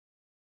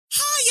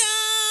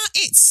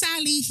it's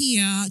Sally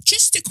here.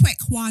 Just a quick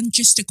one.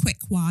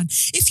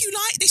 If you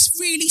like this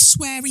really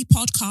sweary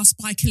podcast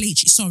by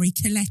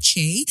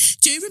Kelechi,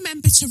 do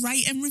remember to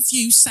rate and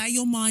review Say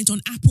Your Mind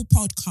on Apple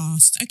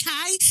Podcast,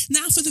 okay?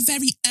 Now for the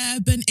very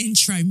urban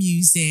intro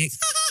music.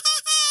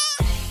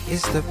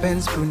 It's the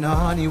Benz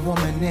Brunani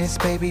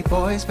womanist, baby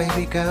boys,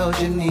 baby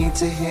girls, you need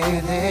to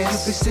hear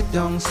this. You sit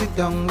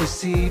down,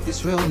 receive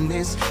this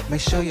realness. Make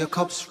sure your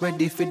cup's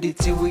ready for the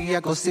tea, we are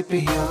go sip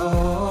it, yo.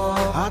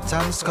 Hard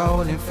time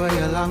scowling for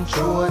your long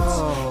throats.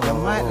 You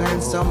might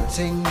learn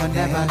something you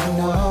never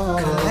know.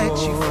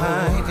 Collect you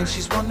fine, and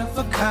she's one of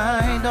a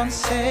kind. Don't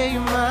say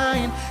you're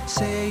mine,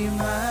 say you're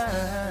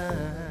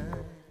mine.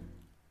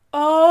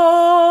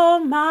 All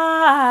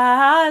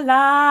my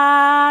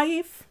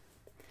life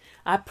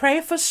I pray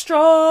for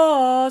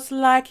straws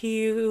like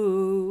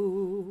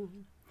you,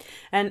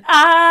 and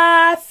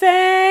I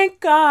thank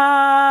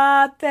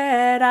God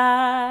that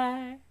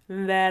I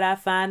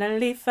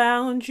finally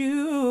found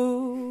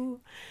you.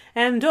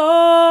 And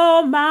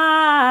all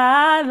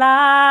my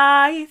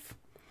life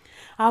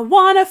I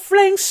wanna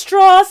fling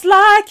straws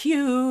like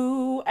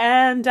you,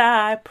 and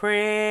I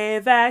pray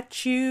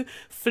that you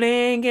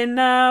fling in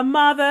a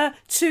mother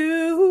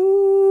too.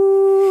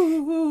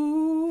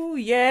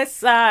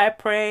 Yes, I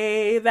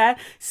pray that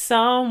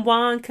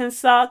someone can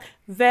suck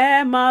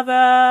their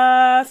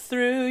mother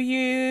through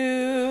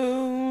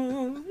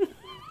you.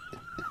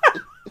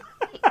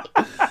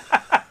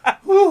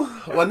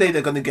 One day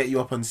they're gonna get you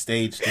up on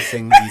stage to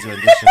sing these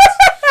renditions.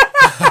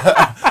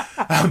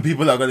 And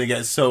people are gonna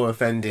get so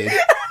offended.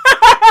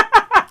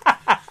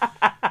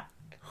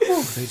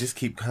 They just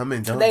keep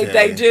coming, don't they?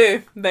 They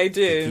do. They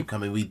keep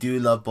coming. We do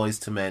love Boys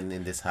to Men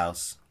in this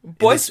house. In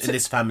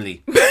this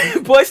family.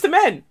 Boys to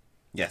Men?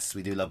 Yes,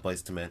 we do love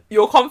Boys to Men.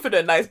 You're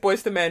confident that it's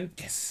Boys to Men?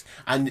 Yes.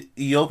 And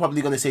you're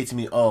probably going to say to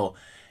me, oh,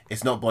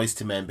 it's not Boys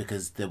to Men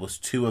because there was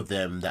two of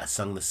them that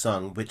sung the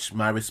song, which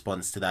my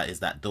response to that is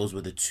that those were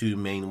the two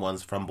main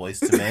ones from Boys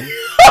to Men.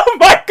 Oh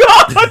my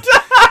God!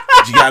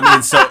 Do you get what I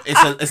mean? So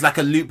it's like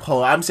a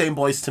loophole. I'm saying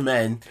Boys to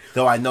Men,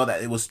 though I know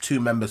that it was two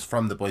members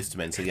from the Boys to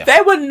Men. So yeah,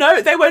 there were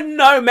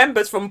no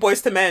members from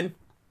Boys to Men.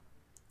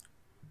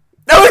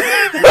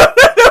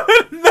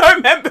 No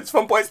members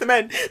from Boys to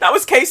Men. That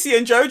was Casey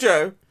and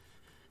JoJo.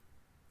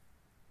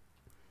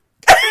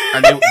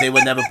 And they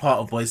were never part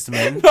of Boys to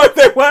Men. No,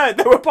 they weren't.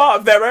 They were part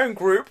of their own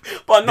group,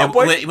 but not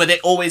Boys. Were they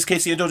always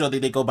Casey and JoJo? Or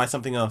did they go by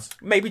something else?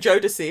 Maybe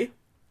Jodeci.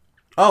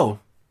 Oh,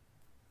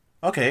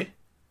 okay.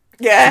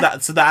 Yeah.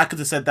 So that I could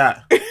have said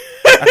that. I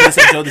could have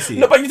said Jodeci.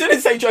 No, but you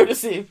didn't say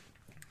Jodeci.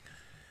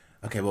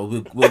 Okay, well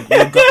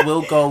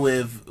we'll go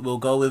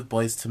with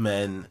Boys to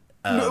Men.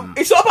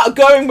 It's not about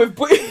going with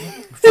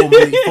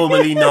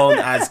formerly known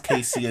as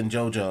Casey and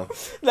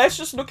JoJo. Let's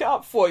just look it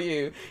up for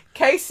you.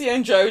 Casey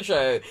and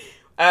JoJo.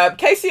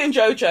 Casey and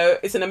JoJo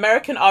is an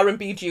American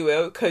R&B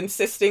duo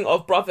consisting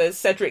of brothers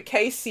Cedric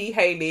Casey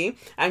Haley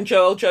and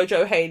Joel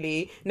JoJo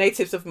Haley,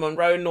 natives of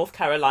Monroe, North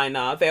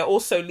Carolina. They are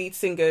also lead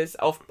singers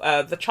of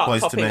the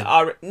chart-topping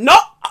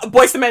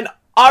Boys to Men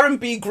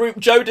R&B group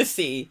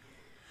Jodeci.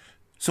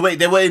 So wait,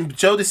 they were in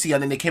Jodeci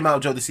and then they came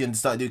out of Jodeci and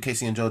started doing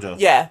Casey and JoJo?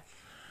 Yeah.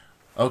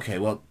 Okay,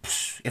 well,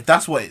 if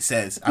that's what it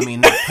says, I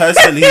mean,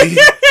 personally,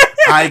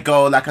 I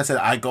go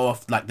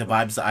off like the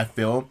vibes that I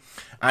feel.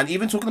 And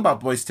even talking about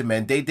Boys to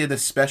Men, they did a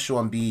special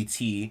on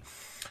BET,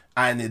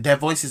 and their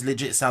voices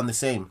legit sound the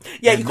same.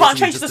 Yeah, you can't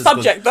change the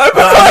subject though.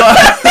 No,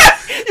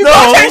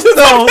 that's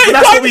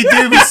what we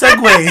do. We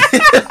segue. You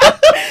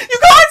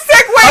can't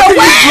segue How away.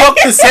 can you block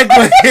the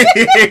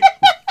segue?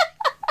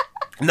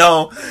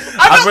 No,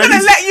 I'm not going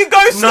to let you go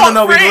scot-free.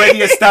 No, we've already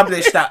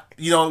established that,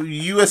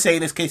 you were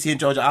saying it's Casey and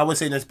JoJo, I was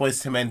saying it's Boys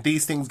to Men.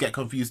 These things get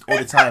confused all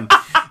the time.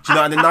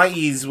 And the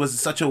 90s was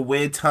such a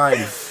weird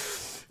time.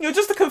 You're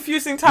just a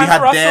confusing time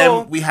for us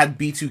all. We had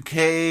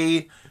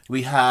B2K,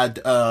 we had...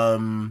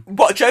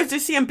 What,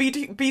 Jodeci and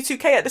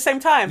B2K at the same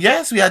time?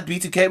 Yes, we had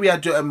B2K, we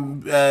had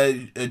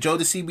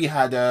Jodeci, we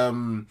had...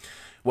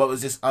 what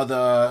was this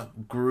other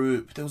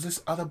group? There was this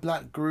other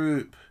black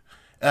group.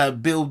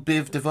 Bell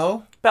Biv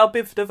DeVoe.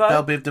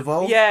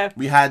 Yeah.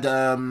 We had...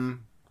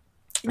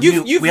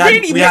 You've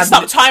really mixed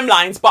up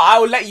timelines, but I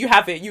will let you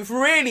have it. You've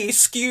really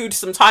skewed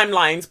some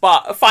timelines,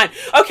 but fine.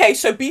 Okay,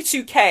 so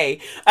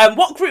B2K.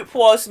 What group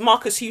was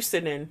Marcus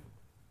Houston in?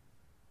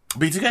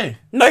 B2K?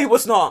 No, he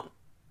was not.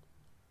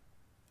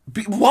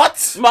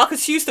 What?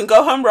 Marcus Houston,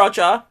 Go Home,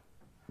 Roger.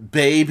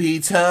 Baby,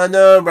 turn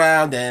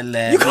around and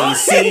let me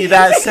see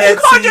that sexy You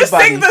can't just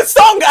sing the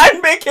song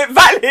and make it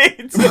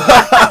valid.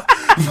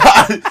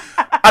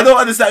 I don't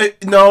understand.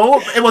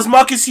 No, it was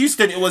Marcus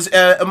Houston. It was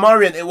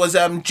Amarian. It was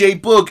J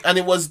Boog, and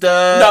it was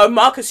the... No,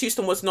 Marcus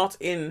Houston was not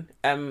in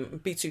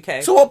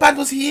B2K. So what band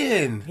was he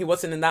in? He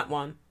wasn't in that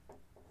one.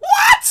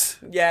 What?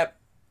 Yeah.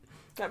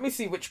 Let me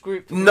see which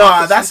group.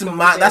 No, that's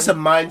a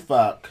mind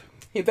fuck.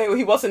 He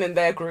wasn't in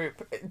their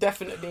group.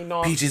 Definitely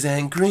not. Peaches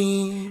and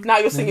Green. Now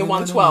you're singing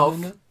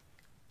 112.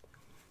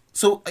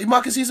 So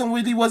Marcus Houston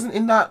really wasn't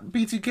in that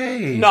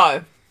B2K?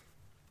 No.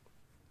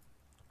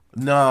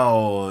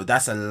 No,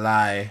 that's a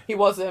lie. He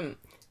wasn't.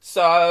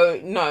 So,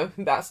 no,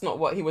 that's not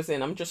what he was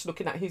in. I'm just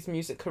looking at his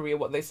music career,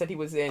 what they said he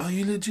was in. Are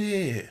you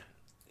legit?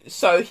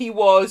 So, he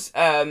was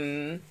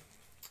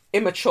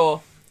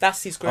Immature.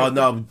 That's his group.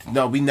 Oh,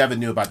 no, we never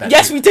knew about that.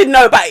 Yes, we did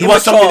know about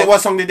Immature.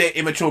 What song did they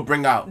Immature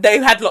bring out? They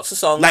had lots of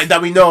songs. Like,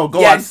 that we know.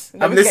 Go Yes.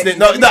 on. I'm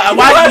listening. You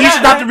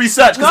should have to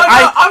research.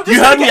 Because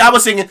you heard me, I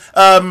was singing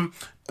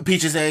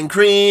Peaches and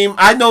Cream.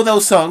 I know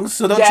those songs,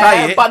 so don't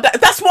try it. But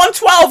that's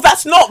 112.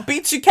 That's not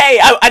B2K.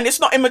 And it's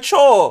not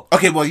Immature.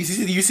 Okay, well, you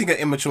sing an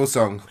Immature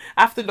song.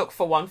 I have to look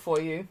for one for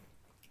you.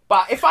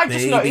 But if I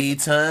just know... Baby,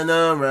 turn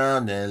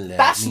around and let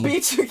That's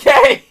me...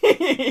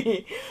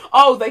 B2K.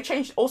 Oh, they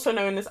changed, also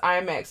known as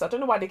IMX. I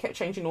don't know why they kept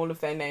changing all of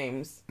their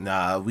names.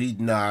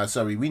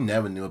 Sorry, we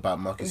never knew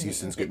about Marcus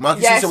Houston's group.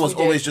 Marcus Houston was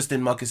always just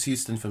in Marcus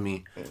Houston for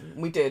me.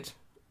 We did.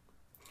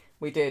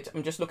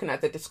 I'm just looking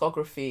at the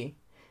discography.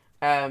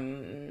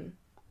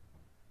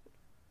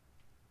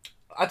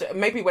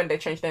 Maybe when they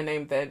changed their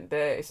name, then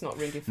it's not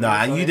ringing. No,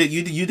 and you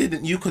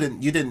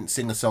didn't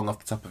sing a song off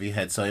the top of your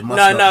head, so it must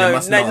not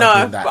have been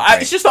that.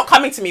 It's just not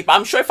coming to me. But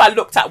I'm sure if I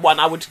looked at one,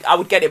 I would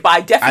get it. But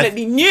I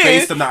definitely knew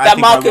that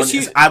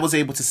Marcus. I was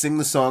able to sing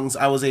the songs.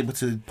 I was able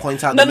to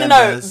point out the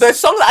members. The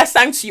song that I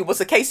sang to you was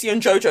a Casey and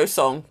JoJo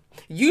song.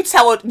 You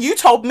told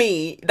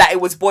me that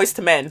it was Boys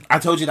to Men. I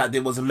told you that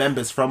there was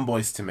members from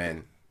Boys to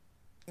Men.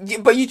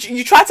 But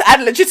you tried to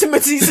add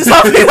legitimacy to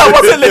something that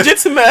wasn't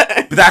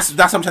legitimate. But that's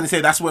what I'm trying to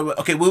say. That's where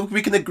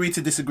we can agree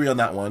to disagree on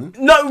that one.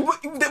 No,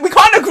 we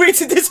can't agree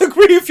to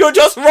disagree if you're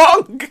just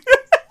wrong.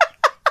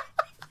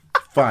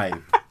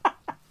 Fine.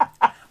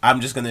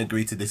 I'm just going to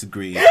agree to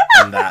disagree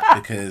on that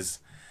because,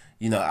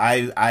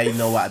 I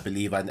know what I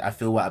believe and I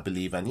feel what I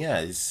believe. And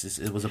yeah,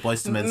 it was a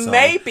Boys to Men song.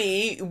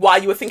 Maybe why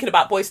you were thinking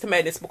about Boys to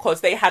Men is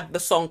because they had the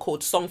song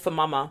called Song for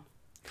Mama.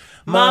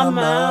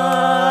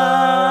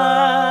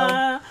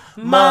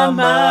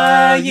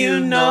 Mama, you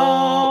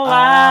know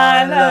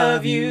I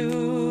love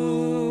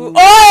you. Oi!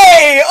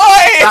 That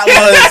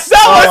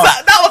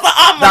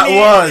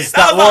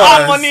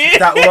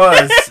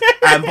was.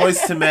 And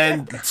Boys to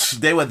Men,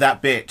 they were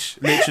that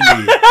bitch.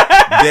 Literally,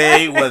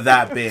 they were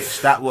that bitch.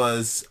 That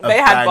was a they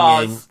had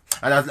bars.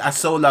 And I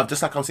so love,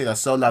 just like I'm saying, I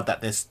so love that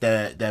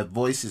their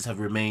voices have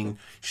remained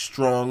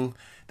strong.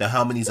 Their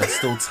harmonies are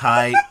still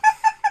tight.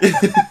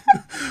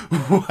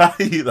 Why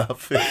are you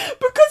laughing?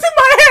 Because in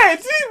my head,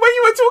 when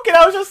you were talking,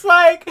 I was just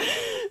like,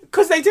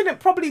 because they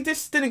didn't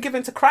give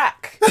in to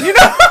crack, No,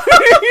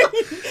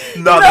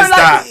 there's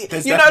that.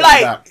 There's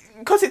that.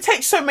 Because it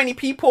takes so many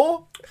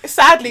people.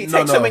 Sadly, it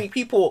takes so many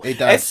people. It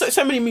does.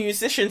 So many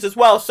musicians as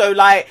well. So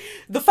like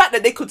the fact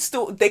that they could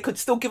still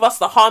give us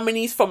the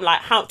harmonies from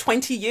like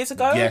 20 years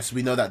ago. Yes,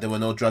 we know that there were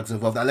no drugs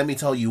involved. Now let me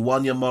tell you,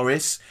 Wanya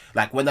Morris,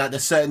 like when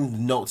there's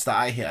certain notes that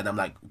I hear and I'm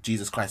like,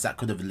 Jesus Christ, that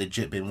could have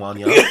legit been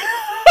Wanya.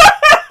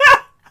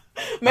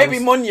 Maybe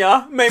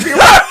Munya. Maybe.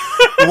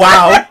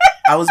 Wow,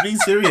 I was being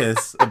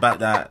serious about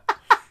that.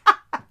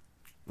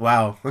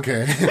 Wow.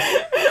 Okay.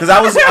 Because I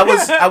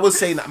was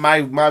saying that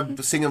my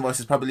singing voice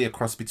is probably a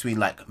cross between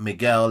like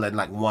Miguel and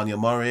like Wanya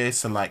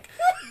Morris and like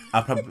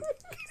I probably.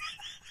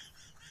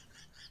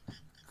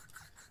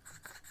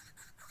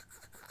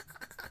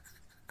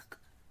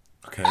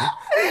 Okay.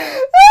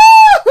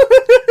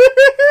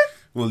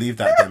 We'll leave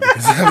that then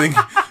because I think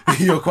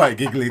you're quite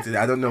giggly today.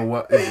 I don't know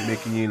what is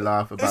making you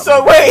laugh about.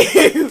 So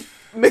wait,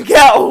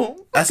 Miguel.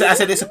 I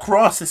said it's a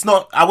cross. It's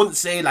not. I wouldn't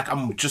say like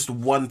I'm just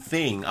one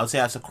thing. I would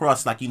say it's a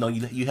cross. Like you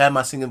hear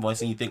my singing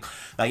voice and you think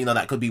like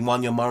that could be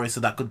Wanya Morris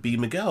or that could be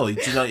Miguel.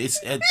 It's.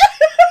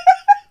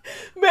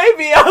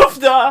 Maybe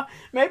after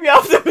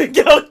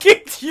Miguel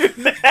kicked you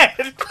in the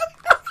head.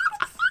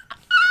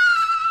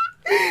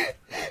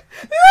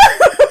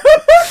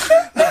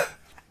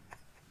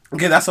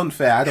 Okay, that's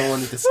unfair. I don't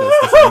want to discuss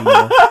this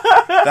anymore.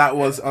 That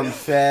was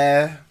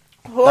unfair.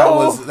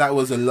 That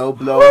was a low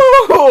blow.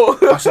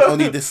 I should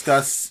only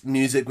discuss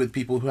music with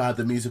people who have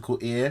the musical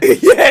ear.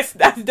 Yes,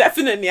 that's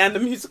definitely, and the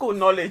musical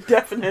knowledge,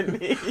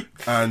 definitely.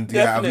 And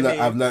definitely.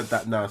 I've learned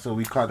that now, so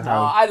we can't have.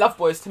 I love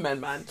Boys to Men,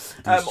 man.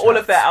 All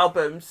of their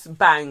albums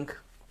bang.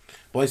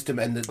 Boys to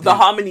Men. The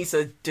harmonies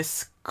are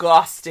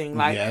disgusting.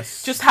 Like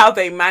just how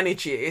they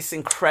manage it, it's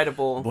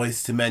incredible.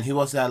 Boys to Men. Who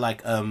was that?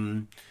 Like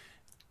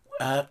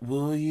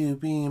will you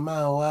be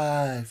my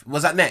wife?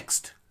 Was that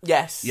Next?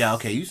 Yes. Yeah,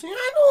 okay. You see,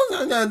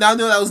 I know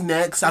that was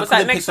Next. I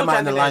couldn't pick them out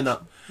in the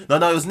lineup. No,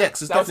 it was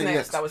Next. It's definitely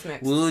Next. That was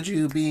Next. Would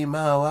you be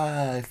my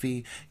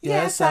wifey?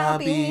 Yes, I'll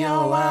be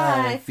your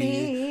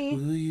wifey.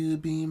 Will you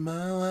be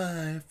my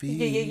wifey?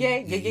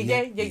 Yeah.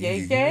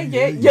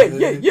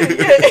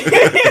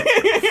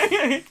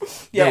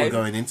 Yeah, we're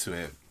going into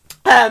it.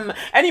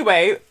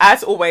 Anyway,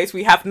 as always,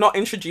 we have not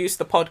introduced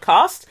the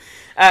podcast.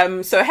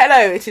 So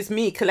hello, it is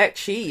me,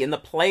 Kelechi, in the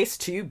place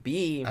to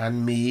be.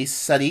 And me,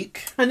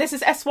 Sadiq. And this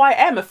is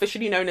SYM,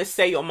 officially known as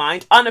Say Your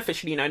Mind,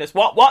 unofficially known as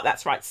what?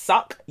 That's right,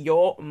 Suck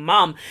Your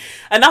Mum.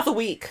 Another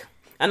week,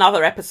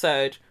 another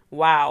episode.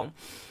 Wow.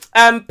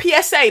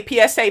 PSA.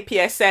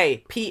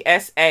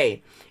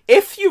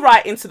 If you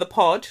write into the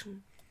pod,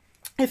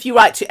 if you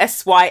write to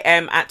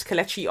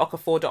sym@kelechi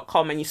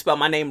okafor.com and you spell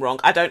my name wrong,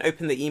 I don't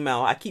open the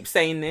email. I keep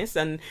saying this,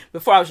 and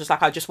before I was just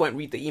like, I just won't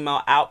read the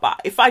email out.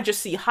 But if I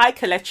just see hi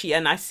Kelechi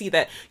and I see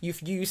that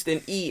you've used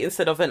an E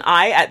instead of an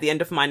I at the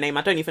end of my name,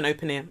 I don't even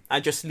open it. I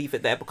just leave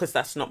it there because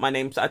that's not my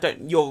name. So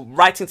you're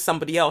writing to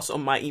somebody else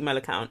on my email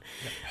account.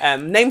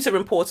 Names are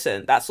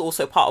important. That's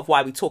also part of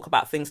why we talk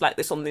about things like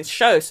this on this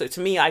show. So to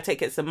me, I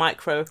take it as a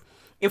macro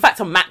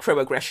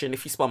aggression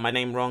if you spell my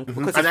name wrong,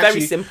 because it's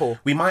very simple.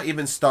 We might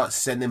even start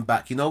sending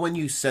back, when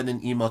you send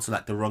an email to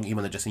like the wrong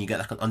email address and you get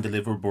like an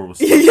undeliverable or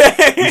something.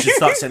 Yeah. We should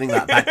start sending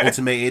that back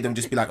automated and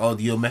just be like, oh,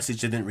 your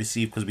message didn't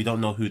receive because we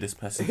don't know who this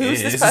person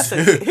is.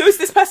 Who's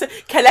this person?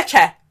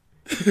 Kelechi.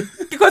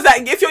 Because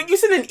if you're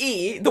using an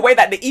E, the way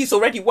that the E's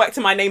already worked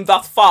in my name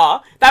thus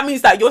far, that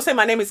means that you're saying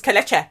my name is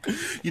Kelechi.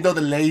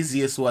 The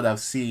laziest one I've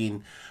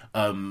seen,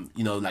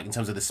 like in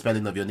terms of the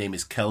spelling of your name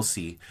is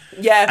Kelsey.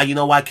 Yeah. And you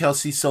know why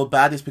Kelsey's so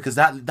bad? Is because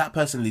that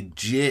person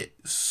legit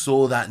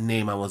saw that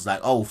name and was like,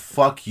 oh,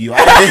 fuck you.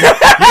 You're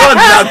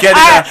not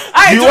getting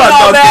getting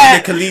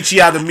the Kelechi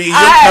out of me. You're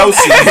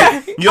Kelsey.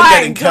 You're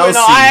getting Kelsey.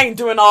 I ain't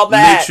doing all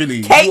that.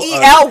 Literally.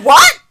 Kel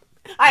what?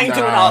 I ain't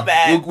doing all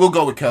that. We'll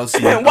go with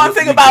Kelsey. One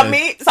thing about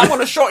me is I'm going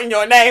to shorten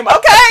your name,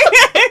 okay?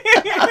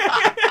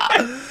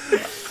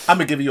 I'm going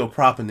to give you your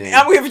proper name.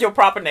 I'm going to give you your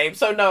proper name.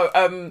 So no,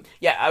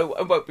 I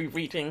won't be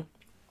reading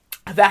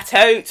that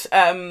out.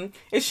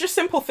 It's just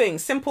simple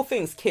things.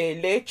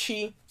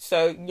 Kelechi.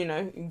 So,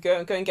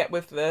 go and get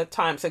with the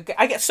time. So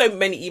I get so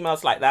many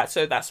emails like that.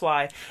 So that's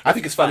why. I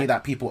think it's funny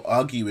that people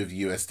argue with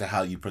you as to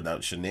how you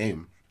pronounce your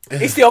name.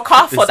 It's the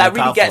Okafor that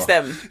really gets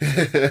them.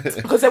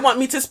 Because they want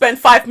me to spend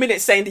 5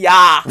 minutes saying the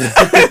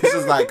It's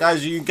just like,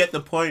 guys, you get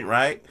the point,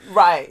 right?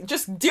 Right.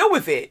 Just deal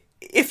with it.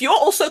 If you're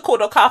also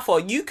called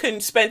Okafor, you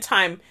can spend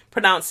time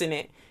pronouncing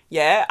it.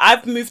 Yeah?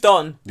 I've moved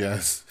on.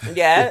 Yes.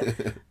 Yeah?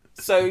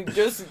 So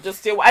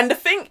just deal. And the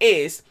thing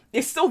is,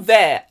 it's still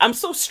there. I'm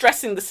still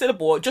stressing the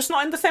syllable, just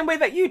not in the same way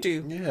that you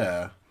do.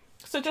 Yeah.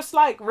 So just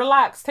like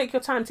relax, take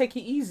your time, take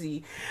it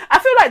easy. I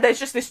feel like there's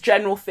just this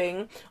general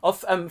thing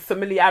of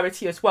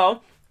familiarity as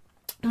well.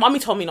 Mummy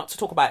told me not to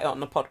talk about it on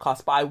the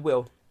podcast, but I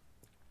will.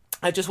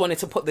 I just wanted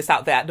to put this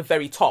out there at the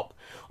very top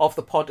of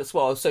the pod as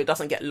well, so it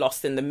doesn't get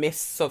lost in the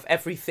mists of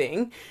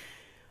everything.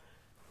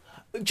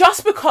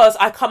 Just because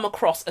I come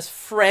across as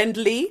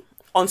friendly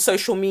on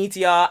social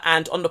media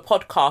and on the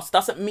podcast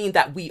doesn't mean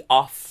that we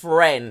are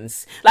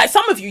friends. Like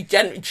some of you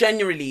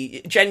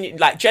generally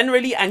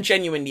and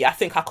genuinely, I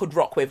think I could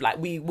rock with. Like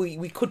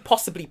we could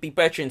possibly be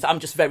brethren. I'm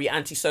just very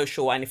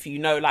antisocial, and if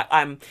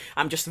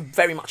I'm just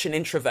very much an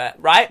introvert,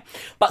 right?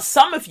 But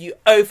some of you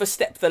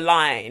overstep the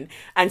line,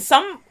 and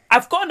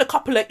I've gotten a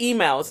couple of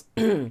emails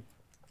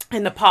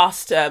in the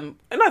past, not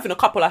even a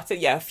couple, a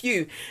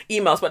few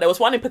emails, but there was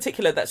one in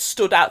particular that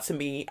stood out to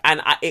me,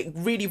 and it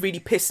really, really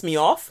pissed me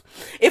off.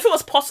 If it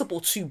was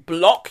possible to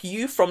block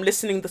you from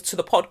listening to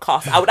the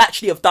podcast, I would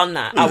actually have done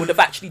that. I would have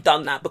actually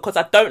done that, because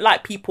I don't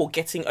like people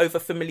getting over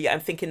familiar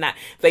and thinking that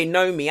they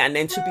know me, and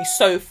then to be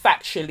so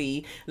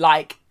factually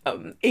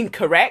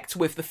incorrect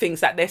with the things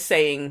that they're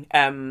saying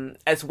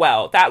as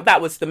well. That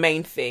was the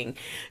main thing.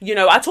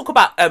 I talk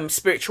about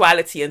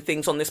spirituality and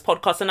things on this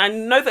podcast, and I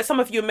know that some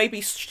of you are maybe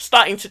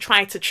starting to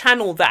try to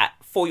channel that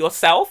for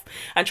yourself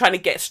and trying to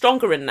get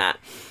stronger in that.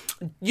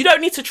 You don't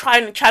need to try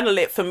and channel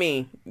it for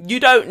me. You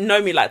don't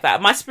know me like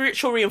that. My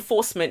spiritual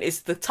reinforcement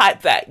is the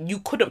type that you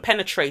couldn't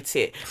penetrate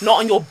it, not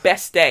on your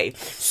best day.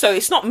 So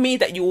it's not me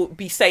that you will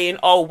be saying,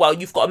 oh, well,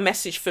 you've got a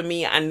message for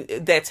me and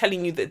they're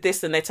telling you that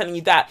this and they're telling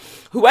you that.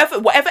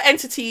 Whatever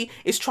entity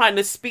is trying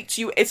to speak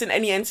to you isn't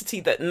any entity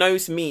that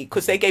knows me,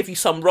 because they gave you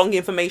some wrong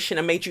information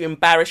and made you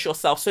embarrass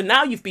yourself. So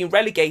now you've been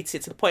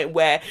relegated to the point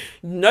where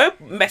no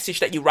message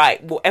that you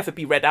write will ever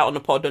be read out on the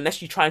pod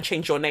unless you try and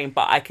change your name.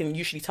 But I can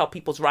usually tell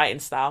people's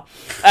writing style.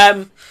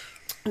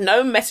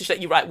 No message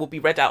that you write will be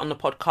read out on the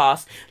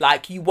podcast.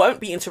 Like, you won't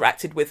be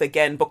interacted with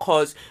again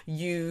because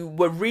you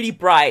were really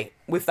bright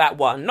with that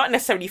one. Not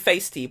necessarily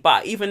feisty,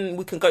 but even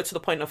we can go to the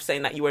point of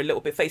saying that you were a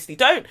little bit feisty.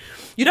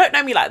 You don't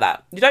know me like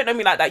that. You don't know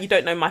me like that. You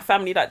don't know my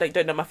family like that. You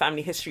don't know my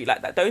family history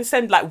like that. Don't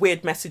send like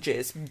weird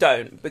messages.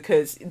 Don't,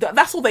 because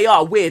that's all they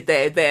are. Weird.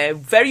 They're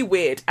very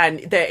weird,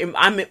 and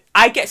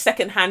I get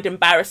secondhand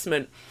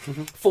embarrassment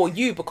for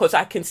you, because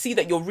I can see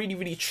that you're really,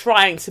 really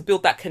trying to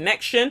build that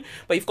connection.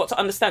 But you've got to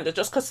understand that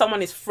just because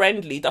someone is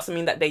friendly doesn't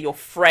mean that they're your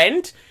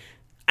friend,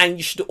 and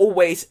you should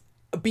always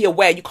be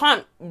aware. You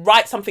can't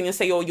write something and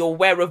say, oh, you're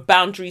aware of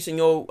boundaries and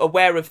you're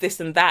aware of this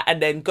and that,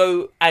 and then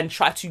go and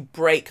try to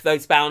break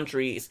those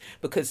boundaries,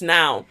 because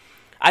now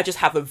I just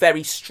have a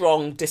very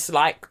strong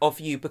dislike of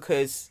you,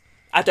 because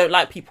I don't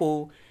like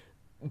people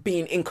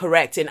being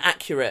incorrect,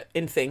 inaccurate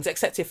in things,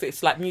 except if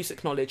it's like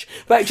music knowledge.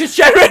 But just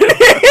generally,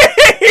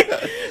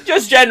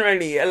 just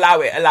generally allow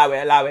it.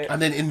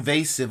 And then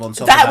invasive on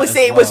top That of that was as it.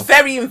 It well. was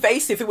very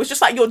invasive. It was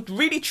just like, you're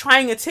really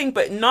trying a thing,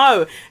 but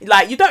no,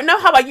 like, you don't know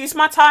how I use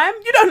my time.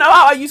 You don't know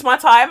how I use my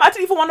time. I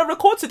didn't even want to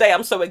record today.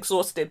 I'm so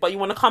exhausted. But you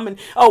want to come and,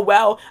 oh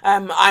well,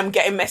 I'm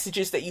getting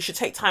messages that you should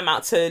take time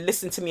out to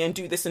listen to me and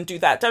do this and do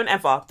that. Don't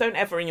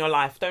ever in your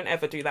life. Don't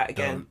ever do that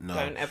again. No.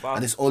 Don't ever.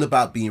 And it's all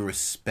about being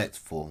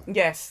respectful.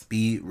 Yes.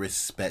 Be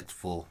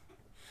respectful.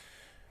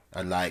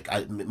 And like,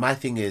 my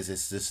thing is,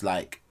 it's just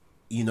like,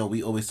 you know,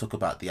 we always talk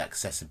about the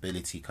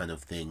accessibility kind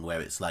of thing, where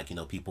it's like, you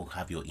know, people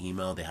have your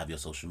email, they have your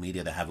social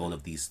media, they have all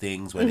of these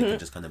things where they can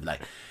just kind of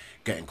like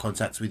get in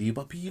contact with you.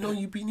 But, you know,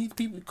 you need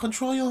people,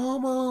 control your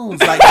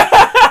hormones, like,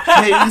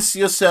 pace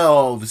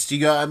yourselves. Do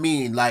you know what I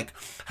mean? Like,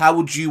 how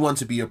would you want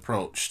to be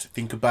approached?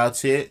 Think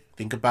about it,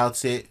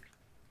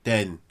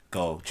 then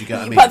go. Do you get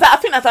what I mean? But I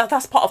think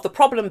that's part of the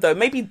problem, though.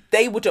 Maybe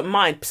they wouldn't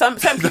mind. Some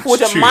people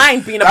wouldn't true.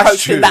 mind being That's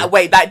approached in true. that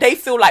way. Like, they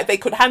feel like they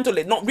could handle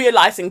it, not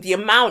realizing the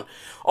amount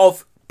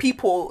of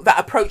people that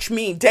approach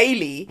me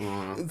daily.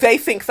 They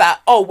think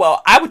that, oh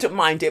well, I wouldn't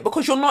mind it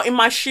because you're not in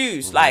my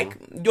shoes. Like,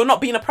 you're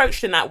not being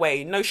approached in that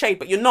way. No shade,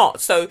 but you're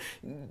not. So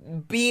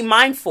be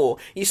mindful.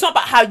 It's not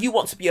about how you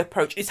want to be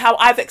approached. It's how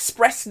I've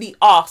expressly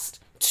asked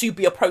to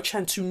be approached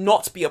and to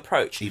not be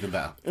approached. Even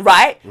better.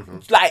 Right?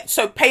 Like,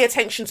 so pay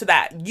attention to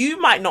that. You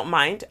might not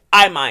mind,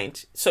 I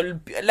mind. So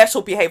let's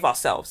all behave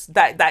ourselves.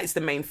 That is the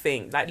main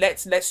thing. Like,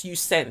 let's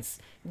use sense.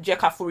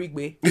 Jeka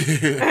Furigwe.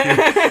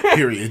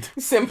 Period.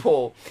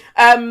 Simple.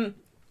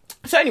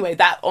 So anyway,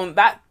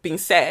 that being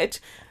said,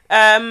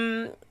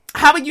 how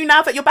are you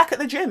now that you're back at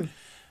the gym?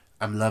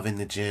 I'm loving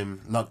the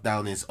gym.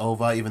 Lockdown is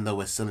over, even though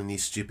we're still in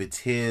these stupid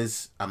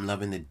tiers. I'm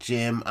loving the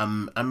gym.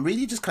 I'm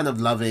really just kind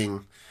of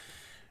loving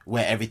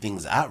where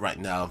everything's at right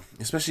now,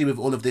 especially with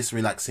all of this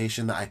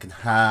relaxation that I can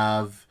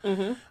have.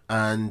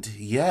 And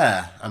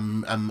yeah,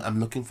 I'm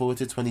looking forward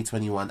to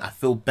 2021. I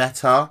feel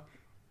better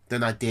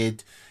than I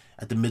did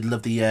at the middle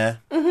of the year.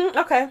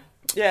 Okay.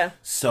 Yeah.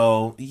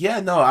 So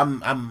yeah, no,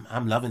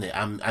 I'm loving it.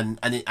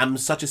 I'm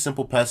such a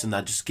simple person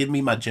that just give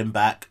me my gym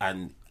back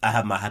and I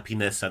have my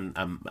happiness and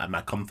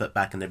my comfort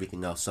back and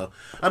everything else. So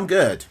I'm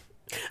good.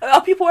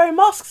 Are people wearing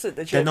masks at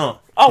the gym? They're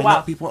not. Oh, They're wow.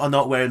 not. People are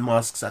not wearing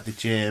masks at the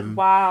gym.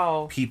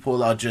 Wow.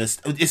 People are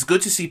just. It's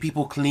good to see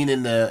people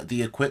cleaning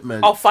the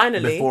equipment. Oh,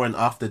 finally. Before and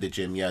after the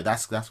gym, yeah,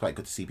 that's quite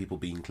good to see people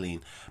being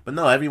clean. But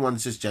no,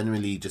 everyone's just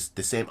generally just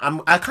the same.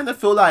 I kind of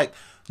feel like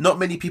not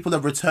many people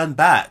have returned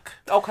back.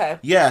 Okay.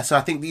 Yeah, so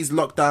I think these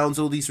lockdowns,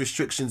 all these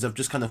restrictions have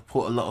just kind of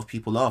put a lot of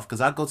people off.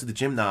 Because I go to the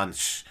gym now and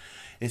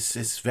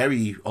it's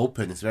very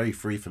open. It's very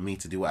free for me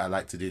to do what I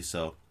like to do.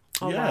 So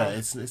yeah, wow.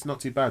 it's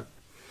not too bad.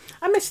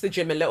 I miss the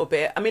gym a little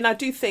bit. I mean, I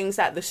do things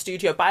at the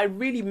studio, but I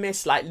really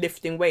miss like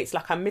lifting weights.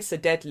 Like, I miss a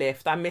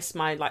deadlift. I miss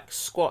my like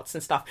squats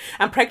and stuff.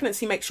 And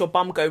pregnancy makes your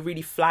bum go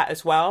really flat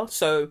as well.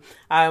 So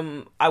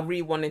I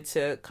really wanted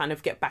to kind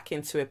of get back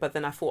into it. But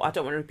then I thought, I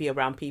don't want to be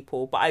around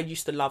people. But I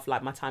used to love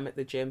like my time at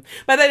the gym.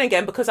 But then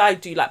again, because I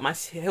do like my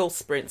hill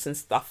sprints and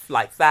stuff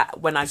like that,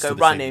 when I go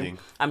running,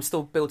 I'm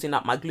still building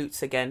up my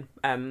glutes again.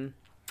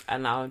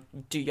 And I'll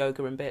do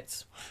yoga and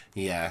bits.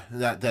 Yeah,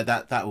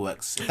 that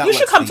works. You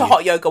should come to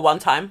hot yoga one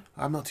time.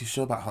 I'm not too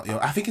sure about hot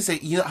yoga. I think it's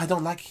I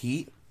don't like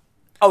heat.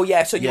 Oh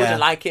yeah, so you wouldn't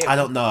like it. I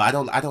don't know. I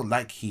don't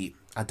like heat.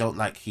 I don't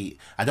like heat.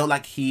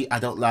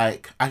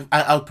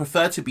 I would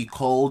prefer to be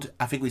cold.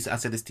 I think I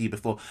said this to you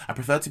before. I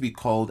prefer to be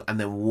cold and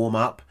then warm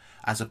up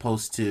as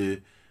opposed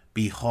to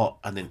be hot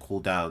and then cool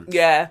down.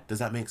 Yeah. Does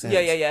that make sense?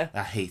 Yeah.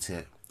 I hate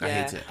it. Yeah. I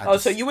hate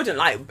it. So you wouldn't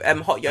like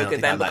hot yoga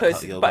then, like because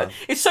hot yoga. But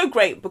it's so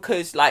great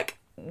because like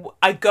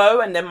I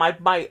go and then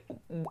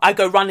I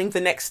go running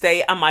the next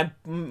day and my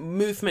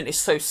movement is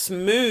so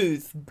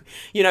smooth.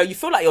 You know, you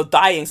feel like you're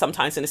dying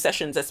sometimes in the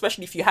sessions,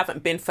 especially if you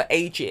haven't been for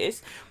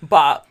ages.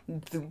 But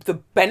the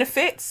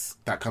benefits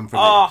that come from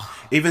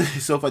it. Even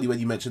it's so funny when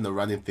you mentioned the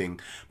running thing,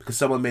 because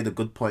someone made a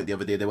good point the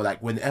other day. They were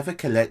like, whenever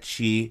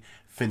Kelechi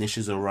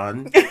finishes a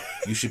run,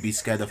 you should be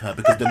scared of her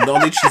because the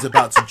knowledge she's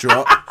about to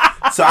drop.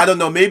 So I don't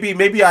know,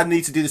 maybe I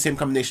need to do the same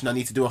combination. I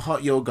need to do a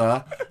hot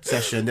yoga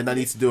session, then I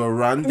need to do a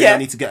run, then I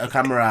need to get a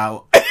camera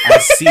out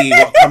and see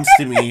what comes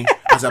to me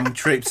as I'm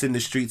traipsing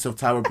the streets of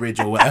Tower Bridge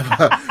or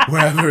whatever,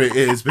 wherever it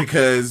is,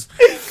 because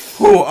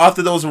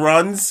after those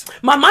runs,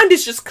 my mind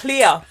is just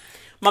clear.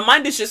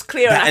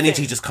 The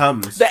energy just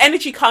comes. The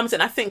energy comes,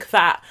 and I think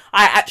that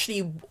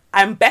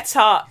I'm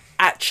better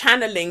at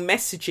channeling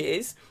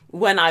messages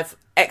when I've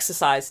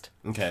exercised.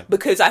 Okay.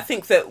 Because I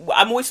think that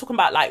I'm always talking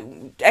about like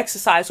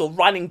exercise or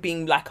running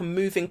being like a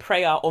moving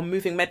prayer or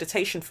moving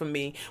meditation for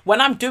me.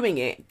 When I'm doing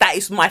it, that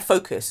is my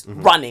focus,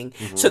 running.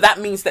 So that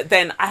means that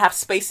then I have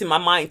space in my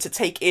mind to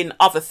take in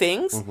other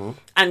things.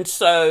 And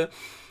so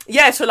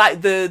yeah, so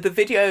like the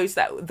video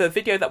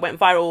that went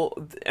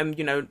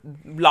viral,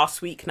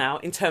 last week now,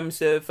 in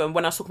terms of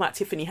when I was talking about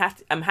Tiffany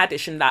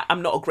Haddish and that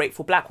I'm not a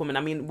grateful black woman.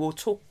 I mean, we'll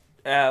talk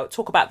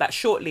about that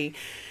shortly.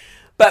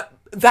 But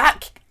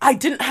that, I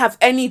didn't have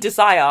any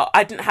desire.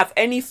 I didn't have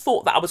any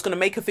thought that I was going to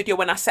make a video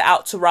when I set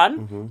out to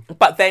run.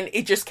 But then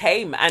it just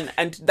came,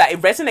 and that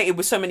it resonated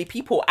with so many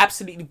people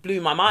absolutely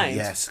blew my mind.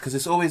 Yes, because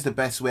it's always the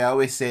best way. I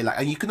always say, like,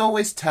 and you can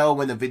always tell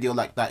when a video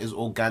like that is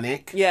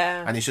organic.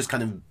 Yeah. And it's just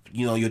kind of,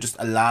 you know, you're just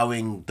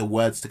allowing the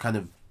words to kind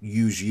of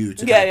use you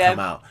to kind of come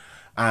out.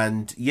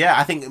 And yeah,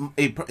 I think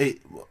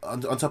it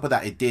on top of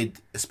that, it did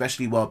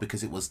especially well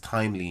because it was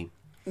timely.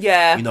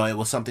 Yeah. You know, it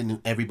was something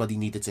everybody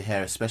needed to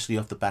hear, especially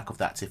off the back of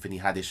that Tiffany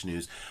Haddish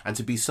news. And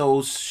to be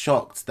so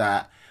shocked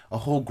that a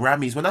whole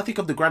Grammys, when I think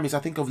of the Grammys, I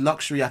think of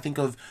luxury, I think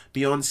of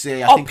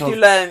Beyonce, I think of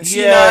opulence,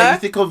 you know? you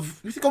think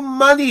of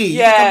money.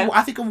 Yeah.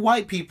 I think of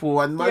white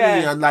people and money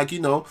and, like, you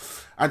know,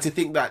 and to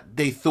think that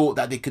they thought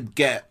that they could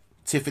get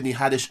Tiffany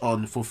Haddish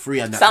on for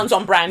free, and that sounds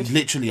on brand,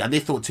 literally, and they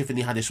thought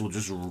Tiffany Haddish would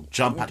just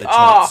jump at the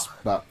charts.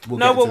 But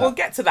we'll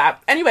get to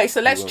that anyway.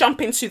 So let's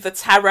jump into the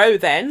tarot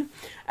then,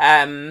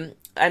 and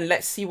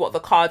let's see what the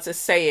cards are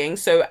saying.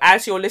 So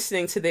as you're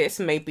listening to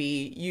this,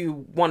 maybe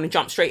you want to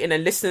jump straight in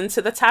and listen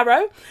to the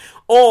tarot,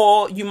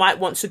 or you might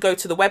want to go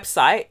to the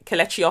website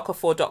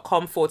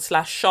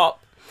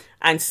kelechiokafo.com/shop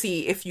and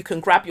see if you can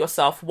grab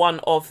yourself one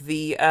of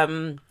the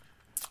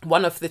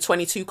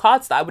 22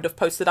 cards that I would have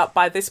posted up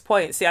by this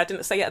point. See, I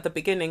didn't say it at the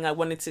beginning. I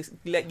wanted to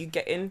let you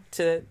get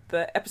into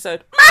the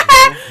episode.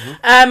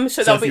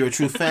 So if you're a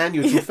true fan,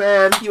 you're a true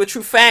fan. You're a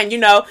true fan, you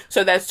know.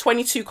 So there's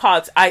 22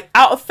 cards.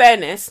 Out of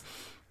fairness,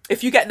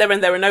 if you get there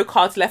and there are no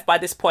cards left by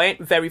this point,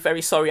 very,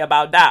 very sorry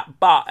about that.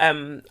 But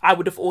I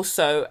would have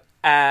also,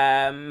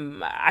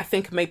 I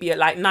think maybe at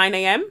like 9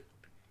 a.m.,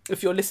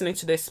 if you're listening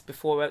to this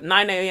before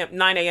 9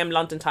 a.m.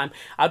 London time,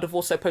 I would have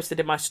also posted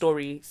in my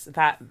stories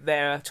that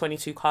there are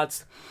 22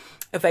 cards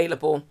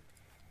available.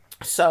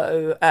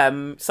 So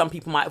some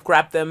people might have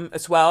grabbed them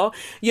as well.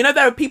 You know,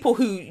 there are people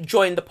who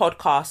join the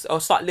podcast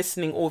or start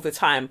listening all the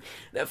time.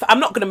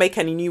 I'm not going to make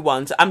any new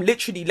ones. I'm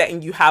literally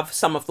letting you have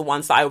some of the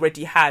ones that I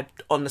already had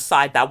on the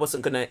side that I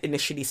wasn't going to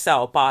initially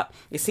sell, but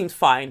it seems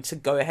fine to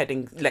go ahead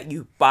and let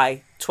you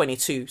buy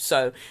 22.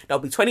 So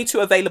there'll be 22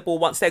 available.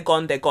 Once they're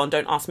gone, they're gone.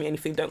 Don't ask me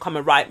anything. Don't come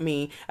and write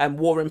me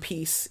War and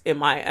Peace in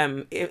my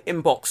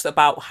inbox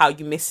about how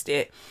you missed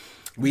it.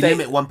 We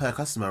limit one per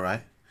customer,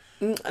 right?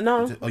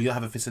 No. Oh, you don't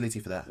have a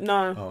facility for that?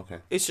 No. Oh, okay.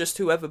 It's just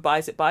whoever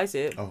buys it, buys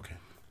it. Oh, okay.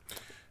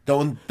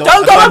 Don't go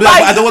and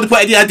buy. I don't want to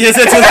put any ideas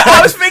into it.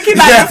 I was thinking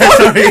that. Yeah,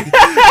 sorry.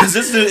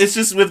 It's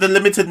just with the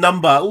limited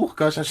number. Oh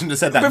gosh, I shouldn't have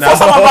said that. Before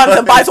someone runs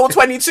and buys all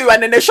 22,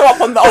 and then they show up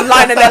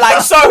online and they're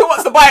like, "So who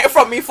wants to buy it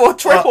from me for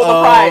triple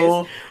the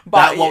price?"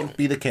 But that won't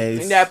be the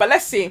case. Yeah, but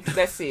let's see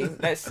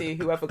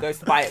whoever goes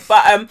to buy it.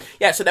 But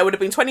so there would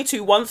have been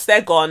 22. Once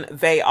they're gone,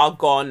 they are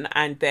gone,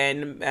 and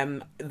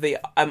then the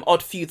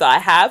odd few that I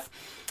have,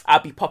 I'll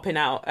be popping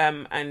out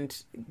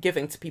and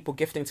gifting to people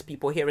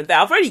here and there.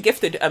 I've already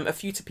gifted a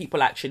few to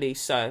people actually,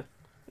 so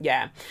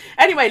yeah.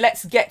 Anyway,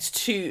 let's get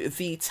to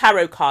the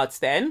tarot cards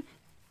then.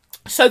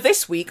 So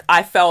this week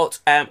I felt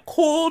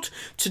called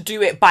to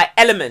do it by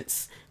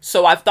elements.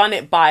 So I've done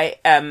it by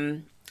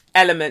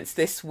elements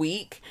this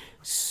week.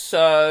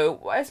 So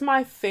where's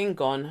my thing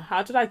gone?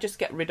 How did I just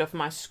get rid of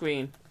my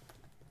screen?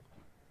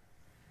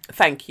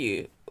 Thank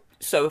you.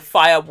 So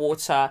fire,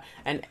 water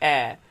and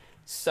air.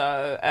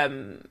 So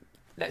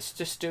let's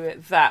just do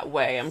it that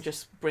way. I'm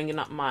just bringing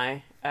up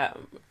my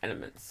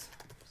elements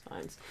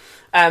signs.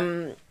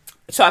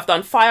 So I've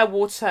done fire,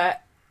 water,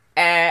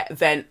 air,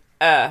 then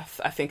earth,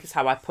 I think is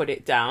how I put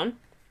it down.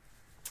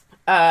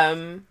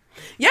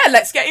 Yeah,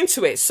 let's get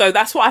into it. So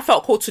that's what I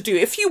felt called to do.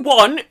 If you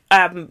want,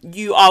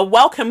 you are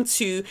welcome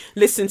to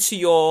listen to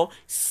your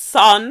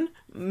sun,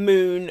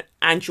 moon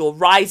and your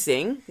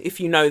rising if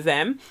you know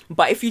them.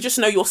 But if you just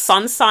know your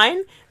sun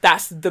sign,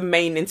 that's the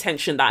main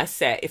intention that I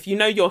set. If you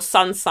know your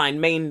sun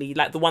sign mainly,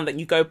 like the one that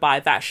you go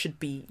by, that should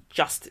be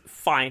just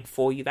fine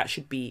for you. That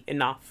should be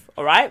enough.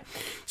 All right.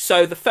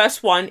 So the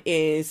first one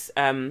is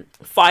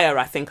fire,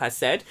 I think I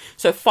said.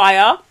 So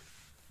fire,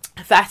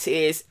 that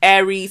is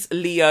Aries,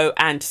 Leo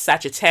and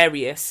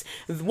Sagittarius.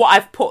 What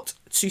I've put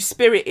to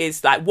spirit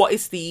is like, what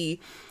is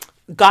the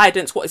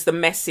guidance, what is the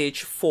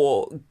message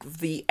for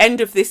the end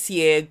of this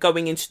year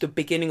going into the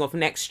beginning of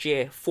next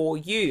year for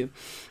you?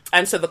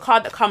 And so the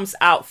card that comes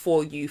out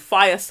for you,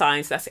 fire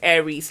signs, that's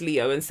Aries,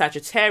 Leo and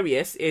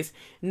Sagittarius, is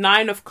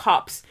 9 of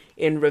Cups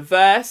in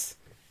reverse,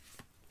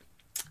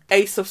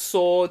 Ace of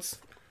Swords,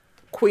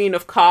 Queen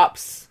of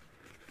Cups,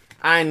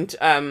 and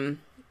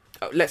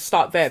let's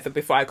start there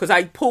because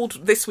I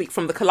pulled this week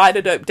from the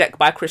Kaleidodope deck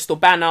by Crystal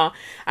Banner,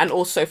 and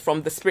also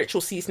from the Spiritual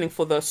Seasoning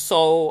for the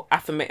Soul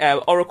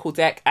Oracle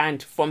deck,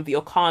 and from the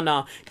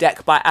Okana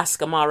deck by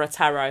Askamara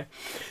Tarot.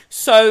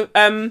 So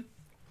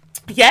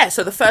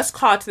so the first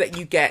card that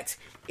you get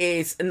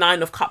is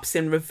 9 of Cups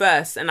in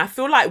reverse, and I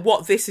feel like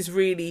what this is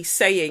really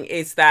saying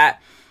is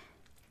that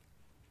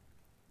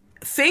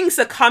things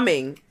are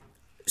coming.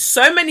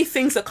 So many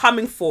things are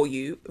coming for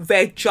you.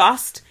 They're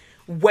just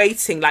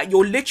waiting. Like,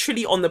 you're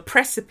literally on the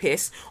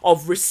precipice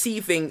of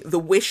receiving the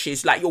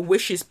wishes, like your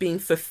wishes being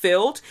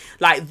fulfilled.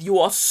 Like, you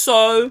are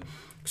so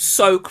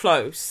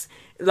close.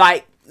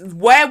 Like,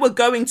 where we're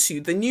going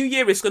to, the new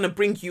year is going to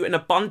bring you an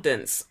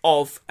abundance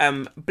of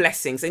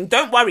blessings. And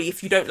don't worry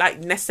if you don't like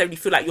necessarily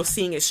feel like you're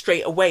seeing it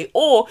straight away,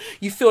 or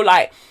you feel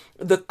like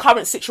the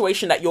current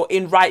situation that you're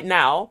in right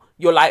now,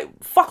 you're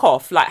like, fuck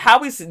off. Like,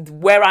 how is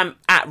where I'm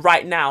at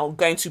right now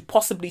going to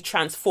possibly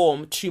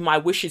transform to my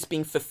wishes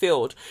being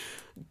fulfilled?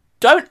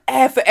 Don't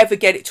ever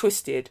get it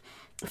twisted.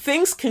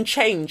 Things can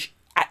change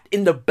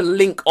in the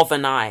blink of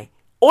an eye.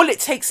 All it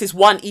takes is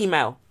one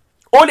email.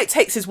 All it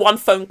takes is one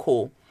phone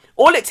call.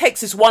 All it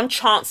takes is one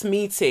chance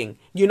meeting.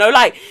 You know,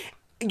 like,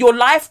 your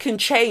life can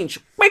change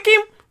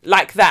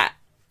like that.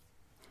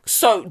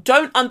 So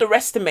don't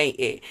underestimate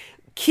it.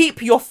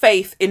 Keep your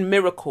faith in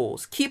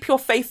miracles. Keep your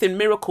faith in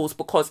miracles,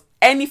 because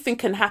anything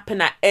can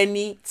happen at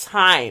any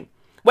time.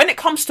 When it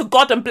comes to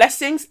God and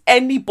blessings,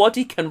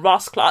 anybody can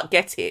Ross Clark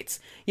get it.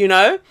 You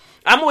know,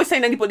 I'm always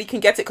saying anybody can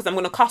get it because I'm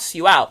going to cuss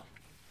you out.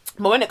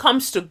 But when it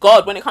comes to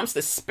God, when it comes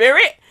to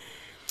spirit,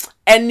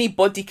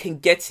 anybody can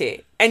get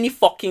it any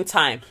fucking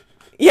time.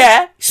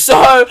 Yeah.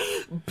 So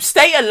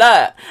stay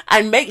alert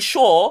and make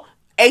sure,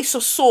 Ace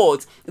of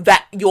Swords,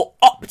 that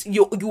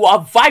you are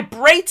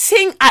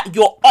vibrating at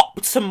your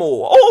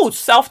optimal. Oh,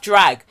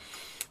 self-drag.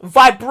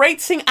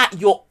 Vibrating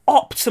at your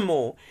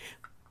optimal.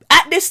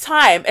 At this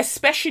time,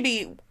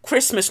 especially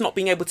Christmas, not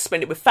being able to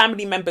spend it with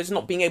family members,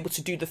 not being able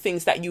to do the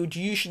things that you would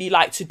usually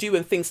like to do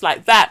and things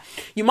like that,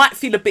 you might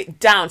feel a bit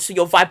down. So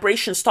your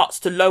vibration starts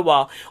to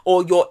lower,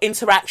 or your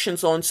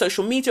interactions on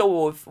social media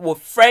or with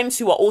friends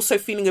who are also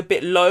feeling a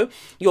bit low,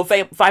 your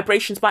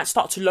vibrations might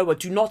start to lower.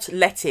 Do not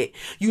let it.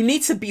 You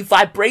need to be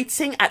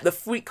vibrating at the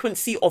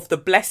frequency of the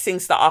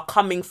blessings that are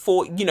coming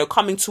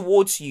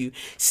towards you.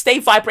 Stay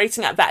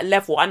vibrating at that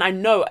level. And I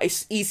know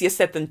it's easier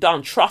said than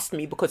done. Trust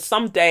me, because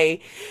some days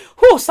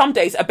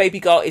a baby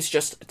girl is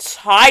just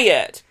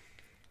tired.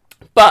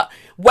 But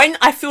when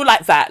I feel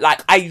like that,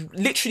 like, I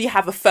literally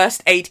have a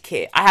first aid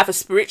kit. I have a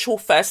spiritual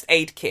first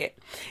aid kit.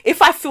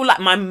 If I feel like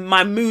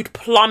my mood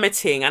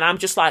plummeting and I'm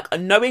just like,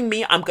 knowing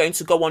me, I'm going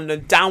to go on a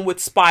downward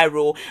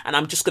spiral and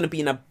I'm just going to be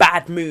in a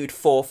bad mood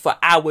for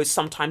hours,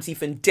 sometimes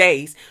even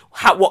days,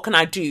 what can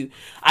I do?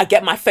 I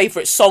get my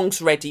favorite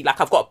songs ready. Like,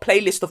 I've got a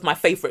playlist of my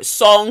favorite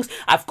songs.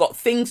 I've got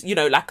things,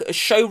 like a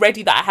show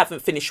ready that I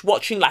haven't finished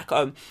watching, like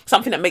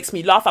something that makes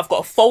me laugh. I've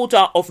got a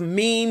folder of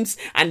memes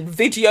and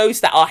videos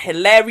that are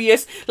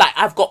hilarious. Like,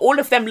 I've got all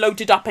of them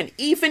loaded up. And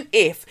even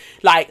if,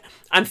 like,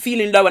 I'm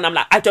feeling low and I'm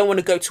like, I don't want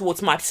to go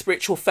towards my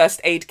spiritual first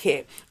aid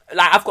kit,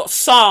 like, I've got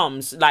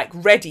psalms like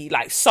ready,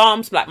 like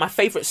psalms, like my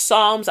favorite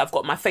psalms. I've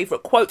got my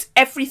favorite quotes,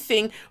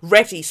 everything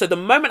ready. So the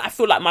moment I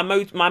feel like my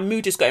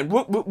mood is going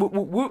whoop, whoop, whoop,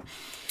 whoop, whoop,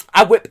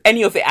 I whip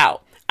any of it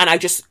out and I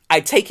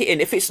take it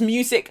in. If it's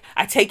music,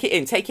 I take it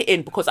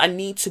in because I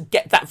need to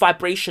get that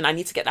vibration. I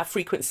need to get that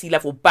frequency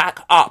level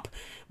back up,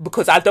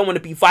 because I don't want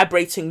to be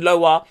vibrating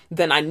lower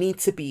than I need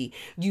to be.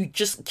 You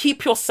just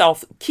keep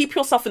yourself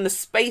in the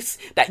space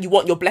that you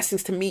want your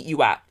blessings to meet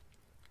you at.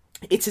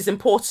 It is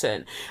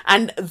important.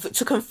 And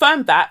to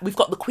confirm that, we've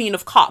got the Queen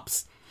of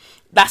Cups.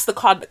 That's the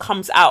card that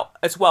comes out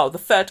as well. The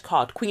third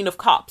card, Queen of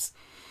Cups.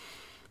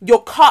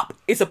 Your cup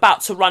is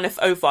about to runneth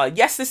over.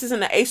 Yes, this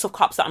isn't the Ace of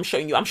Cups that I'm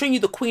showing you. I'm showing you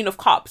the Queen of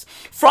Cups.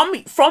 From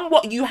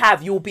what you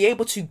have, you'll be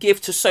able to give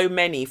to so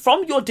many.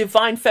 From your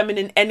divine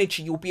feminine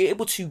energy, you'll be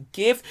able to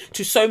give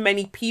to so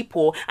many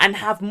people and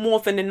have more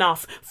than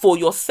enough for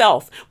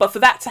yourself. But for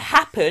that to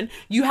happen,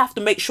 you have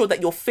to make sure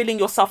that you're filling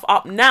yourself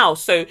up now.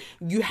 So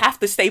you have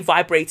to stay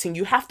vibrating.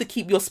 You have to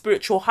keep your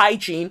spiritual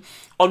hygiene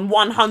on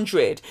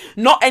 100.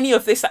 Not any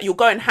of this that you'll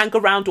go and hang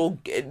around or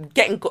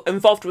get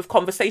involved with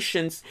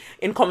conversations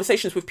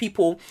with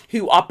people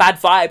who are bad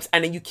vibes,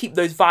 and then you keep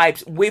those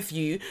vibes with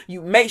you.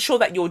 You make sure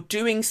that you're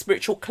doing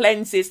spiritual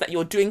cleanses, that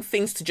you're doing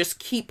things to just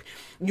keep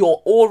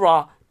your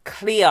aura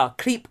clear,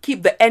 keep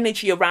the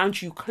energy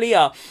around you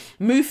clear.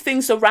 Move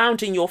things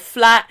around in your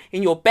flat,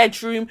 in your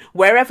bedroom,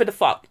 wherever the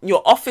fuck,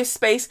 your office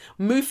space.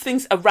 Move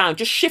things around,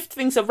 just shift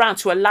things around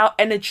to allow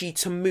energy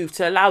to move,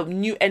 to allow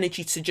new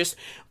energy to just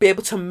be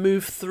able to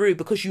move through,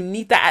 because you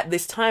need that at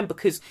this time.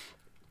 Because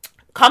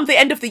come the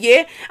end of the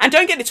year, and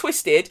don't get it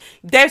twisted,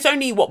 there's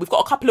only we've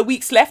got a couple of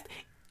weeks left.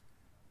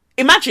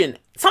 Imagine,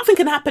 something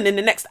can happen in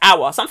the next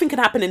hour, something can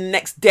happen in the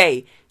next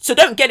day. So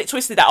don't get it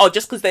twisted that,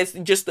 just because there's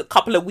just a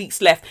couple of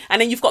weeks left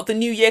and then you've got the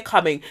new year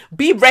coming.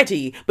 Be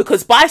ready,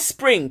 because by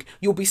spring,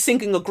 you'll be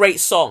singing a great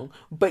song.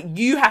 But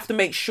you have to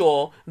make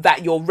sure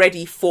that you're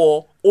ready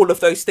for all of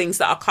those things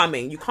that are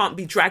coming. You can't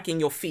be dragging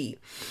your feet.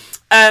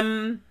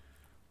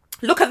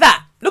 Look at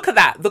that.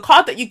 The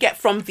card that you get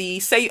from the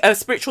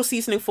Spiritual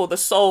Seasoning for the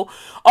Soul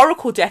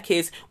Oracle deck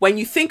is, when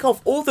you think of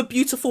all the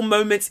beautiful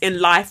moments in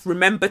life,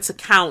 remember to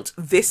count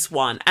this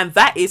one. And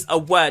that is a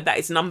word. That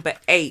is number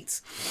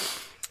 8.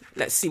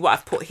 Let's see what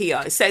I've put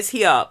here. It says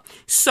here,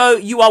 so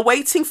you are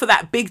waiting for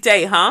that big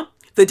day, huh?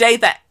 The day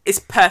that is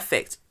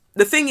perfect.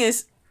 The thing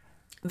is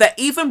that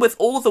even with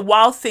all the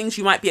wild things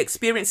you might be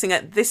experiencing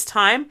at this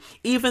time,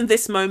 even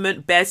this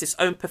moment bears its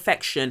own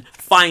perfection.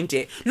 Find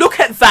it. Look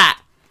at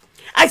that.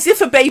 As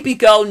if a baby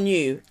girl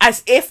knew.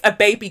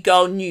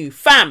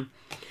 Fam,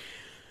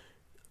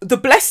 the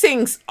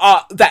blessings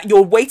that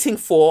you're waiting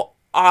for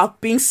are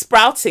being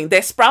sprouting.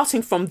 They're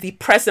sprouting from the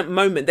present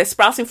moment. They're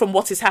sprouting from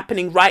what is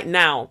happening right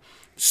now.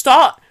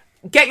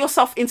 Get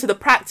yourself into the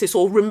practice,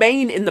 or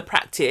remain in the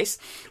practice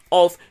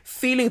of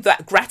feeling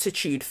that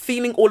gratitude,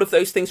 feeling all of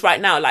those things right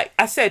now. Like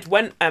I said,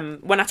 when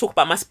I talk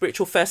about my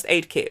spiritual first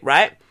aid kit,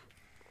 right?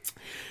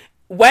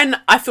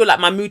 When I feel like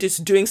my mood is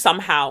doing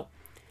somehow,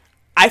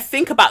 I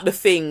think about the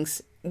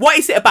things. What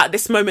is it about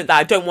this moment that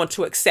I don't want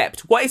to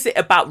accept? What is it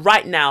about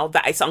right now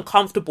that is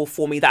uncomfortable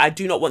for me that I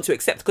do not want to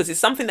accept? Because it's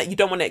something that you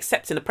don't want to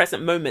accept in the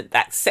present moment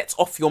that sets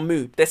off your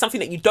mood. There's something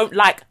that you don't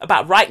like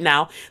about right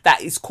now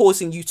that is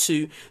causing you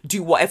to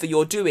do whatever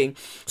you're doing.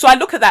 So I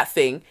look at that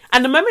thing,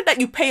 and the moment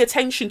that you pay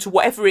attention to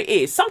whatever it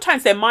is,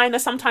 sometimes they're minor,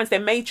 sometimes they're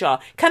major.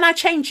 Can I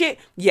change it?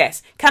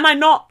 Yes. Can I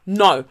not?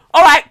 No.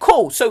 All right,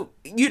 cool. So,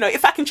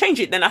 if I can change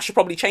it, then I should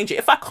probably change it.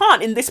 If I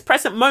can't in this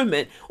present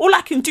moment, all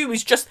I can do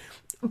is just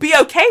be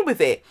okay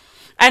with it.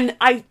 And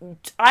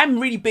I'm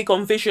really big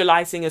on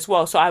visualizing as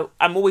well. So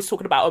I'm always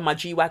talking about, my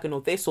G-Wagon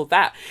or this or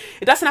that.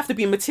 It doesn't have to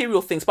be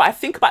material things, but I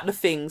think about the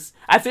things,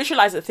 I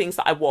visualize the things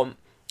that I want.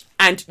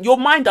 And your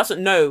mind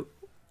doesn't know,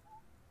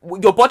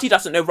 your body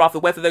doesn't know rather,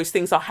 whether those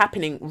things are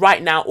happening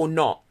right now or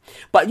not.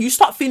 But you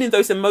start feeling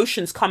those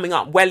emotions coming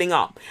up, welling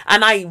up,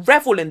 and I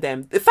revel in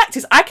them. The fact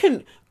is, I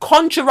can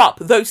conjure up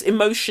those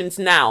emotions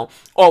now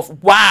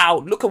of,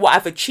 wow, look at what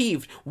I've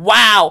achieved.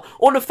 Wow,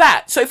 all of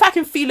that. So if I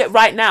can feel it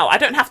right now, I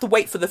don't have to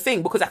wait for the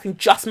thing, because I can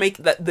just make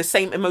the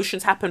same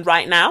emotions happen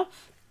right now.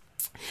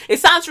 It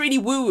sounds really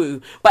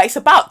woo-woo, but it's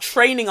about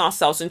training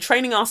ourselves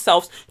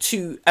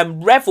to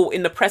revel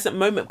in the present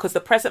moment, because the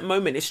present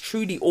moment is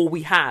truly all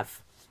we have.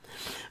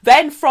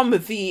 Then from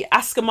the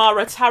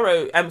Askamara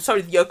Tarot,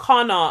 the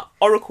Okana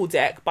Oracle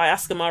deck by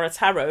Askamara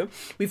Tarot,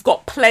 we've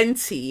got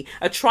Plenty.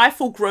 A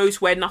trifle grows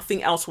where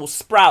nothing else will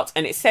sprout.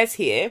 And it says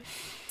here,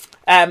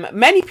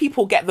 many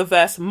people get the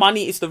verse,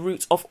 money is the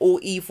root of all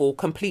evil,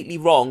 completely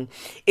wrong.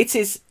 It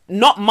is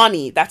not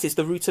money that is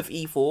the root of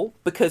evil,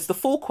 because the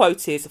full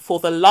quote is, for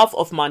the love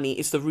of money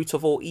is the root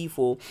of all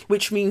evil,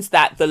 which means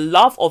that the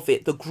love of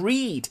it, the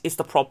greed, is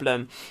the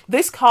problem.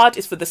 This card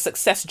is for the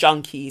success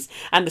junkies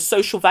and the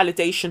social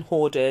validation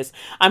hoarders.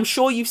 I'm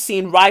sure you've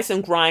seen Rise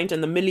and Grind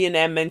and the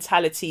millionaire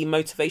mentality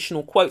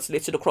motivational quotes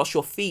littered across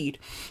your feed,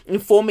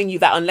 informing you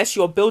that unless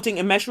you're building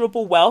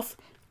immeasurable wealth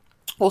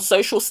or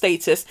social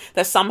status,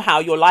 that somehow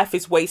your life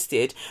is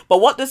wasted. But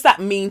what does that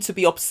mean to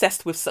be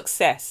obsessed with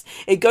success?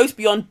 It goes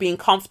beyond being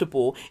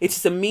comfortable. It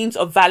is a means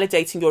of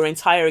validating your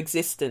entire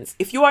existence.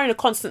 If you are in a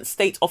constant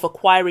state of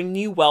acquiring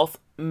new wealth,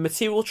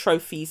 material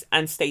trophies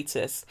and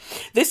status,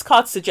 this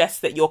card suggests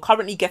that you're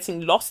currently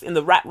getting lost in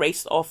the rat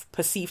race of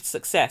perceived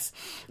success,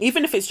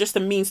 even if it's just a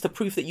means to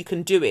prove that you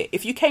can do it.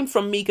 If you came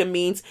from meager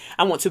means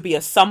and want to be a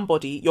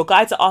somebody, your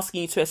guides are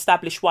asking you to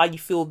establish why you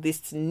feel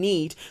this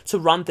need to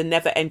run the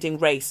never-ending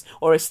race,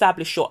 or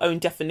establish your own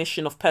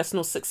definition of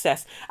personal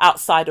success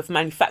outside of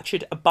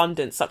manufactured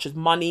abundance such as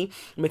money,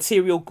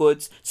 material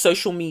goods,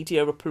 social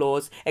media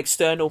applause,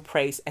 external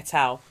praise, et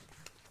al.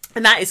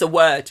 And that is a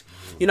word.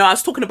 I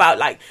was talking about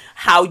like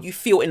how you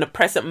feel in the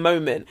present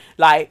moment.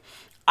 Like,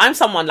 I'm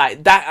someone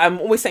like that. I'm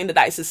always saying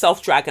that is a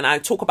self-drag, and I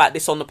talk about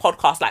this on the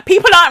podcast. Like,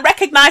 people aren't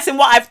recognizing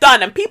what I've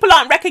done, and people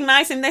aren't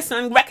recognizing this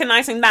and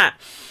recognizing that.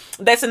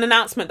 There's an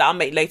announcement that I'll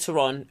make later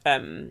on.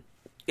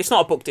 It's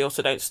not a book deal,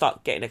 so don't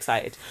start getting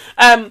excited.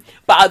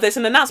 But there's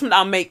an announcement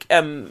I'll make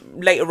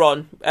later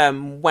on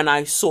when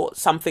I sort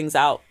some things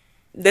out.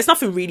 There's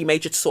nothing really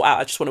major to sort out.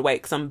 I just want to wait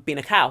because I'm being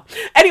a cow.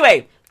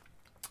 Anyway,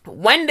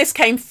 when this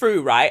came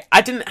through, right,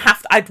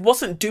 I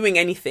wasn't doing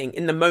anything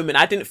in the moment.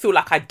 I didn't feel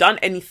like I'd done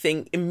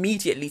anything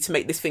immediately to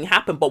make this thing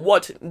happen. But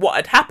what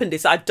had happened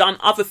is I'd done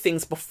other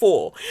things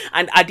before,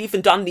 and I'd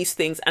even done these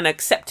things and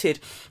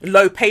accepted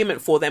low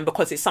payment for them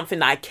because it's something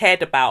that I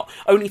cared about,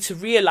 only to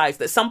realize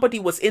that somebody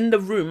was in the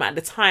room at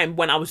the time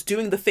when I was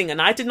doing the thing,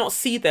 and I did not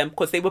see them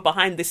because they were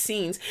behind the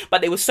scenes,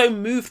 but they were so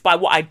moved by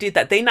what I did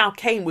that they now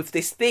came with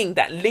this thing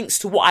that links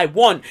to what I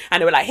want,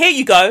 and they were like, here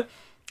you go,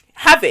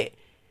 have it.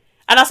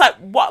 And I was like,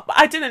 what?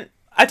 I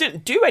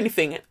didn't do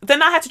anything.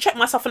 Then I had to check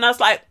myself, and I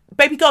was like,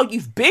 baby girl,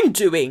 you've been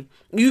doing.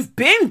 And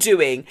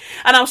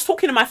I was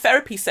talking in my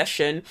therapy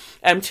session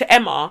to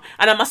Emma,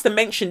 and I must have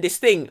mentioned this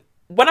thing.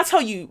 When I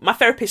tell you, my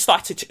therapist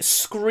started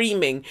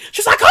screaming. She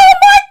was like, oh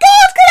my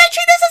God,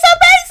 Kelechi, this is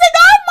amazing.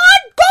 Oh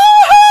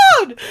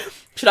my God.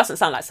 She doesn't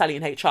sound like Sally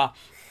in HR.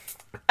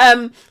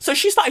 So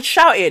she started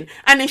shouting,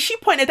 and then she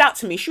pointed out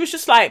to me, she was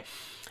just like,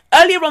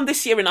 earlier on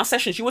this year in our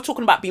sessions, you were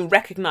talking about being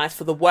recognized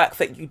for the work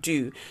that you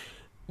do.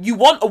 You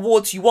want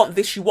awards, you want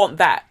this, you want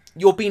that.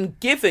 You're being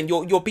given,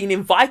 you're being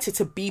invited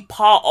to be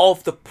part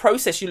of the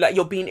process.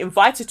 You're being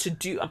invited to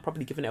do, I'm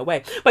probably giving it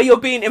away, but you're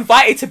being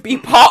invited to be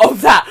part of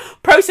that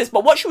process.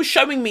 But what she was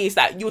showing me is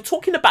that you're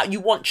talking about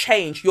you want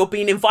change. You're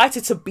being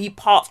invited to be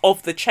part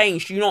of the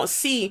change. Do you not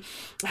see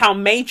how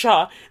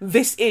major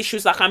this is? She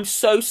was like, I'm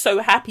so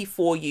happy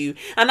for you.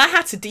 And I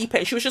had to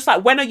deepen. She was just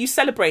like, when are you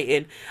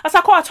celebrating? I was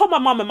like, oh, I told my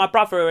mum and my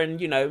brother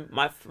and,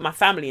 my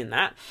family and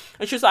that.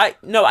 And she was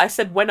like, no, I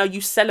said, when are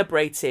you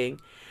celebrating?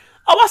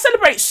 oh, I'll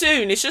celebrate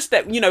soon. It's just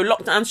that,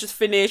 lockdown's just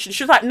finished. And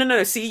she was like,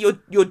 no, see,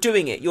 you're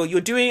doing it.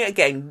 You're doing it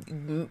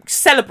again.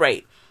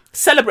 Celebrate,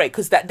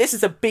 because this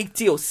is a big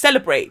deal.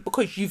 Celebrate,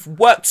 because you've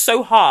worked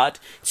so hard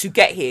to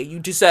get here. You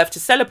deserve to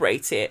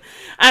celebrate it.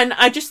 And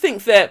I just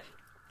think that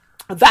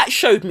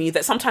showed me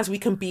that sometimes we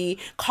can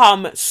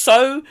become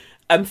so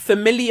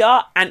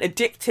familiar and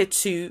addicted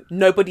to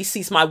nobody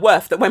sees my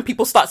worth, that when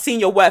people start seeing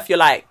your worth, you're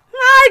like,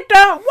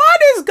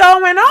 what is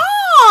going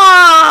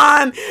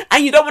on?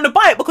 And you don't want to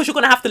buy it because you're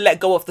going to have to let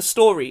go of the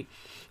story.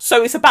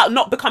 So it's about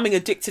not becoming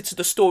addicted to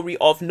the story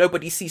of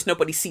nobody sees.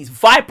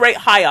 Vibrate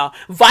higher.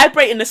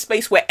 Vibrate in a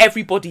space where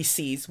everybody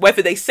sees,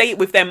 whether they say it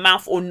with their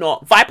mouth or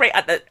not. Vibrate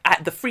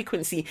at the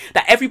frequency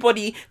that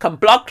everybody can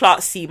blood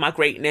clot see my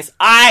greatness.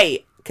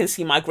 I can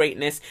see my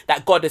greatness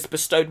that God has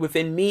bestowed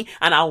within me,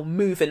 and I'll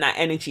move in that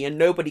energy, and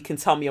nobody can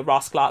tell me a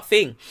rascal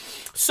thing.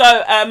 So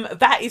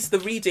that is the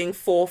reading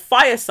for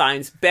fire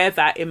signs. Bear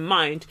that in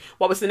mind.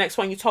 What was the next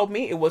one you told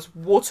me? It was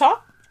water.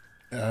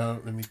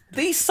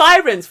 These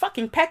sirens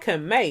fucking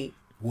Peckham, mate.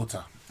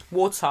 Water.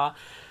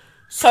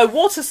 So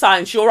water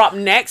signs, you're up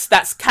next.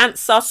 That's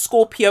Cancer,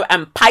 Scorpio,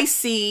 and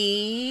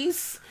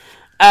Pisces.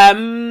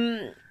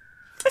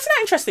 Isn't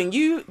that interesting?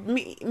 You,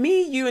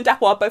 and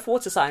Dapple are both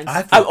water signs.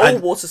 All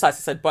water signs. I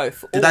said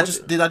both. Did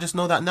I just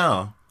know that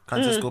now?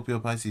 Cancer, Scorpio,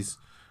 Pisces.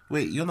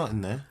 Wait, you're not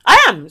in there.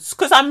 I am,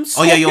 because I'm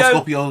Scorpio. Oh yeah, you're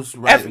Scorpio's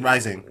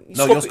rising.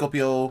 No, you're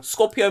Scorpio.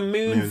 Scorpio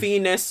moon,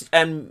 Venus,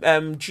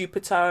 and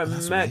Jupiter and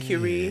That's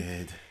Mercury.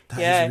 Weird.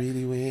 That is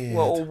really weird.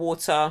 We're all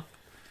water.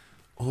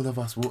 All of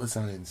us water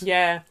signs.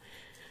 Yeah.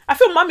 I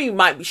feel Mummy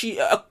might be, she's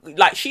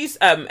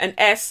an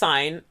air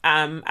sign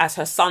as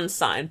her sun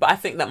sign, but I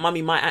think that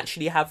Mummy might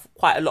actually have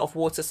quite a lot of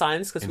water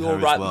signs, because we all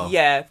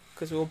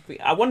because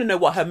I want to know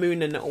what her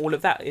moon and all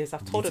of that is.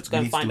 I've told her to go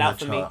and find out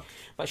for me,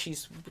 but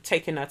she's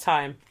taking her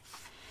time.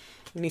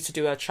 We need to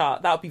do her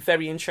chart. That would be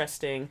very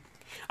interesting.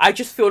 I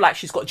just feel like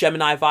she's got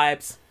Gemini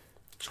vibes.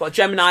 She's got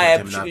Gemini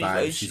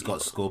vibes. She's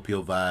got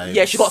Scorpio vibes.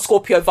 Yeah, she's got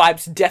Scorpio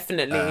vibes,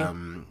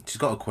 definitely. She's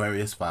got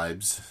Aquarius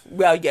vibes.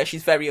 Well, yeah,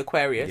 she's very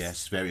Aquarius. Yeah,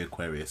 she's very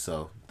Aquarius.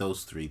 So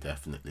those three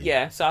definitely.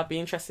 Yeah, so I'd be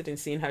interested in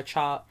seeing her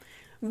chart.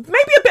 Maybe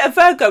a bit of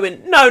Virgo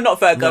in. No, not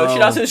Virgo. She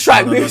doesn't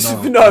strike me.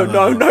 No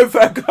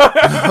Virgo.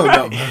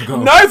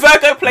 No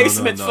Virgo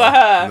placements for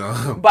her.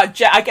 No.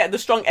 But I get the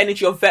strong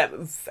energy of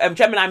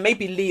Gemini,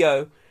 maybe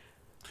Leo.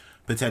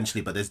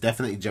 Potentially, but there's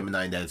definitely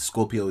Gemini in there.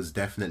 Scorpio is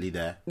definitely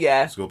there.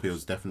 Yeah. Scorpio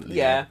is definitely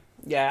there.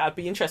 Yeah, I'd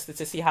be interested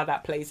to see how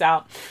that plays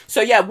out.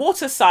 So yeah,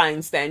 water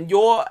signs then.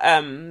 You're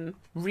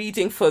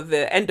reading for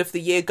the end of the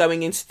year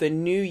going into the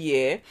new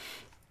year.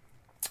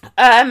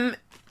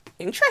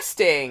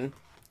 Interesting.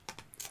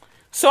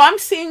 So I'm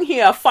seeing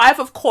here 5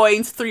 of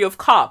coins, 3 of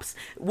cups.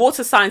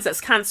 Water signs,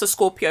 that's Cancer,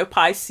 Scorpio,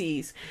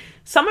 Pisces.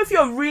 Some of you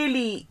are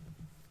really...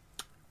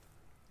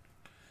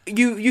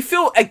 You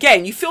feel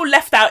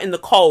left out in the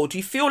cold.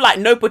 You feel like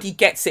nobody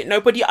gets it.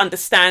 Nobody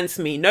understands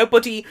me.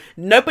 Nobody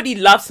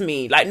loves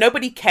me. Like,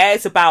 nobody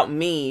cares about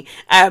me.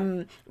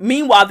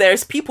 Meanwhile,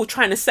 there's people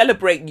trying to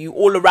celebrate you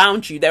all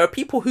around you. There are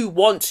people who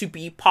want to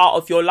be part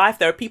of your life.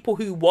 There are people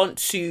who want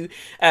to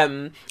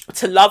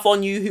love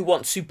on you, who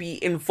want to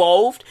be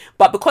involved.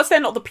 But because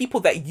they're not the people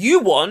that you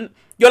want,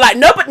 you're like,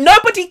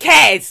 nobody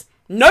cares.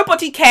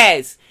 Nobody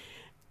cares.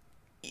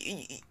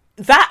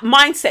 That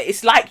mindset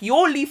is like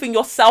you're leaving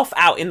yourself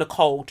out in the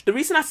cold. The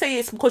reason I say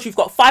it's because you've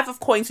got 5 of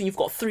coins and you've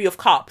got 3 of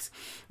cups.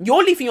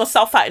 You're leaving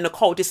yourself out in the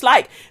cold. It's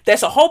like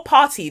there's a whole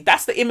party.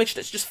 That's the image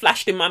that's just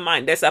flashed in my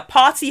mind. There's a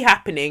party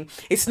happening.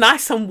 It's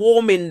nice and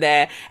warm in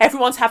there.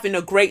 Everyone's having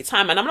a great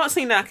time. And I'm not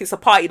saying that like it's a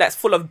party that's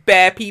full of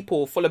bare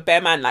people, full of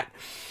bare man. Like,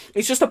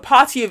 it's just a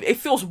party of, it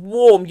feels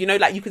warm,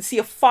 like you can see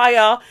a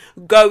fire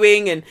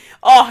going and,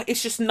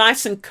 it's just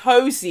nice and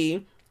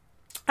cozy.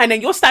 And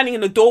then you're standing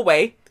in the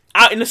doorway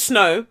out in the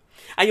snow,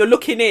 and you're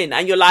looking in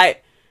and you're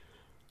like,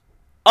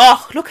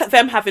 oh, look at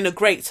them having a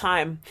great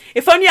time.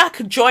 If only I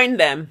could join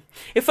them.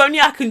 If only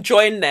I can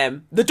join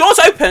them. The door's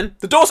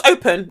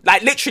open.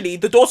 Like, literally,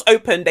 the door's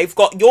open. They've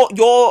got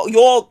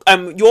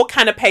your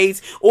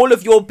canapes, all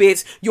of your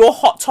bits, your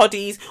hot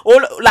toddies,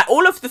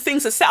 all of the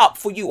things are set up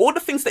for you. All the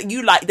things that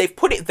you like, they've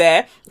put it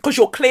there because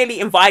you're clearly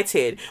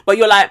invited. But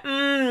you're like,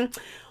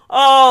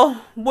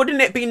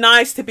 wouldn't it be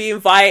nice to be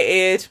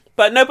invited?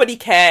 But nobody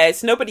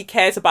cares. Nobody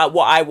cares about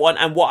what I want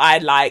and what I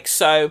like.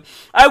 So,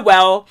 oh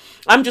well,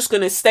 I'm just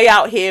going to stay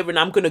out here and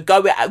I'm going to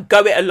go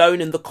it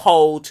alone in the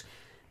cold.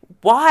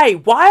 Why?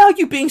 Why are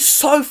you being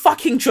so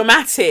fucking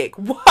dramatic?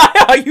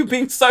 Why are you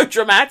being so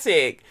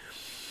dramatic?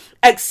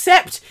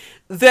 Accept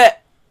that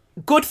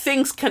good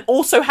things can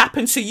also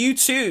happen to you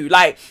too.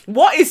 Like,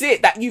 what is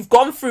it that you've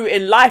gone through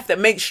in life that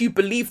makes you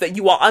believe that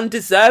you are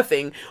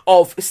undeserving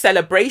of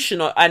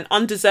celebration and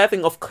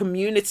undeserving of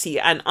community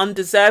and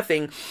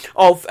undeserving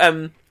of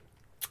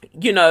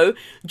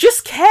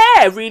just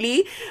care,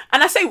 really?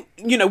 And I say,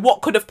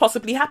 what could have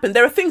possibly happened?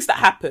 There are things that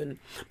happen,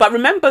 but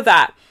remember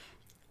that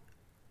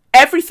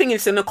everything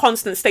is in a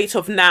constant state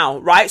of now,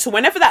 right? So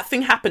whenever that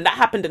thing happened, that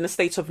happened in a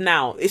state of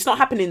now. It's not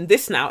happening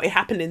this now, it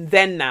happened in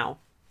then now.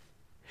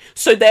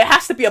 So there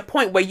has to be a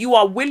point where you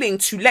are willing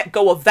to let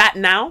go of that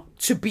now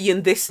to be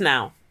in this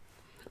now.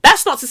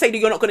 That's not to say that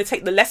you're not going to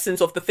take the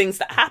lessons of the things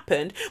that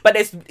happened, but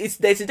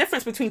there's a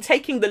difference between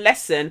taking the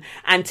lesson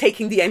and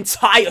taking the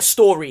entire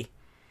story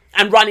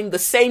and running the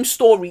same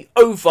story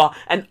over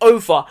and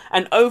over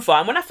and over.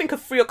 And when I think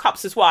of Three of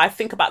Cups as well, I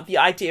think about the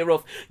idea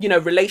of, you know,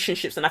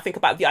 relationships, and I think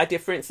about the idea,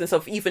 for instance,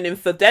 of even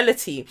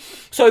infidelity.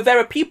 So there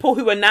are people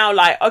who are now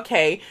like,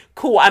 okay,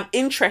 cool, I'm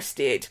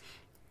interested.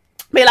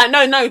 Be like,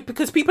 no,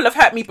 because people have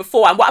hurt me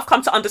before. And what I've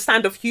come to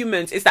understand of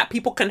humans is that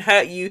people can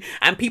hurt you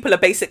and people are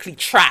basically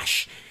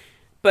trash.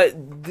 But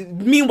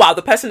meanwhile,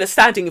 the person that's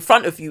standing in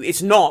front of you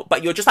is not.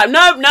 But you're just like,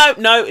 no.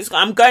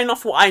 I'm going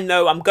off what I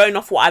know. I'm going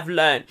off what I've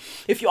learned.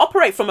 If you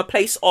operate from a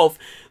place of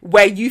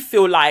where you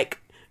feel like,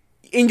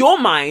 in your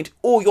mind,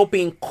 or you're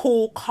being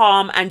cool,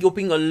 calm, and you're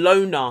being a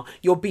loner,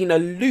 you're being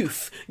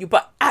aloof,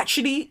 but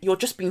actually you're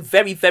just being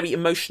very, very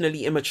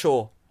emotionally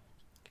immature.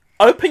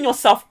 Open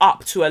yourself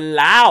up to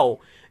allow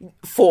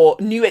for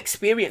new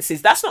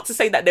experiences. That's not to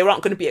say that there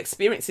aren't going to be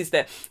experiences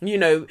that, you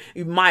know,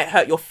 you might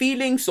hurt your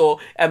feelings, or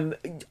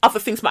other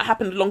things might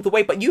happen along the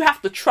way, but you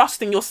have to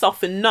trust in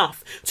yourself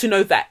enough to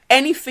know that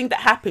anything that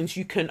happens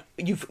you can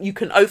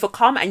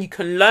overcome and you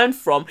can learn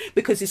from,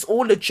 because it's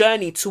all a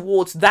journey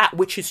towards that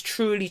which is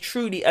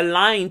truly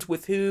aligned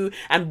with who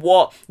and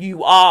what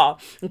you are.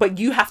 But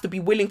you have to be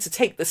willing to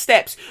take the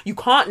steps. You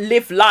can't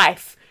live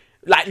life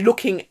like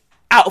looking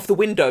out of the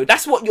window.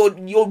 That's what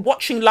you're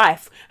watching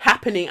life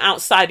happening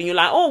outside, and you're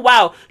like, oh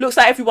wow, looks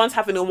like everyone's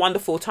having a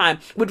wonderful time.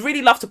 Would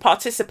really love to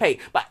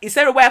participate, but is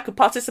there a way I could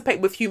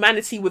participate with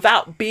humanity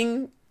without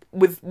being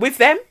with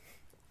them?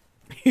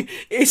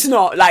 It's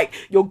not. Like,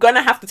 you're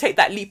gonna have to take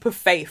that leap of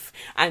faith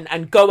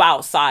and go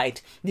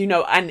outside, you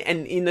know, and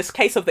in this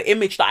case of the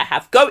image that I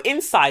have, go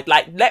inside,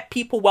 like let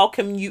people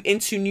welcome you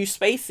into new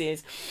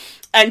spaces.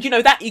 And, you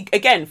know, that,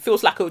 again,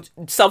 feels like a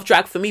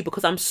self-drag for me,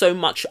 because I'm so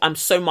much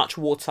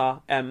water,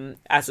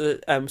 as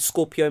a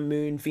Scorpio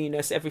moon,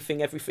 Venus,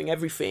 everything.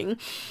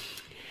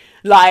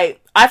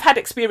 Like, I've had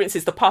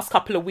experiences the past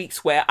couple of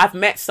weeks where I've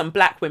met some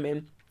black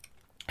women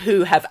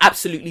who have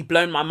absolutely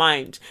blown my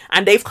mind,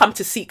 and they've come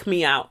to seek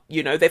me out,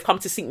 you know,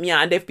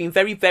 and they've been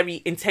very,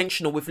 very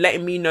intentional with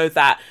letting me know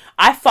that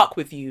I fuck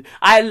with you.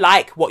 I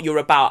like what you're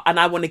about, and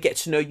I want to get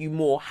to know you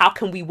more. How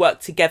can we work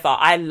together?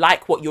 I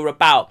like what you're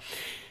about.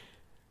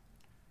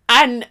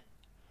 And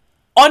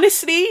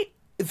honestly,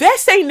 they're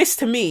saying this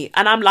to me,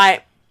 and I'm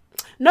like,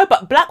 no,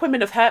 but black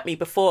women have hurt me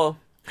before,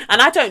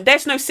 and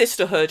there's no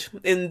sisterhood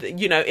in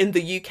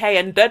the UK,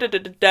 and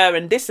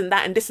and this and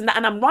that and this and that,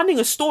 and I'm running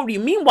a story.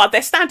 Meanwhile,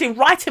 they're standing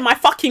right in my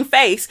fucking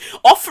face,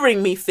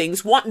 offering me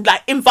things,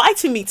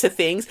 inviting me to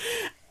things,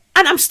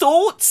 and I'm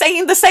still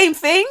saying the same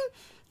thing.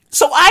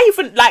 So I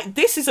even, like,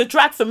 this is a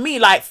drag for me.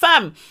 Like,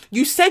 fam,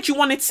 you said you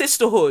wanted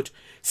sisterhood.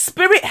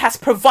 Spirit has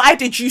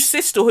provided you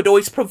sisterhood, or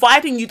is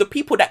providing you the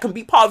people that can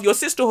be part of your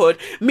sisterhood.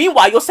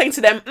 Meanwhile, you're saying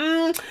to them,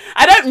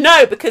 I don't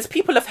know, because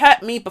people have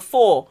hurt me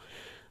before.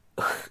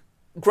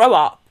 Grow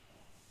up.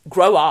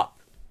 Grow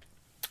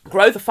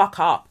the fuck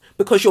up.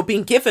 Because you're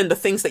being given the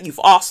things that you've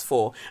asked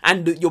for.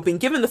 And I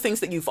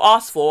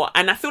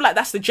feel like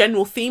that's the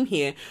general theme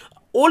here.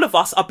 All of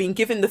us are being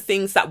given the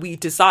things that we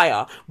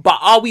desire. But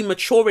are we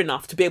mature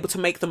enough to be able to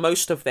make the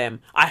most of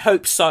them? I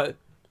hope so,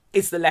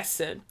 is the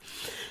lesson.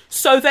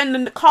 So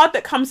then the card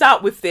that comes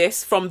out with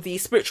this from the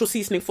Spiritual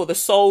Seasoning for the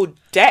Soul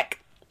deck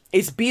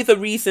is Be the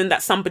Reason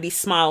That Somebody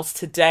Smiles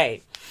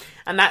Today.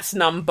 And that's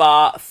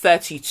number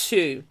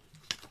 32.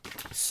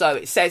 So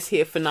it says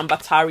here for number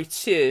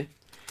 32.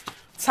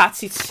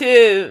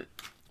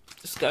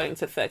 Just going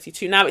to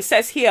 32. Now it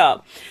says here,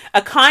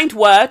 a kind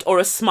word or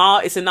a smile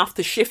is enough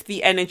to shift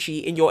the energy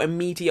in your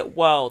immediate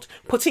world.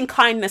 Putting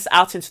kindness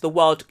out into the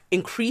world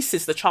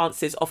increases the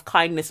chances of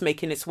kindness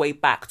making its way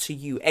back to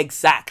you.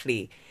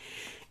 Exactly.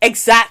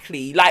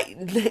 Like,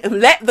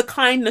 let the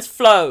kindness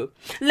flow.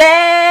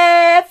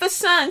 Let the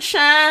sun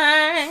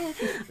shine.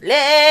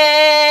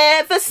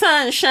 Let the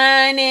sun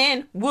shine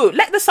in. Woo.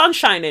 Let the sun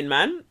shine in,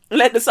 man.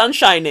 Let the sun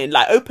shine in.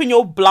 Like, open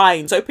your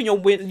blinds, open the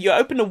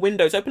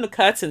windows, open the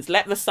curtains.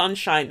 Let the sun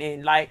shine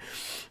in. Like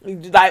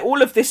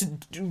all of this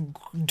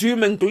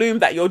doom and gloom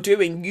that you're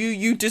doing,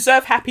 you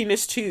deserve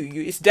happiness too.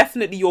 It's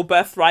definitely your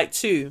birthright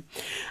too.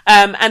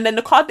 And then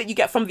the card that you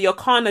get from the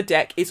Arcana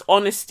deck is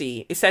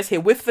Honesty. It says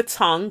here, with the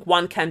tongue,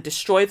 one can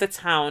destroy the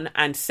town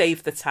and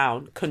save the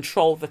town.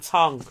 Control the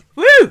tongue.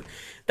 Woo!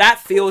 That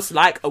feels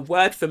like a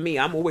word for me.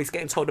 I'm always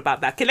getting told about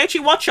that.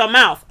 Kelechi, watch your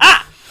mouth.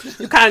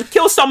 You can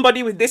kill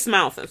somebody with this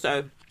mouth.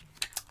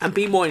 And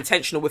be more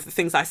intentional with the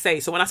things I say.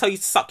 So when I tell you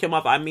to suck your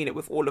mother, I mean it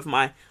with all of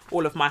my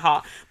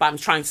heart. But I'm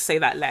trying to say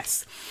that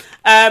less.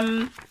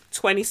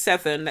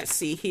 27. Let's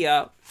see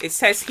here. It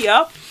says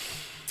here,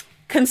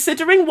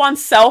 Considering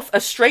oneself a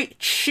straight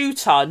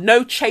shooter,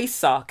 no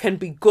chaser, can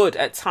be good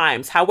at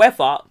times.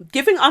 However,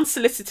 giving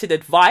unsolicited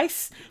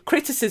advice,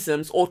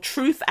 criticisms, or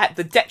truth at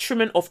the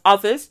detriment of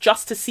others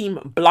just to seem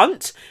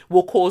blunt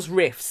will cause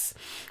rifts.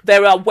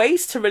 There are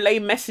ways to relay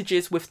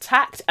messages with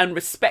tact and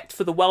respect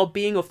for the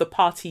well-being of the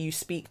party you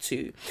speak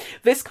to.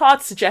 This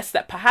card suggests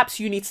that perhaps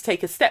you need to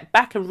take a step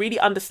back and really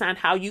understand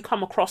how you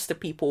come across to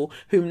people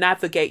who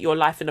navigate your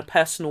life in a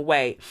personal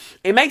way.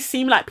 It may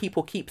seem like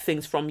people keep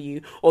things from you,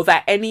 or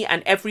that any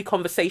and every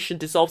conversation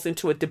dissolves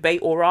into a debate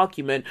or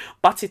argument,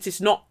 but it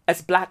is not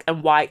as black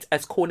and white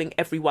as calling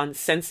everyone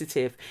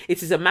sensitive.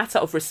 It is a matter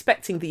of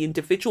respecting the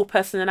individual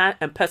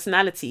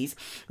personalities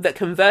that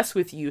converse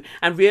with you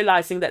and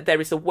realizing that there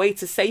is a way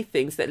to say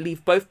things that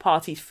leave both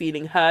parties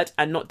feeling heard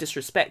and not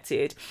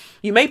disrespected.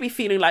 You may be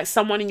feeling like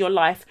someone in your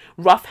life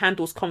rough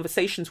handles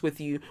conversations with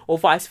you, or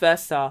vice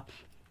versa.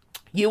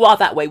 You are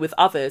that way with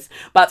others,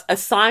 but a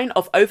sign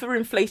of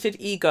overinflated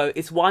ego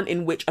is one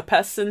in which a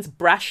person's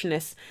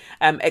brashness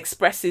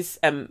expresses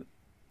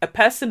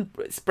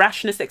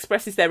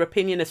their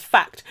opinion as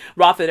fact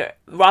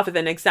rather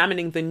than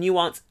examining the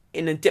nuance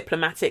in a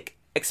diplomatic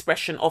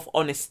expression of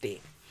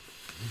honesty.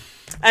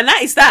 And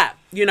that is that,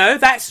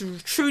 that's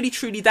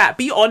truly that.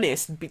 Be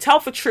honest.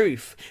 Tell the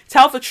truth.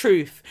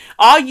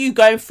 Are you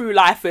going through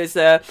life as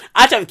I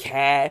don't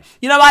care.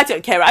 I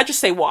don't care. I just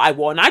say what I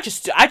want. I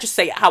just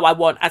say it how I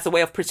want as a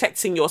way of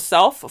protecting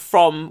yourself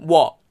from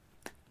what?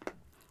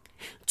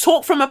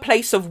 Talk from a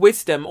place of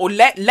wisdom, or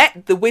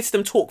let the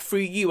wisdom talk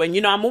through you. And,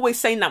 I'm always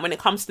saying that when it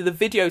comes to the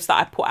videos that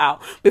I put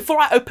out. Before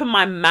I open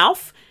my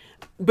mouth,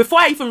 before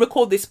I even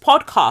record this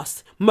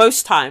podcast,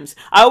 most times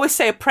I always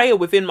say a prayer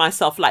within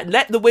myself, like,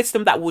 let the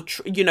wisdom that will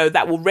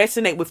that will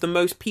resonate with the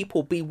most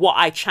people be what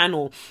I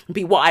channel,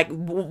 be what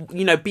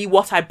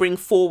I bring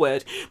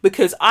forward,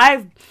 because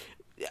I'm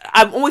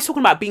always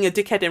talking about being a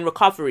dickhead in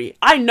recovery.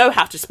 I know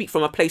how to speak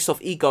from a place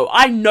of ego.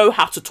 I know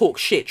how to talk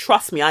shit.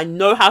 Trust me, I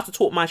know how to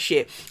talk my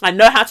shit. I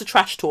know how to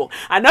trash talk.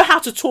 I know how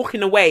to talk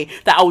in a way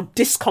that I'll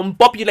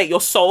discombobulate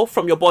your soul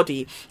from your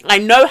body. I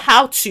know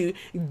how to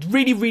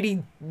really,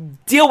 really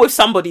deal with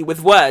somebody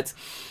with words.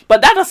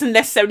 But that doesn't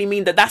necessarily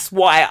mean that that's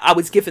why I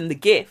was given the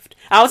gift.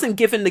 I wasn't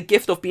given the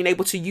gift of being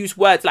able to use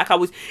words like I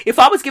was. If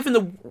I was given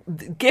the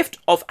gift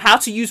of how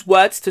to use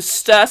words to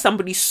stir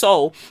somebody's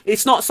soul,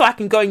 it's not so I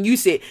can go and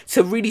use it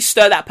to really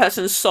stir that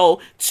person's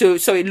soul so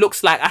it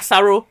looks like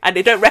asaro and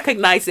they don't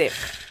recognize it.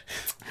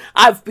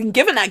 I've been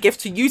given that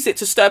gift to use it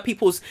to stir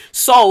people's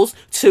souls,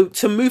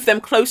 to move them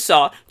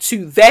closer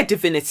to their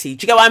divinity.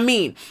 Do you get what I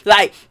mean?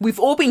 Like, we've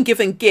all been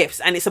given gifts,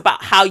 and it's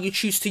about how you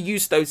choose to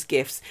use those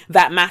gifts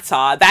that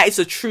matter. That is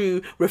a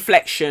true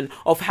reflection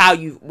of how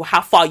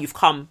far you've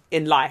come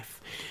in life.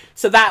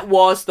 So that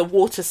was the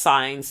water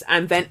signs.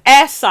 And then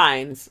air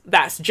signs,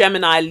 that's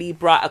Gemini,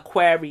 Libra,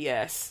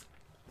 Aquarius.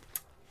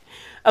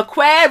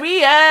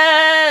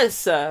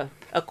 Aquarius.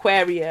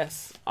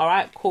 All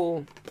right,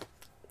 cool.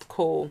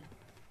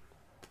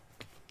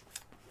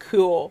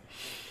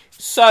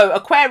 So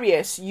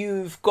Aquarius,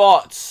 you've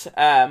got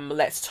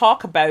let's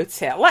talk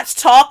about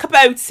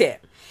it.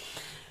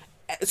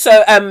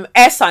 So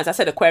air signs, I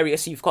said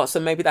Aquarius you've got, so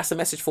maybe that's a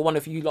message for one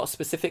of you lot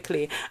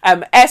specifically.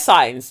 Air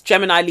signs,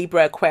 Gemini,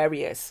 Libra,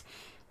 Aquarius.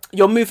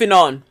 You're moving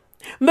on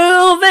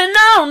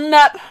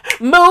up,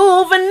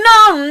 moving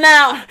on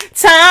now,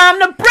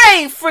 time to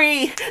break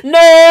free,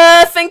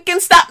 nothing can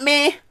stop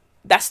me.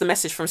 That's the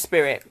message from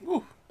Spirit.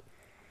 Ooh.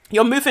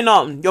 You're moving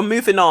on.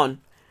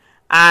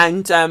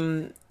 And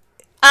I'm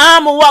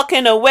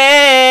walking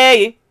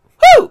away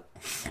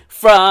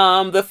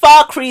from the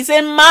Valkyries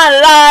in my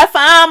life.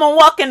 I'm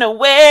walking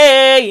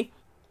away,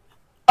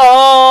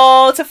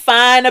 to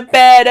find a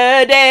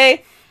better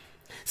day.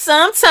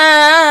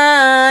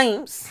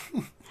 Sometimes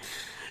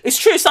it's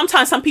true.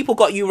 Sometimes some people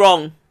got you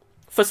wrong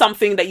for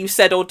something that you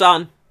said or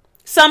done.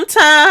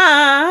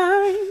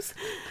 Sometimes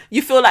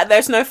you feel like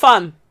there's no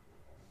fun,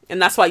 and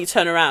that's why you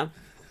turn around.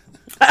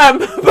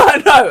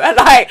 But no,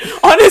 like,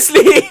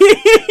 honestly,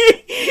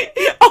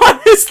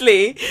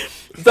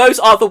 those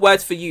are the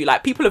words for you.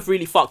 Like, people have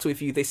really fucked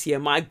with you this year.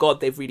 My God,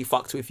 they've really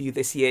fucked with you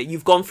this year.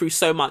 You've gone through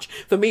so much.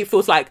 For me, it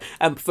feels like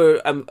for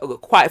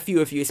quite a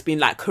few of you, it's been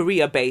like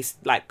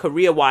career-based, like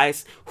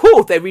career-wise.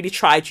 They really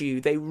tried you.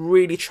 They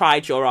really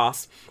tried your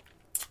ass.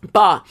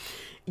 But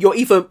you're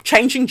either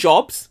changing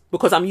jobs,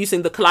 because I'm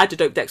using the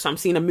Kaleidodope deck, so I'm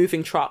seeing a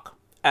moving truck.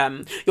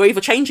 You're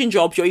either changing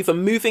jobs, you're either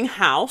moving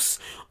house,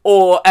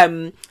 or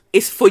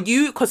it's for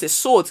you, because it's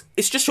swords,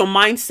 it's just your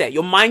mindset.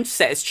 Your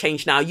mindset has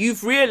changed now.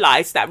 You've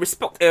realized that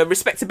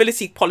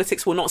respectability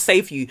politics will not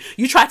save you.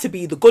 You try to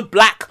be the good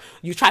black,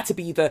 you try to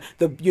be the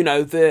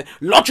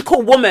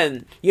logical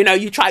woman,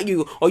 you try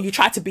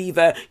to be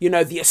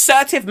the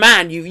assertive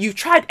man. You've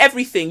tried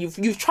everything.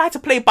 You've tried to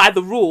play by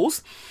the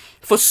rules,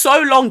 for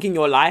so long in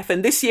your life,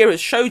 and this year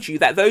has showed you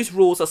that those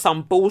rules are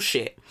some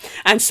bullshit.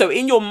 And so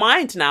in your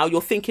mind now,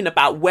 you're thinking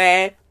about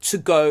where to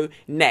go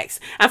next.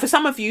 And for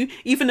some of you,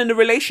 even in the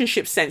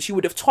relationship sense, you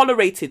would have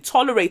tolerated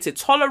so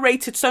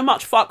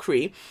much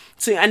fuckery,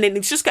 and then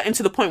it's just getting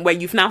to the point where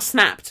you've now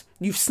snapped.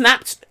 You've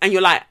snapped, and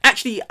you're like,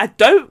 actually, I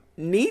don't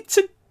need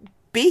to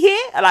be here.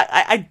 Like,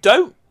 I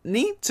don't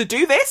need to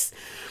do this.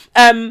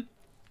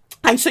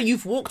 And so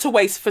you've walked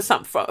away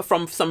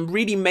from some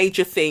really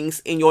major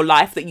things in your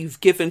life that you've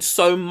given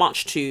so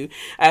much to.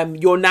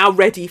 You're now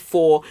ready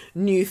for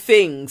new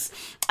things.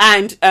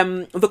 And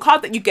the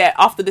card that you get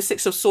after the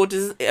Six of Swords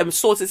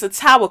is a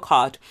Tower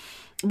card,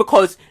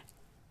 because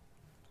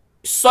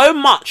so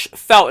much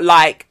felt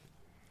like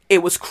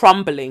it was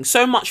crumbling.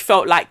 So much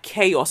felt like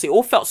chaos. It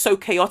all felt so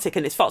chaotic,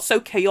 and it felt so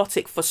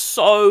chaotic for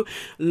so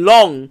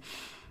long.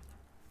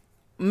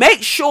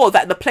 Make sure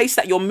that the place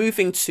that you're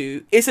moving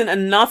to isn't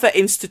another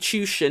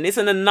institution,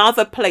 isn't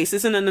another place,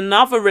 isn't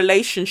another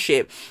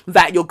relationship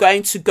that you're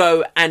going to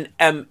go and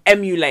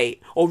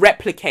emulate or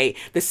replicate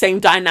the same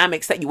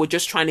dynamics that you were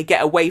just trying to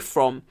get away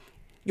from.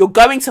 You're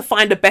going to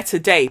find a better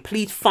day.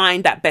 Please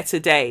find that better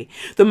day.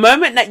 The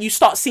moment that you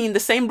start seeing the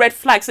same red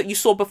flags that you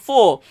saw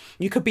before,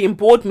 you could be in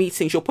board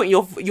meetings, you're putting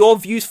your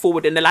views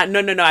forward, and they're like,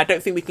 no, I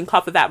don't think we can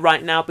cover that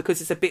right now because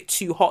it's a bit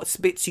too hot, it's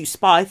a bit too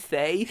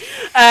spicy.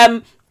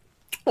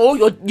 Or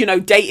you're,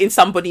 dating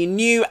somebody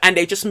new and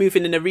they're just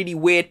moving in a really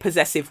weird,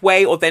 possessive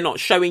way, or they're not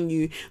showing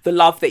you the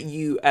love that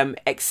you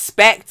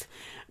expect.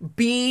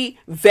 Be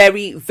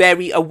very,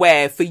 very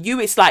aware. For you,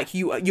 it's like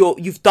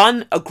you've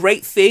done a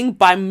great thing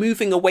by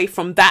moving away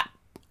from that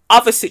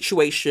other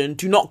situation.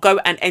 Do not go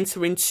and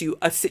enter into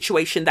a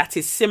situation that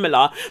is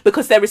similar,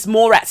 because there is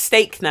more at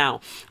stake now.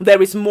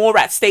 There is more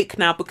at stake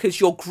now because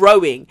you're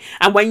growing.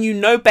 And when you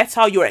know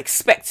better, you're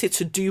expected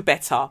to do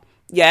better.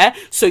 Yeah,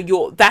 so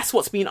that's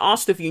what's being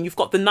asked of you. And you've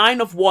got the 9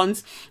 of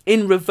Wands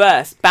in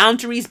reverse.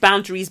 Boundaries.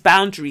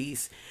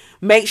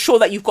 Make sure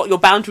that you've got your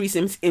boundaries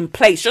in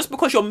place. Just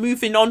because you're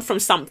moving on from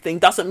something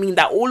doesn't mean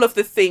that all of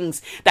the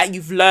things that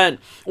you've learned,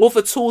 all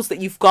the tools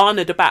that you've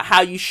garnered about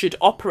how you should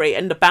operate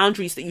and the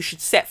boundaries that you should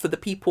set for the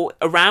people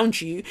around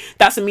you,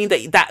 doesn't mean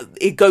that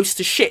it goes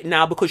to shit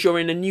now because you're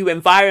in a new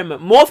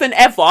environment. More than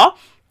ever,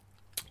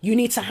 you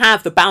need to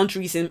have the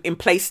boundaries in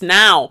place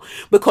now,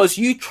 because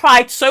you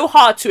tried so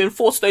hard to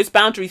enforce those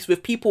boundaries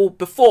with people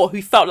before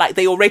who felt like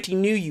they already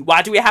knew you.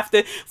 Why do we have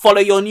to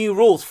follow your new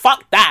rules?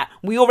 Fuck that.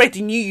 We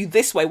already knew you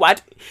this way.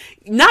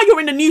 Now you're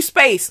in a new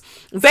space.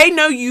 They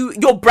know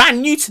you're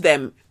brand new to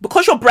them.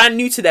 Because you're brand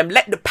new to them,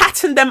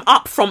 pattern them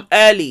up from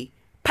early.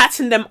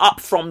 Pattern them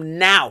up from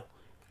now.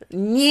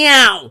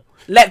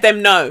 Let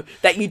them know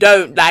that you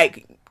don't,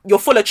 you're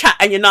full of chat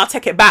and you now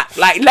take it back.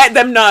 Let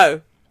them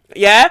know.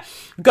 Yeah,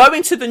 go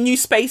into the new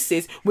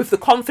spaces with the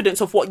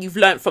confidence of what you've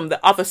learned from the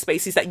other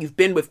spaces that you've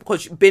been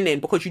in,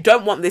 because you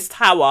don't want this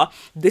tower,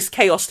 this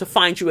chaos to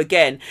find you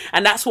again.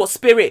 And that's what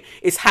Spirit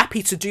is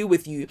happy to do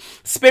with you.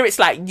 Spirit's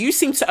like, you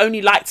seem to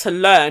only like to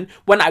learn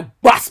when I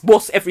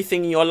boss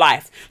everything in your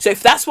life. So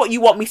if that's what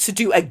you want me to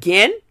do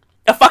again,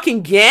 I'm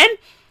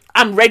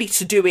ready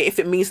to do it if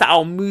it means that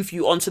I'll move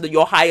you onto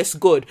your highest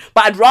good.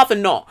 But I'd rather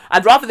not.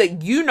 I'd rather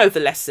that you know the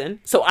lesson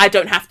so I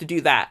don't have to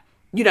do that.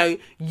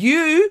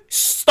 You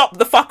stop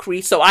the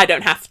fuckery so I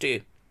don't have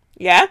to.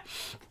 Yeah?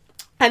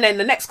 And then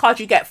the next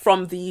card you get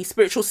from the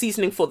Spiritual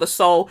Seasoning for the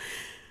Soul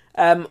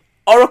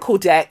Oracle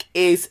deck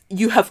is,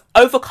 you have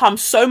overcome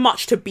so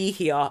much to be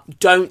here.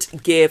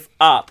 Don't give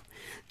up.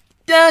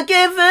 Don't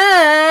give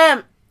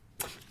up.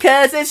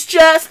 'Cause it's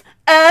just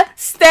a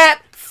step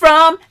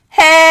from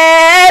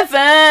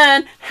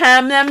heaven.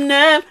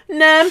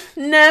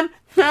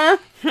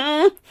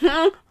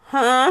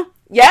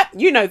 Yep,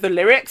 you know the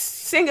lyrics.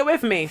 Sing it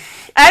with me.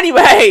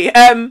 Anyway,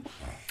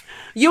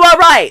 you are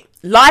right.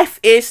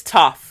 Life is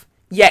tough.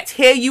 Yet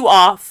here you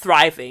are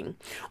thriving.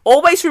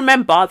 Always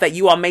remember that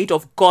you are made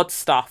of God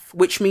stuff,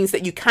 which means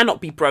that you cannot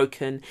be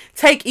broken.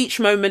 Take each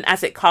moment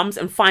as it comes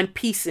and find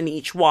peace in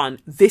each one.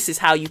 This is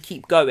how you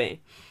keep going.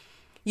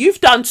 You've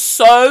done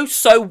so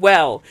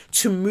well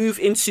to move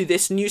into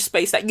this new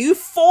space that you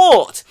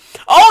fought.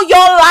 All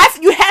your life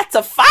you had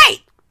to fight.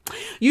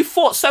 You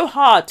fought so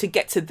hard to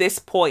get to this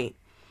point.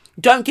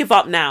 Don't give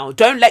up now.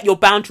 Don't let your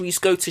boundaries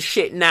go to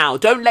shit now.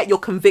 Don't let your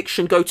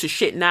conviction go to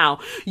shit now.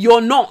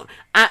 You're not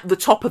at the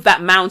top of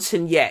that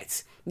mountain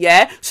yet.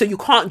 Yeah? So you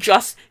can't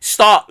just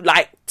start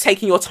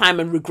taking your time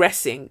and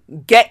regressing.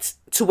 Get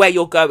to where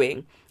you're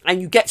going. And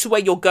you get to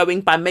where you're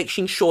going by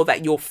making sure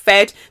that you're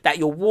fed, that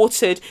you're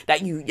watered,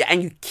 and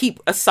you keep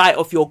a sight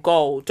of your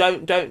goal.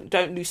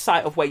 Don't lose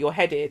sight of where you're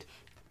headed.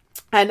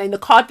 And then the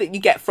card that you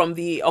get from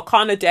the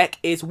Arcana deck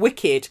is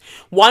Wicked.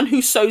 One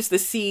who sows the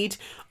seed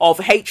of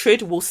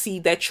hatred will see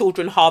their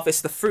children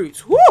harvest the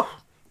fruit. Woo!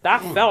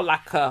 That felt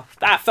like a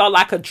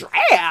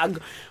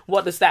drag.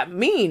 What does that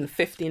mean?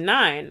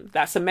 59.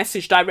 That's a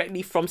message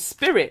directly from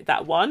Spirit,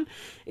 that one.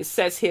 It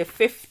says here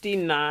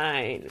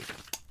 59.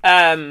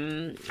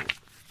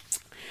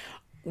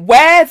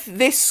 Where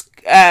there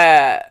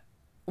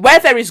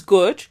is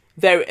good,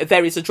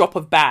 there is a drop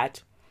of bad.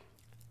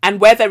 And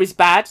where there is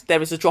bad,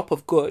 there is a drop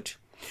of good.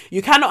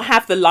 You cannot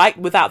have the light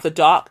without the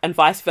dark, and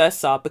vice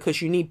versa,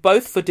 because you need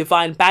both for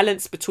divine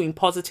balance between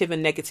positive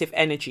and negative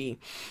energy.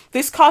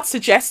 This card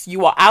suggests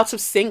you are out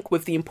of sync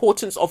with the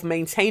importance of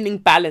maintaining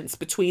balance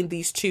between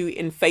these two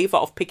in favor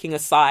of picking a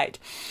side.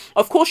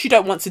 Of course, you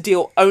don't want to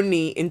deal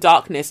only in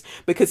darkness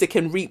because it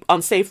can reap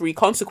unsavory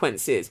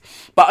consequences,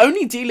 but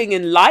only dealing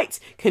in light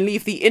can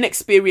leave the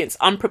inexperienced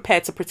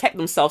unprepared to protect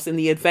themselves in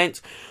the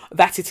event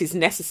that it is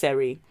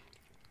necessary.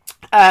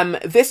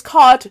 This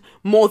card,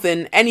 more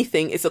than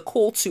anything, is a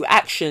call to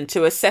action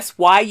to assess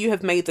why you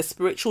have made the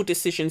spiritual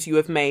decisions you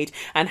have made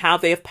and how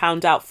they have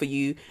panned out for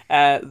you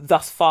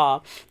thus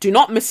far. Do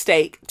not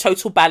mistake,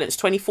 total balance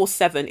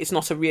 24/7 is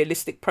not a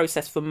realistic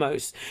process for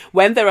most.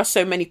 When there are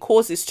so many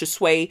causes to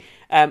sway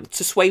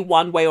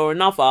one way or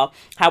another,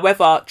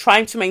 however,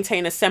 trying to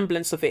maintain a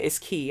semblance of it is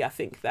key. I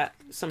think that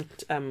some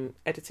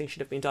editing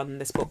should have been done in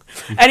this book.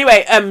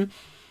 Anyway,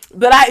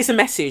 but that is a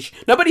message.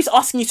 Nobody's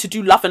asking you to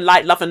do love and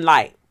light, love and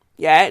light.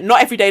 Yeah,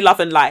 not everyday love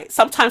and light.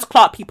 Sometimes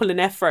Clark people in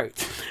their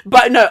throat.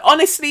 But no,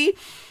 honestly,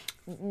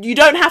 you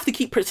don't have to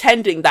keep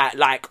pretending that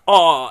like,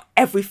 oh,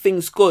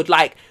 everything's good.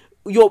 Like,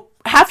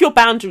 have your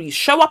boundaries,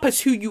 show up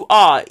as who you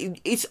are.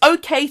 It's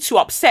okay to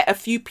upset a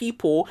few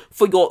people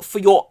for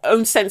your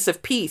own sense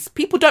of peace.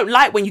 People don't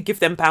like when you give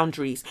them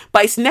boundaries,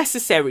 but it's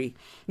necessary.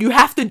 You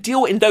have to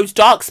deal in those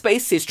dark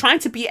spaces, trying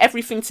to be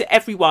everything to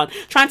everyone,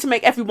 trying to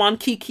make everyone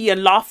kiki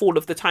and laugh all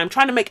of the time,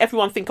 trying to make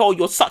everyone think, oh,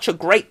 you're such a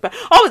great,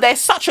 oh, they're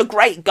such a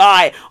great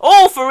guy.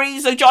 Oh,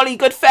 Fareed's a jolly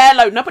good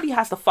fellow. Nobody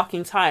has the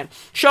fucking time.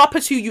 Show up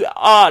as who you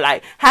are,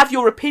 like, have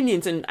your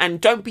opinions and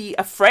don't be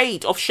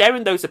afraid of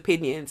sharing those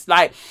opinions.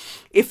 Like,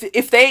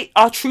 if they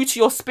are true to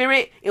your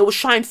spirit, it will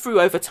shine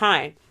through over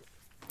time.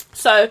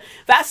 So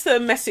that's the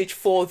message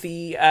for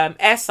the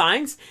air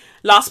signs.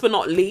 Last but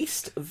not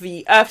least,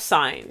 the earth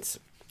signs.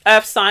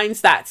 Earth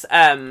signs, that's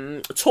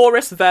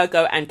Taurus,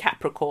 Virgo, and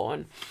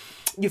Capricorn.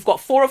 You've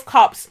got 4 of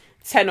Cups,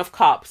 10 of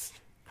Cups.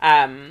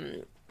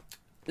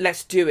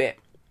 Let's do it.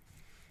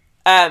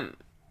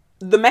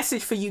 The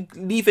message for you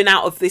leaving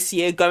out of this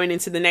year, going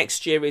into the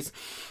next year, is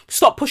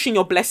stop pushing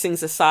your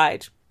blessings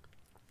aside.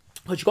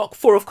 Because you've got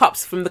 4 of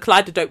Cups from the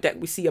Kaleidodope deck.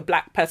 We see a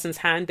black person's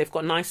hand. They've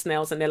got nice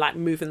nails and they're like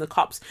moving the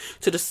cups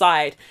to the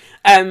side.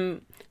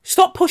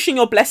 Stop pushing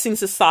your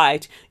blessings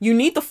aside. You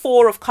need the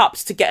 4 of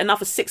Cups to get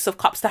another 6 of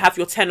Cups to have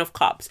your 10 of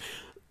Cups.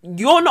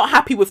 You're not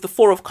happy with the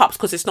 4 of Cups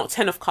because it's not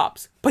 10 of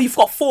Cups. But you've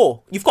got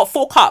 4. You've got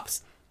 4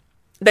 cups.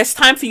 There's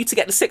time for you to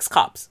get the 6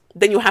 cups.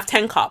 Then you'll have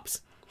 10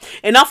 cups.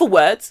 In other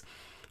words,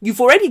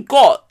 you've already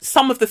got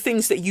some of the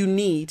things that you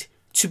need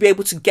to be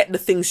able to get the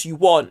things you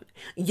want.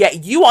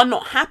 Yet you are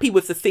not happy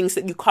with the things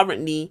that you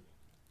currently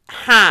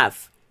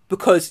have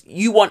because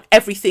you want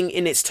everything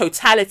in its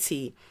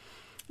totality.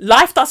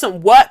 Life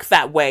doesn't work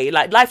that way.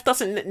 Like, life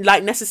doesn't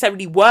like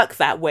necessarily work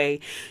that way.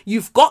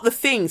 You've got the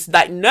things,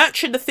 like,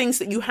 nurture the things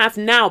that you have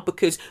now,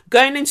 because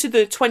going into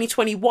the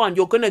 2021,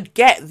 you're going to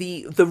get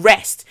the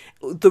rest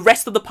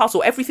of the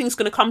puzzle. Everything's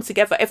going to come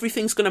together.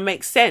 Everything's going to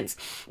make sense.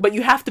 But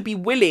you have to be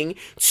willing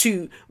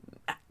to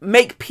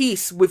make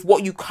peace with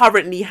what you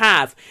currently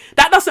have.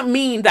 That doesn't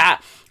mean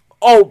that,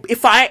 oh,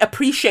 if I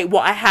appreciate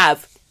what I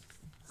have,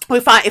 or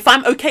if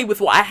I'm okay with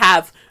what I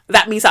have,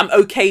 that means I'm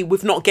okay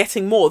with not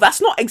getting more. That's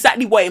not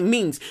exactly what it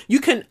means. You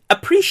can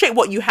appreciate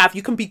what you have.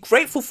 You can be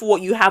grateful for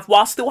what you have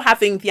while still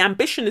having the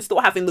ambition and still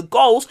having the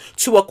goals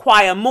to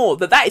acquire more.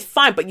 That is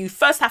fine, but you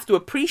first have to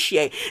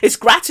appreciate. It's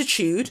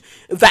gratitude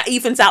that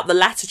evens out the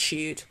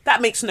latitude.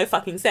 That makes no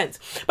fucking sense.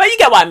 But you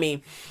get what I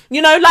mean.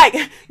 You know, like,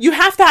 you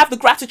have to have the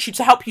gratitude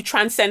to help you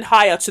transcend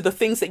higher to the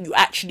things that you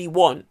actually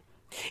want.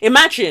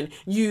 Imagine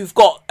you've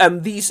got a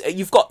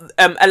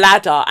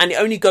ladder and it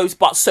only goes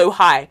but so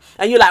high,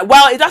 and you're like,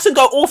 well, it doesn't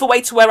go all the way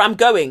to where I'm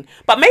going.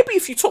 But maybe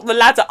if you took the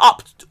ladder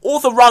up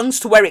all the rungs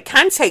to where it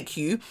can take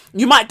you,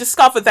 you might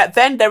discover that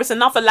then there is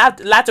another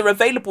ladder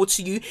available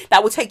to you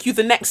that will take you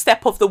the next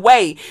step of the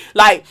way.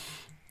 Like,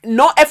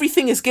 not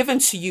everything is given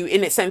to you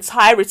in its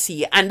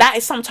entirety, and that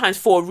is sometimes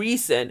for a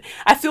reason.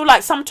 I feel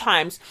like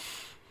sometimes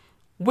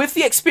with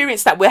the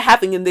experience that we're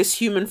having in this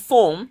human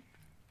form,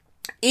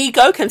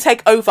 ego can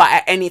take over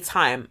at any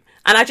time.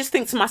 And I just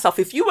think to myself,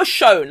 if you were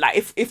shown,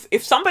 like,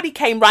 if somebody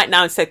came right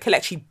now and said,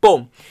 Kelechi,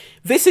 boom,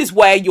 this is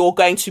where you're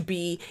going to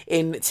be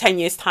in 10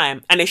 years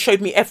time, and they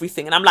showed me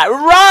everything, and I'm like,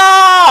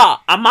 rah,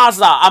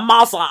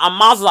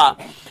 Amaza.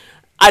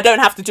 I don't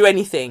have to do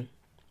anything,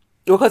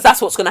 because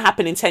that's what's going to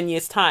happen in 10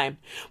 years time.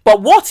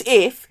 But what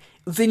if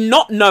the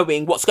not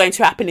knowing what's going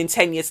to happen in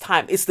 10 years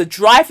time is the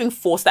driving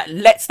force that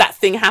lets that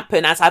thing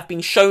happen as I've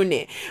been shown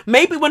it?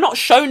 Maybe we're not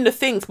shown the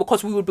things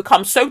because we would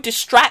become so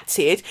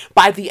distracted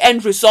by the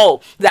end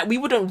result that we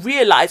wouldn't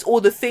realize all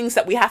the things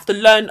that we have to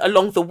learn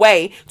along the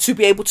way to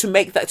be able to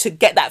make that, to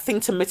get that thing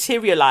to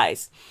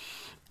materialize.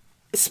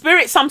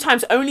 Spirit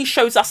sometimes only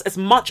shows us as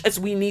much as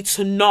we need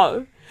to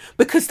know,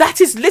 because that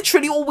is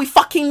literally all we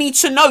fucking need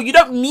to know. You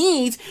don't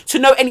need to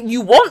know any. You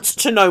want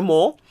to know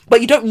more,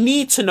 but you don't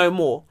need to know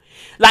more.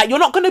 Like, you're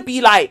not going to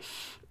be like,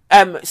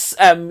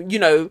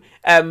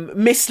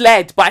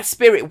 misled by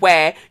spirit,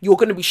 where you're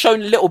going to be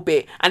shown a little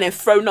bit and then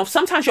thrown off.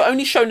 Sometimes you're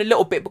only shown a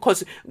little bit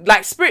because,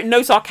 like, spirit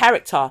knows our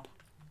character,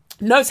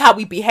 knows how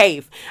we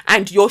behave,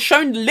 and you're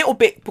shown a little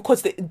bit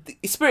because the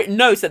spirit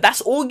knows that that's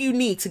all you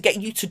need to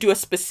get you to do a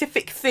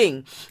specific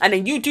thing, and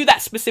then you do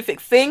that specific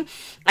thing,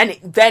 and it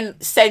then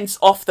sends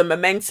off the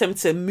momentum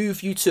to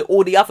move you to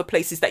all the other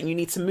places that you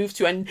need to move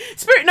to. And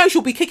spirit knows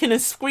you'll be kicking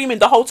and screaming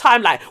the whole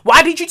time, like,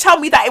 why did you tell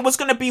me that it was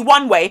going to be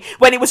one way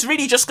when it was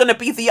really just going to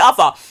be the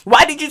other?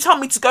 Why did you tell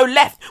me to go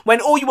left when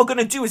all you were going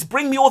to do is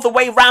bring me all the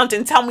way around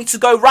and tell me to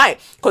go right?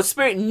 Because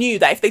spirit knew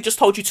that if they just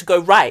told you to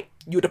go right,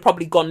 you would have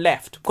probably gone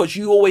left, because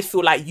you always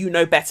feel like you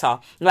know better.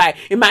 Like,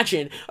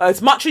 imagine,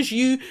 as much as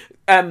you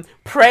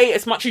pray,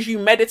 as much as you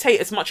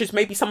meditate, as much as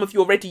maybe some of you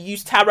already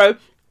use tarot,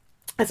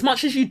 as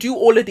much as you do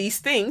all of these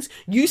things,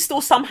 you still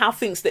somehow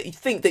think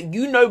that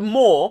you know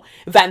more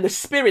than the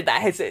spirit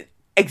that has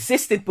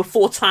existed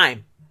before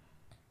time.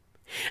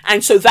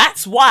 And so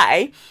that's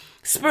why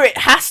spirit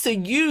has to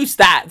use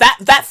that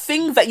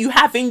thing that you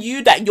have in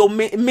you that your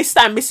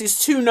Mr. and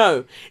Mrs. To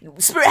know.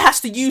 Spirit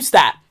has to use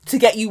that to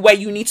get you where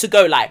you need to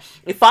go. Like,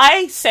 if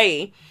I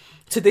say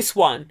to this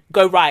one,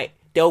 go right,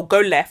 they'll go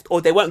left, or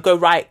they won't go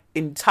right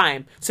in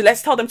time. So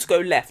let's tell them to go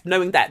left,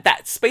 knowing that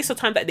that space of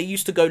time that they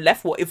used to go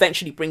left will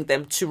eventually bring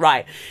them to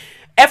right.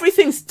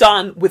 Everything's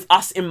done with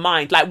us in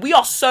mind. Like, we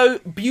are so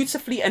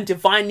beautifully and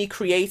divinely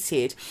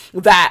created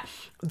that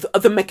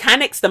the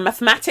mechanics, the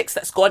mathematics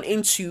that's gone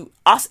into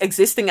us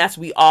existing as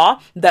we are,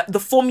 the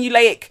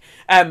formulaic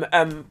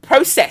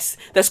process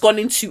that's gone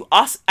into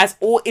us as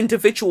all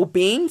individual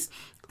beings,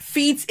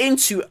 feeds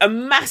into a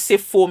massive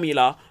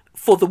formula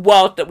for the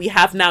world that we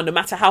have now, no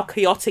matter how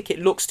chaotic it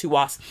looks to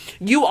us.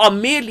 You are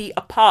merely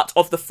a part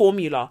of the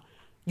formula.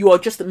 You are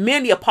just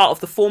merely a part of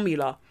the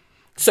formula.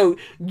 So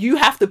you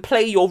have to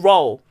play your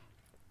role.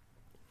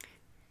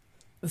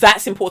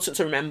 That's important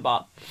to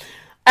remember.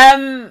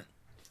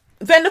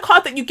 Then the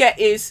card that you get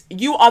is,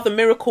 you are the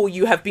miracle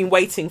you have been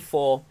waiting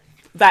for.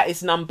 That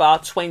is number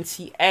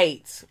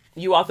 28.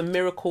 You are the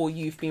miracle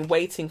you've been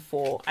waiting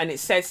for. And it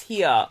says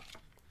here,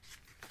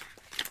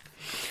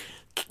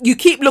 you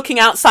keep looking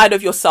outside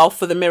of yourself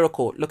for the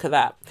miracle. Look at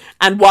that.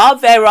 And while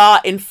there are,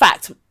 in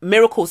fact,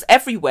 miracles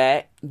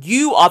everywhere,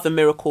 you are the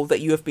miracle that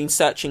you have been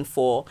searching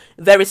for.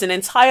 There is an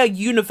entire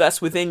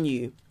universe within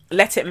you.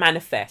 Let it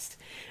manifest.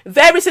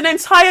 There is an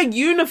entire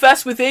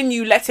universe within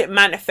you. Let it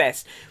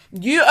manifest.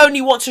 You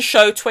only want to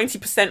show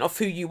 20% of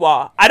who you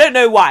are. I don't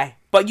know why,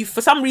 but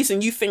for some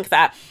reason you think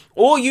that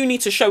all you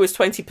need to show is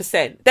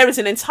 20%. There is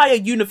an entire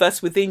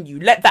universe within you.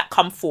 Let that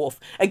come forth.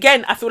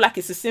 Again, I feel like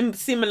it's a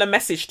similar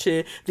message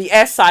to the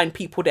air sign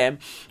people then.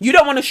 You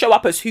don't want to show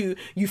up as who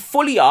you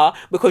fully are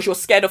because you're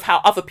scared of how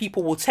other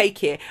people will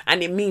take it.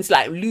 And it means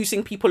like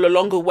losing people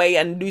along the way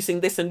and losing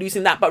this and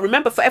losing that. But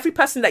remember, for every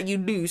person that you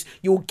lose,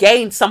 you'll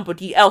gain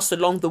somebody else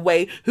along the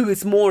way who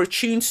is more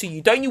attuned to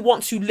you. Don't you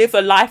want to live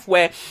a life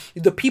where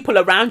the people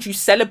around you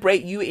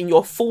celebrate you in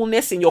your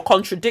fullness, in your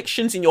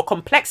contradictions, in your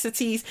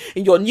complexities,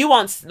 in your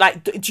nuance?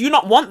 Like, do you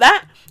not want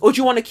that? Or do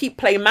you want to keep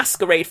playing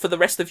masquerade for the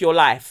rest of your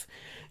life?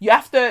 You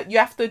have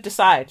to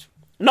decide.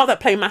 Not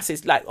that playing mass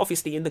is, like,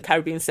 obviously in the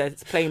Caribbean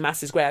sense, playing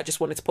mass is great. I just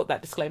wanted to put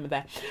that disclaimer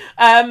there.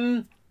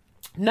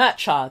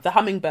 Nurture, the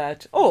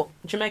hummingbird. Oh,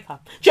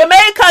 Jamaica.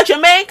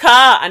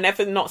 I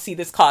never not see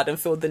this card and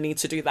feel the need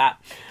to do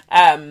that.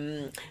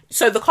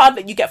 So the card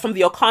that you get from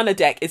the Arcana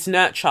deck is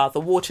Nurture,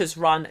 the waters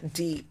run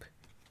deep.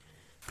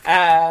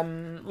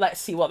 Let's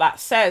see what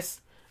that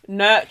says.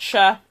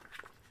 Nurture.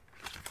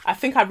 I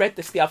think I read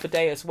this the other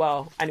day as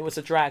well, and it was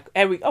a drag.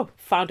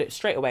 Found it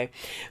straight away.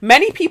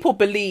 Many people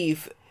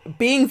believe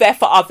being there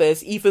for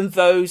others, even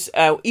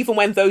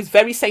when those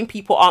very same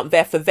people aren't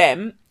there for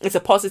them, is a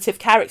positive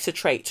character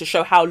trait to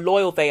show how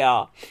loyal they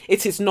are.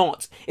 It is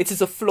not. It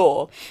is a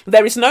flaw.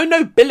 There is no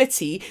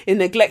nobility in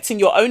neglecting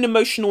your own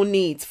emotional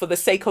needs for the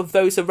sake of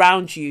those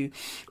around you.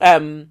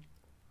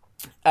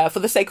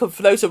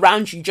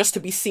 Just to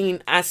be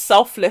seen as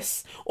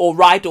selfless or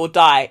ride or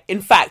die.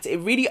 In fact, it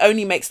really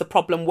only makes the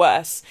problem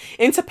worse.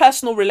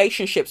 Interpersonal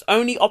relationships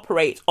only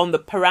operate on the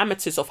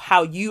parameters of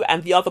how you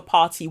and the other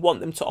party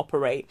want them to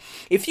operate.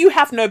 If you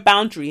have no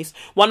boundaries,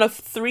 one of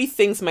three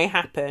things may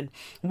happen.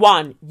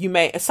 One,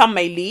 some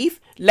may leave.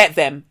 Let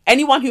them.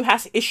 Anyone who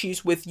has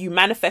issues with you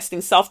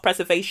manifesting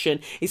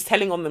self-preservation is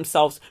telling on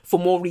themselves for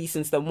more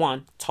reasons than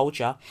one. Told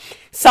ya.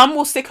 Some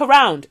will stick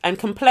around and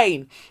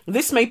complain.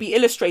 This may be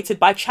illustrated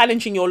by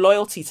challenging your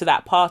loyalty to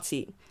that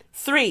party.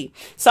 3,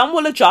 some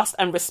will adjust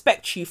and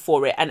respect you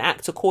for it and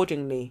act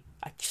accordingly.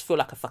 I just feel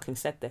like I fucking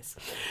said this.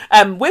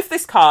 With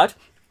this card,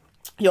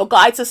 your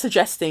guides are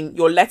suggesting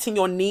you're letting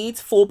your needs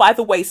fall by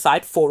the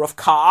wayside. 4 of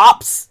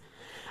Cups.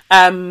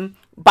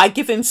 by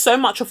giving so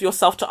much of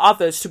yourself to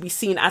others to be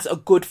seen as a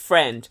good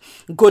friend,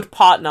 good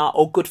partner,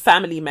 or good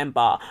family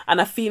member,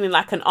 and are feeling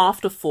like an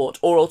afterthought,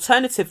 or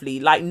alternatively,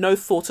 like no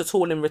thought at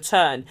all in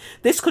return.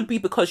 This could be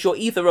because you're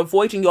either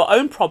avoiding your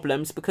own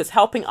problems because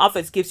helping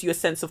others gives you a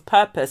sense of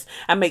purpose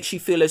and makes you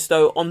feel as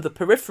though on the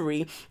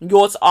periphery,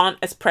 yours aren't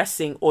as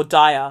pressing or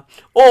dire,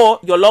 or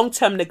your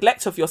long-term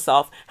neglect of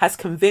yourself has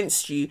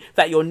convinced you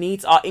that your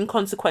needs are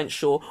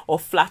inconsequential or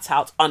flat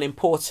out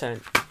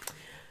unimportant.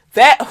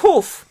 That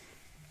is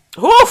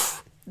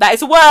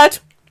a word.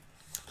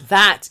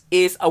 That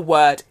is a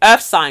word.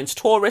 Earth signs,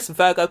 Taurus,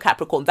 Virgo,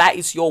 Capricorn. That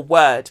is your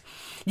word.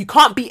 You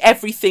can't be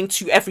everything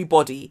to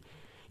everybody.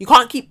 You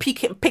can't keep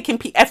picking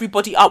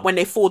everybody up when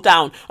they fall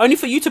down, only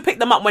for you to pick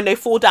them up when they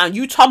fall down.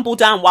 You tumble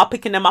down while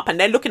picking them up, and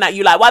they're looking at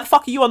you like, why the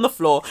fuck are you on the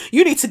floor?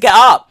 You need to get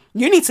up.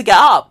 You need to get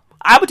up.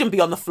 I wouldn't be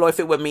on the floor if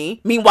it were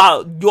me.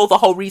 Meanwhile, you're the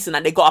whole reason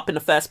that they got up in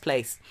the first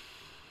place.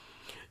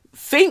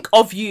 Think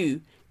of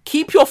you.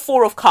 Keep your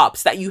 4 of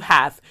Cups that you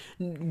have.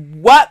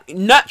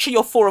 Nurture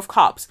your 4 of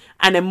Cups,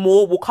 and then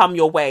more will come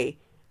your way.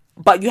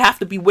 But you have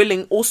to be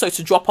willing also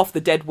to drop off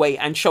the dead weight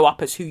and show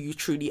up as who you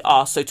truly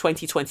are, so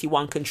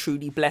 2021 can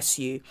truly bless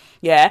you.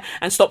 Yeah?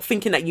 And stop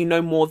thinking that you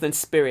know more than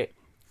spirit.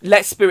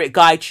 Let spirit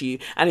guide you.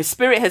 And if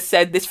spirit has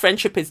said this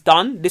friendship is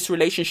done, this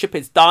relationship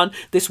is done,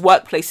 this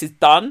workplace is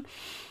done,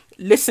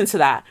 listen to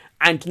that.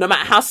 And no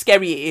matter how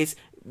scary it is,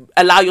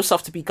 allow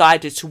yourself to be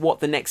guided to what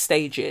the next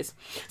stage is.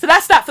 So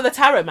that's that for the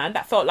tarot, man.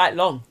 That felt like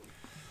long.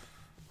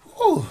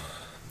 Ooh,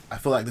 I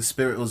feel like the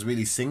spirit was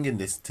really singing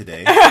this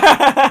today.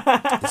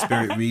 The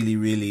spirit really,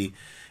 really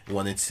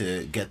wanted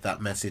to get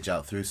that message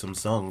out through some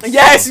songs.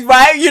 Yes, so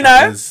right, you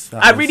know.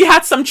 I really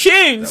had some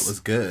tunes. That was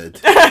good.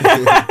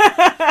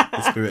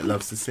 The spirit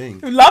loves to sing.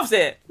 Loves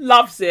it.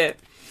 Loves it.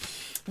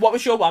 What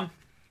was your one?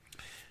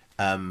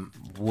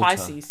 Water.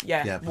 Pisces.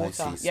 Yeah, water.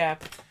 Pisces. Yeah.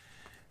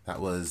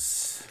 That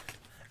was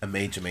a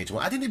major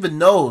one. I didn't even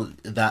know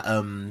that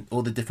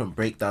all the different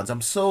breakdowns. I'm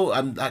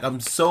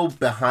so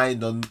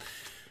behind on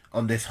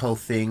this whole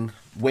thing.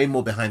 Way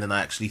more behind than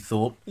I actually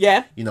thought.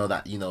 Yeah.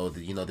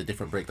 The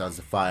different breakdowns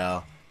of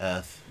fire,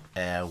 earth,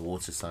 air,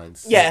 water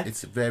signs. Yeah.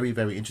 It's very,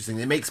 very interesting.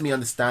 It makes me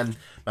understand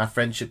my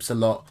friendships a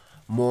lot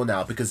more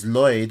now, because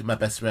Lloyd, my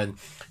best friend,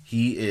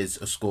 he is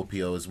a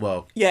Scorpio as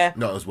well. Yeah.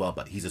 Not as well,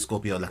 but he's a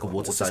Scorpio, like a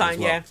water sign as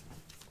well. Yeah.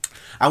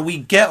 And we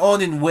get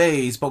on in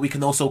ways, but we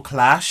can also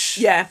clash.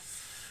 Yeah.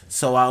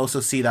 So I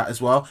also see that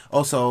as well.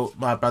 Also,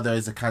 my brother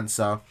is a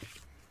Cancer.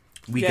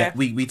 We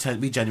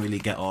genuinely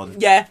get on.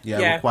 Yeah.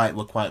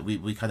 We're quite.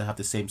 We kind of have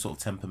the same sort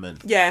of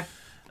temperament. Yeah.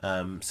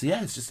 So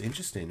yeah, it's just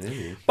interesting,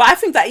 really. But I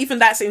think that even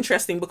that's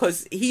interesting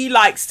because he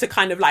likes to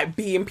kind of like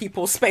be in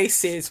people's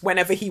spaces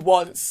whenever he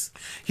wants.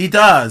 He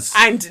does.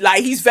 And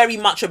like he's very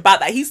much about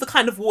that. He's the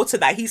kind of water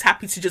that he's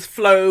happy to just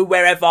flow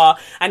wherever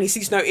and he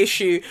sees no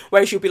issue.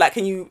 Whereas you'll be like,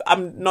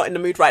 I'm not in the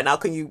mood right now.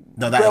 Can you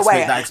No,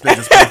 that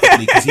explains us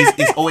perfectly, because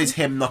it's always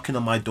him knocking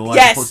on my door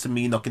as opposed to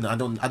me knocking. I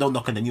don't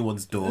knock on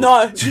anyone's door.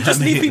 No, you just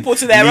leave people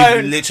to their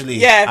own. Literally.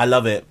 Yeah. I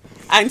love it.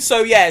 And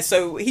so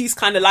he's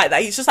kind of like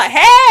that. He's just like,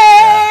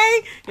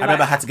 hey. Yeah. I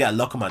remember I had to get a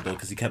lock on my door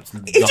because he kept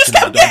knocking on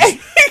my door,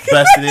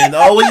 bursting in.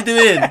 Oh, what are you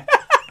doing?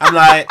 I'm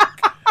like,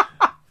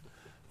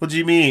 what do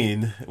you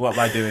mean? What am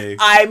I doing?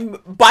 I'm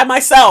by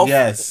myself.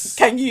 Yes.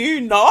 Can you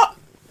not?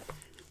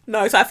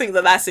 No, so I think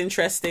that's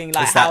interesting.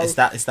 Like it's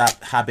that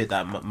habit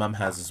that mum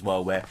has as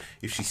well, where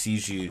if she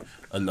sees you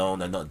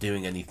alone and not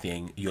doing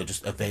anything, you're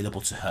just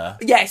available to her.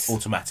 Yes.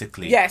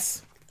 Automatically.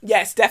 Yes,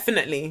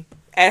 definitely.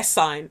 Air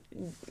sign,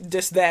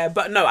 just there.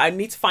 But no, I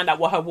need to find out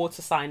what her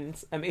water sign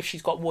is. If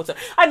she's got water,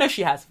 I know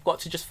she has. I've got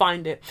to just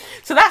find it.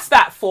 So that's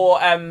that for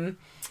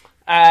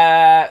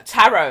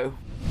tarot.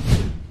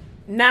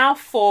 Now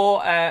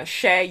for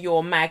Share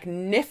Your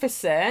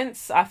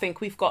Magnificence. I think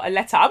we've got a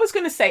letter. I was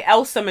going to say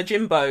Elsa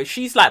Majimbo.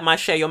 She's like my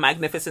Share Your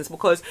Magnificence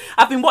because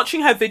I've been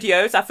watching her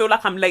videos. I feel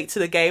like I'm late to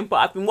the game, but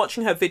I've been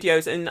watching her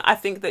videos and I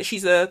think that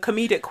she's a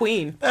comedic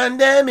queen.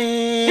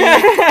 Pandemic.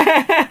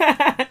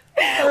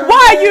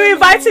 Why are you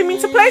inviting me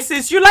to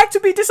places? You like to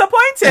be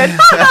disappointed.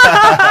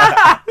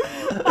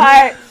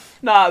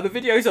 No, the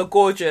videos are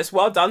gorgeous.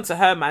 Well done to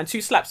her, man. 2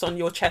 slaps on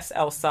your chest,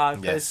 Elsa,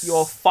 because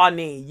you're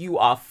funny. You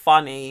are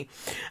funny.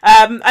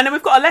 And then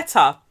we've got a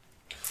letter.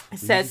 It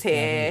says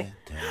here,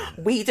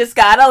 we just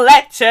got a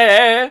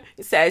letter.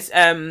 It says,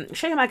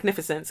 Share Your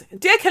Magnificence.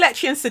 Dear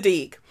Kelechi and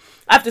Sadiq,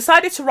 I've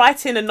decided to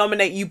write in and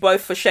nominate you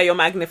both for Share Your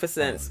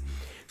Magnificence.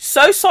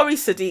 So sorry,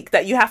 Sadiq,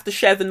 that you have to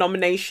share the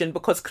nomination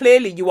because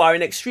clearly you are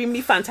an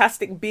extremely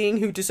fantastic being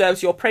who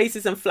deserves your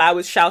praises and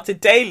flowers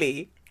shouted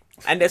daily.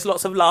 And there's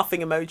lots of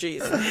laughing emojis.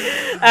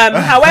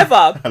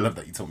 However... I love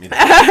that you told me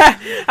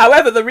that.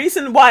 However, the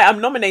reason why I'm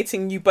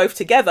nominating you both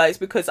together is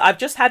because I've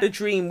just had a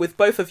dream with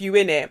both of you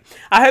in it.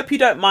 I hope you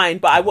don't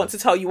mind, but I want to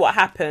tell you what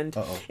happened.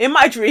 In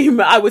my dream,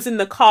 I was in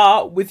the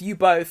car with you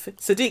both.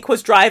 Sadiq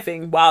was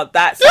driving. Wow,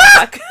 that sounds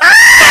like...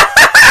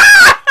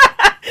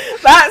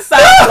 That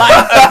sounds like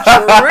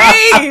a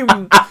dream.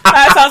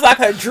 That sounds like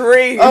a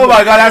dream. Oh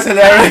my god, that's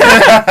hilarious.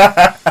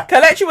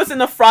 Kelechi was in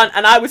the front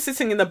and I was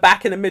sitting in the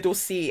back in the middle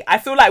seat. I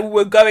feel like we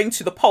were going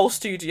to the Pole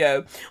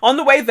studio. On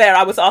the way there,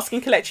 I was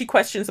asking Kelechi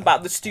questions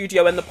about the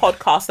studio and the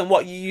podcast and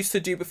what you used to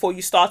do before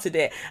you started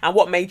it and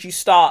what made you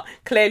start.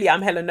 Clearly,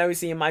 I'm hella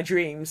nosy in my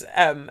dreams.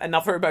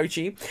 Another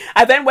emoji.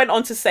 I then went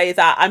on to say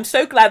that I'm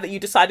so glad that you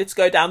decided to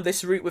go down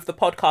this route with the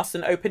podcast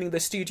and opening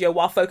the studio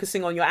while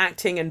focusing on your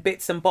acting and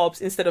bits and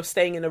bobs instead of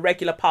staying in a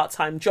regular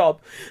part-time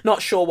job.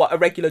 Not sure what a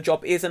regular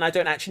job is and I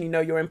don't actually know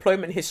your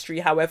employment history.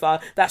 However,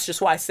 that's just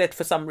what I said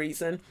for some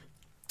reason.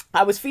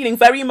 I was feeling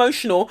very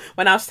emotional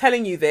when I was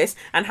telling you this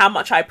and how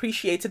much I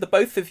appreciated the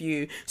both of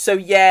you. So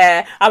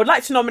yeah, I would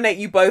like to nominate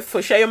you both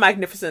for Share Your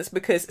Magnificence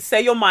because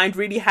Say Your Mind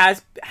really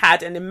has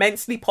had an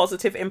immensely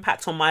positive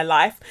impact on my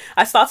life.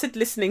 I started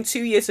listening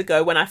 2 years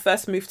ago when I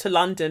first moved to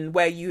London,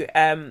 where you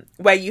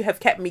have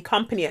kept me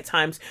company at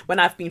times when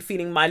I've been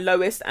feeling my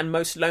lowest and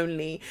most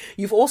lonely.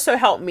 You've also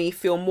helped me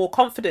feel more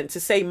confident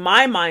to say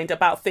my mind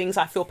about things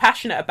I feel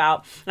passionate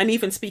about and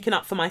even speaking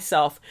up for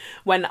myself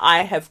when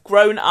I have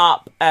grown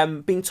up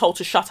being told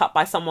to shut up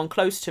by someone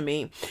close to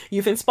me.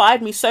 You've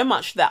inspired me so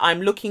much that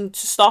I'm looking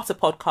to start a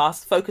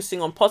podcast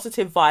focusing on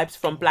positive vibes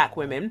from Black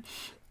women.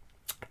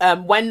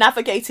 When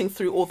navigating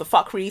through all the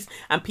fuckeries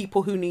and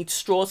people who need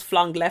straws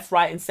flung left,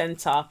 right and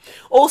centre.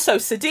 Also,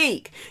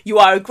 Sadiq, you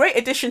are a great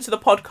addition to the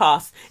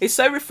podcast. It's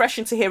so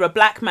refreshing to hear a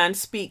black man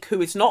speak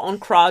who is not on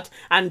crud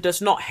and does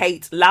not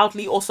hate,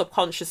 loudly or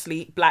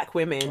subconsciously, black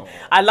women.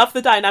 I love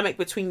the dynamic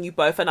between you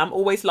both and I'm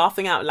always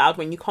laughing out loud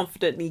when you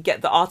confidently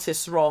get the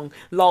artists wrong.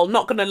 Lol,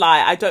 not gonna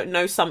lie, I don't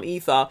know some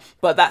either,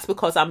 but that's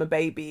because I'm a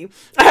baby.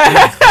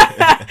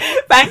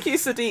 Thank you,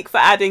 Sadiq, for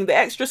adding the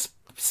extra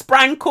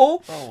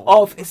sprinkle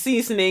of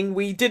seasoning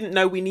we didn't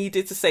know we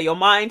needed to Say Your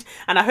Mind,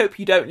 and I hope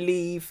you don't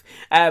leave.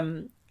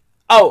 So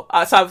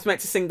I was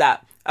meant to sing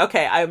that.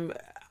 Okay,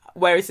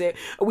 where is it?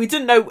 We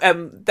didn't know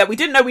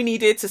we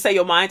needed to Say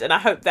Your Mind, and I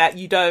hope that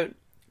you don't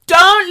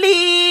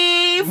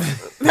leave.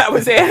 That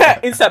was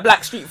it. Insert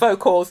Blackstreet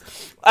vocals.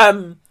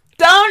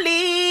 Don't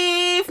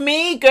leave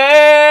me,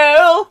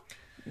 girl.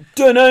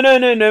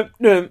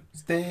 No.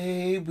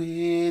 Stay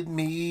with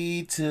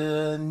me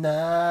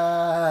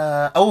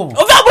tonight. Oh,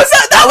 that was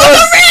a good one.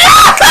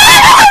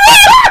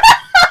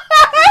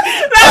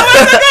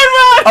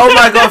 Oh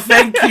my god,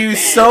 thank you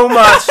so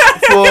much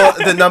for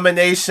the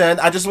nomination.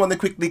 I just want to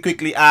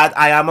quickly add,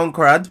 I am on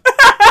crud.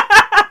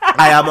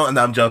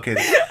 No, I'm joking.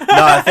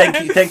 No,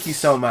 thank you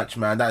so much,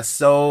 man. That's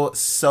so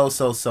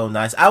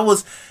nice.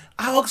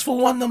 I asked for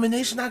one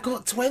nomination, I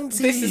got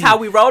 20. This is how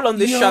we roll on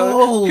this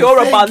show.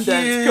 Pure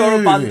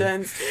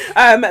abundance.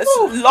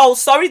 Lol,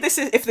 sorry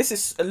if this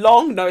is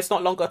long. No, it's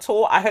not long at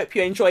all. I hope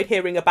you enjoyed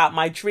hearing about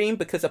my dream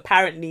because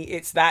apparently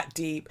it's that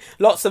deep.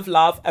 Lots of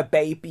love, a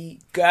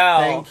baby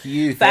girl.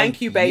 Thank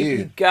you,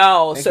 baby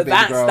girl. So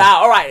that's that.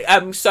 All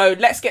right. So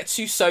let's get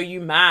to So You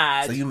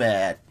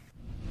Mad.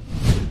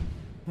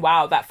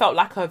 Wow, that felt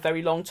like a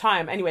very long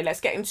time. Anyway,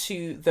 let's get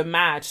into the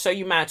mad. So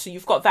You Mad. So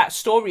you've got that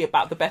story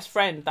about the best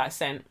friend that I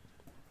sent.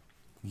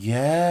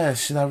 Yeah,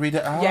 should I read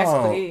it out? Yes,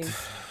 please.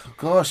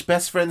 Gosh,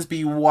 best friends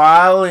be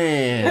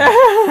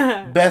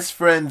wildin'. Best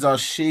friends are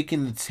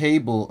shaking the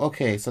table.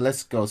 Okay, so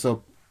let's go.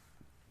 So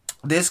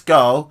this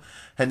girl,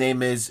 her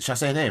name is... Should I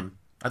say her name?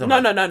 I don't know.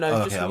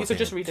 No. You could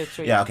just read the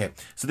tweet. Yeah, okay.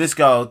 So this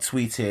girl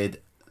tweeted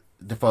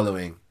the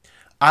following.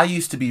 I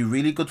used to be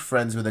really good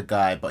friends with a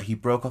guy, but he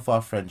broke off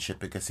our friendship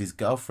because his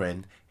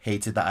girlfriend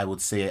hated that I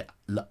would say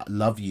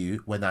love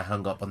you when I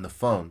hung up on the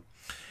phone.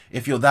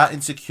 If you're that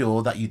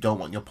insecure that you don't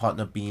want your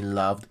partner being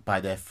loved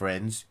by their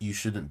friends, you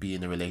shouldn't be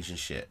in a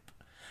relationship.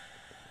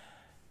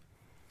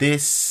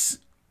 This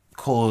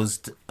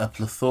caused a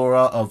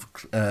plethora of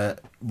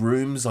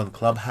rooms on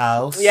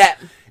Clubhouse. Yeah.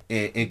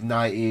 It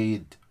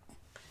ignited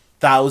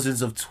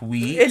thousands of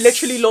tweets. It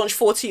literally launched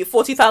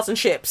 40,000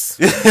 ships.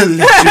 Literally.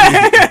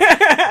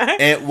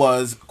 It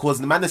was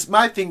causing the madness.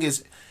 My thing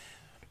is,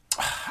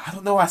 I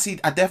don't know. I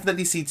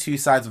definitely see two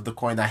sides of the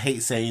coin. I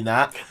hate saying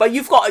that, but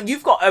you've got a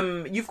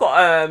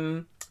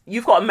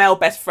male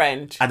best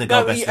friend and a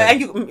girl best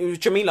friend, and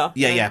Jamila.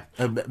 Yeah.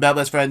 Male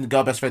best friend,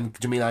 girl best friend,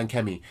 Jamila and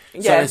Kemi.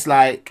 So yeah. It's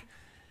like,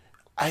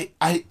 I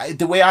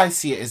the way I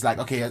see it is like,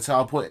 okay,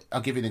 so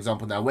I'll give you an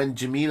example now. When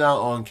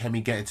Jamila and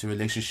Kemi get into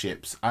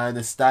relationships, I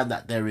understand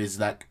that there is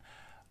like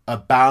a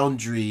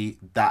boundary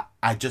that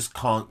I just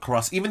can't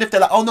cross. Even if they're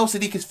like, oh no,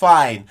 Sadiq is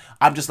fine.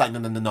 I'm just like,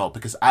 no.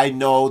 Because I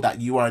know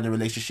that you are in a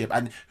relationship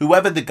and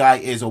whoever the guy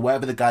is or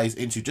whatever the guy is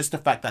into, just the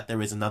fact that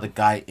there is another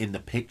guy in the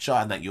picture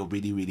and that you're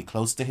really, really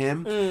close to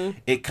him,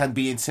 it can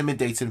be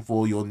intimidating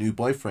for your new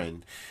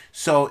boyfriend.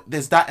 So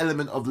there's that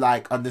element of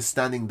like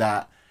understanding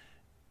that,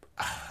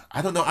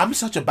 I don't know, I'm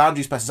such a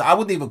boundaries person. So I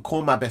wouldn't even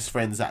call my best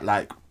friends at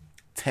like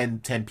 10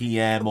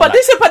 p.m. But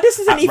this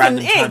isn't even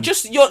it.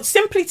 Just you're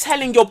simply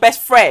telling your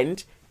best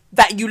friend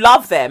that you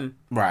love them.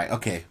 Right,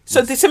 okay.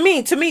 So to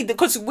me,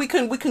 because we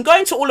can go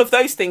into all of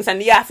those things,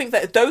 and yeah, I think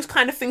that those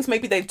kind of things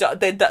maybe they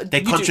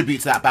contribute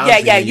to that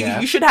boundary.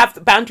 You should have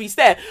the boundaries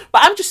there.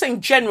 But I'm just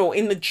saying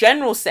in the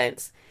general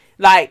sense,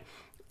 like,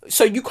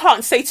 so you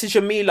can't say to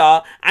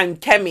Jamila and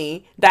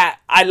Kemi that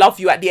I love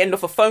you at the end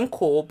of a phone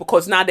call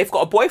because now they've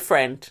got a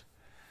boyfriend.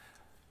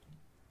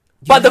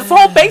 But the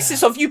whole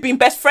basis of you being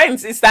best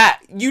friends is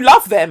that you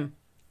love them.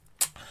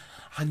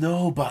 I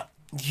know, but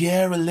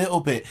yeah, a little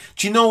bit.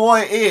 Do you know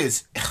what it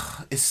is?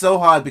 It's so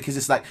hard because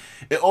it's like,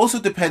 it also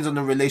depends on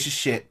the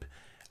relationship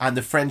and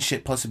the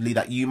friendship possibly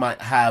that you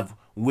might have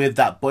with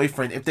that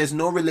boyfriend. If there's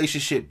no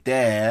relationship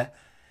there,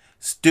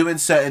 doing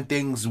certain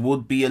things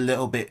would be a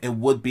little bit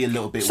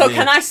weird. So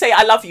can I say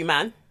I love you,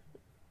 man?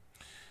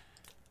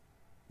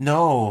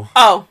 No.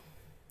 Oh.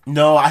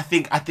 No, I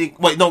think,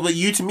 wait, no, but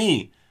you to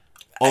me.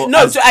 Or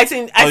No, as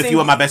in, if you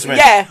were my best friend.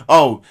 Yeah.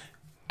 Oh,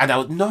 and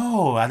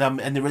I'm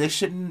in the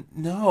relationship.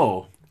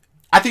 No,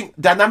 I think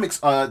dynamics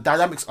are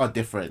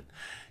different.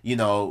 You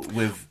know,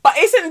 with. But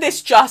isn't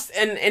this just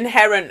an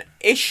inherent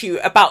issue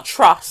about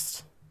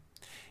trust?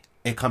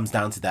 It comes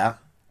down to that.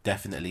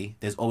 Definitely,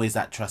 there's always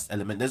that trust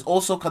element. There's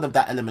also kind of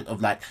that element of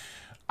like,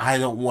 I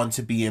don't want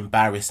to be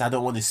embarrassed. I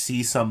don't want to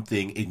see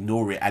something,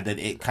 ignore it, and then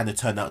it kind of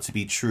turn out to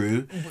be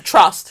true.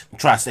 Trust,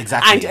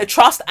 exactly. And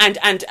trust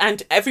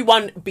and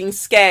everyone being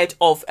scared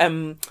of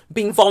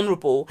being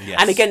vulnerable. Yes.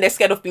 And again, they're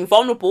scared of being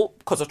vulnerable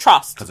because of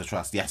trust.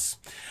 Yes.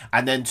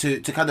 And then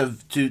to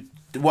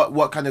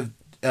what kind of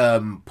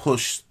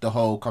push the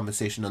whole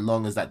conversation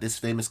along is that this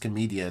famous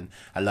comedian,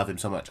 I love him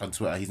so much on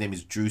Twitter, his name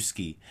is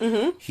Drewski.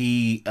 Mm-hmm.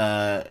 He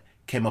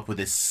came up with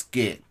this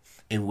skit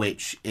in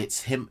which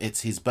it's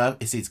his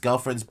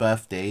girlfriend's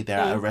birthday. They're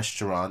at a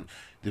restaurant.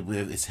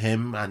 It's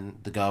him and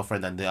the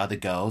girlfriend and the other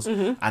girls,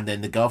 and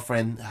then the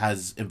girlfriend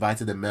has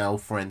invited a male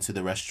friend to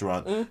the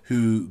restaurant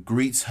who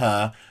greets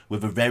her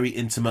with a very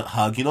intimate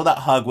hug. You know that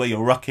hug where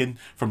you're rocking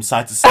from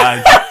side to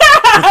side.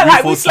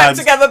 Like we slept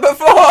together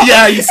before.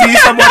 Yeah, you see,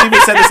 someone even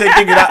said the same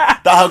thing.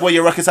 That hug where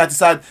you're rocking side to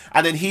side,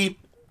 and then he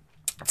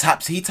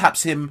taps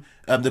him,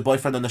 the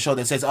boyfriend, on the shoulder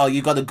and says, "Oh,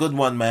 you got a good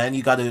one, man.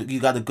 You got a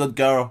good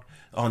girl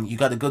on. You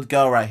got a good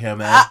girl right here,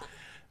 man."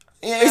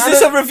 Yeah, is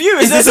this a review?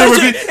 Is this a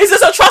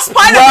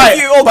Trustpilot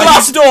review or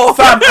Glassdoor?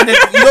 Fam, and then,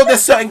 you know,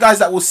 there's certain guys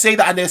that will say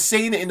that, and they're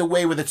saying it in a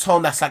way with a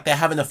tone that's like they're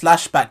having a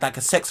flashback, like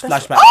a sex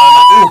flashback.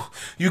 Oh! Like, ooh,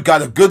 you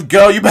got a good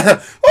girl. You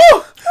better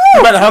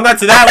hang on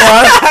to that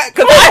one.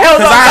 Because I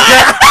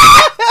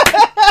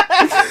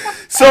held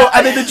on. So,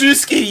 and then the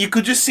Drewski, you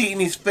could just see it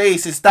in his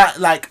face. It's that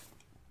like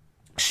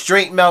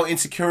straight male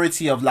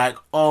insecurity of like,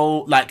 oh,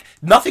 like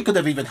nothing could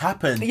have even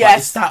happened. Yes. But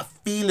it's that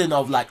feeling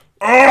of like,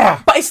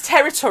 ugh. But it's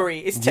territory.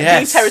 It's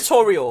being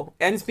territorial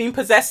and it's being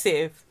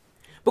possessive.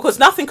 Because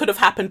nothing could have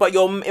happened, but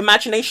your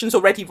imagination's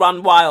already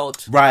run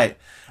wild. Right.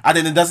 And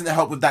then it doesn't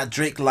help with that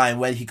Drake line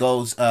where he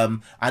goes,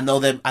 I know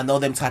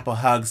them type of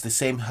hugs, the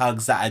same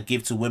hugs that I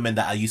give to women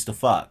that I used to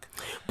fuck.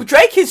 But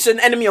Drake is an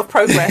enemy of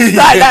progress.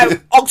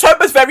 like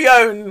October's very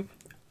own,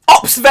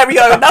 Op's very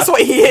own. That's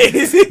what he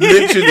is.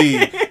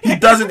 Literally, he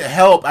doesn't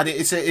help, and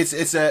it's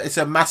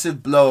a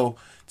massive blow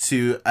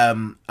to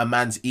a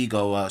man's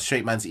ego, a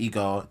straight man's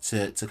ego,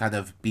 to kind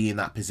of be in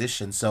that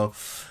position. So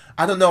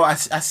I don't know. I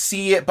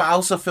see it, but I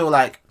also feel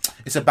like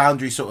it's a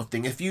boundary sort of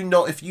thing. If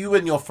you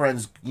and your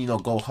friends, you know,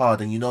 go hard,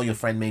 and you know your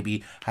friend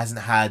maybe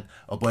hasn't had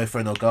a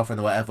boyfriend or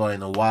girlfriend or whatever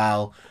in a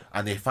while,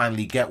 and they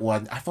finally get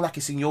one, I feel like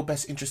it's in your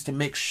best interest to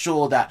make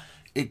sure that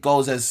it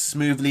goes as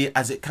smoothly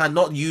as it can.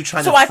 Not you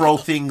trying to throw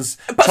things.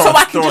 But so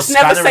I can just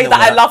never say that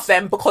I love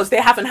them because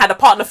they haven't had a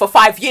partner for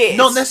 5 years.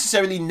 Not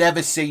necessarily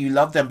never say you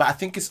love them, but I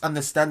think it's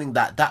understanding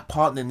that that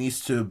partner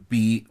needs to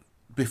be,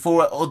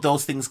 before all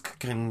those things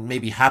can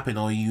maybe happen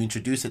or you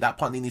introduce it, that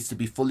partner needs to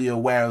be fully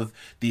aware of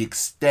the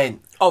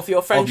extent of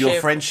your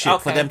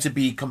friendship, for them to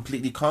be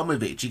completely calm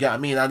with it. Do you get what I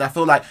mean? And I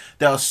feel like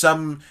there are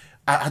some,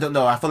 I don't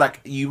know, I feel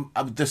like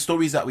the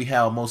stories that we hear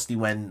are mostly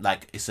when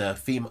like it's a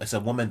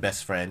woman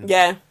best friend.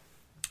 Yeah.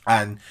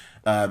 And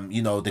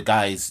you know, the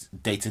guy's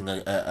dating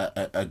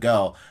a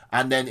girl,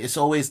 and then it's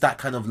always that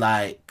kind of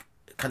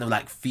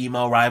like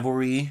female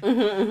rivalry,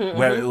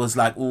 where it was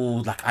like,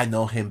 oh, like I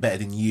know him better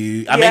than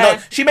you.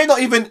 She may not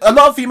even. A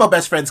lot of female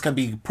best friends can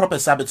be proper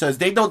saboteurs.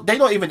 They're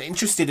not even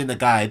interested in the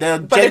guy.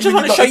 But they just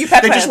want to show you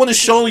pepper. They just want to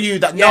show you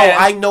that no,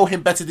 I know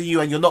him better than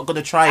you, and you're not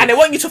gonna try. And they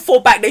want you to fall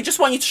back. They just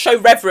want you to show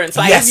reverence.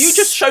 Like if you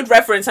just showed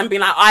reverence and be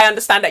like, I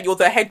understand that you're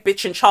the head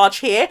bitch in charge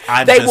here.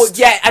 They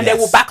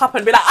will back up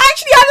and be like,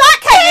 actually, I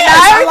like her. You know,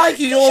 I like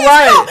you. You're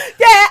right.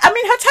 I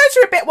mean, her toes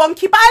are a bit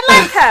wonky, but I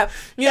like her.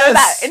 You know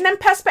that in them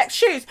Perspex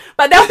shoes,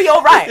 but they'll be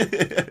all right.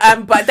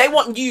 But they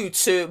want you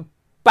to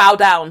bow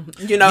down,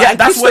 you know, and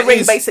kiss the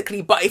ring,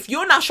 basically. But if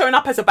you're not showing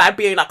up as a bad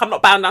being, like I'm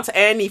not bowing down to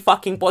any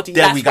fucking body,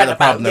 then we got a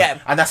problem.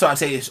 And that's what I'm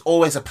saying. It's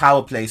always a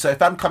power play. So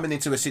if I'm coming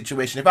into a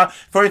situation, if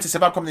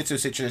I'm coming into a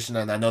situation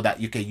and I know that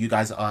you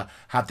guys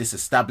have this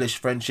established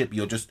friendship,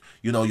 you're just,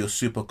 you know, you're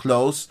super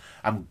close,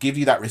 I'm give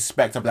you that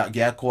respect. I'm like,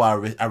 yeah, cool,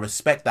 I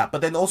respect that.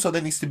 But then also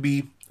there needs to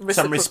be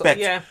some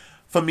respect.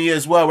 For me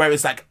as well, where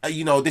it's like,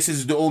 you know, this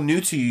is all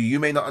new to you. You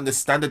may not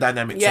understand the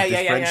dynamics of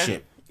this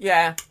friendship.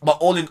 Yeah. But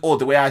all in all,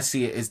 the way I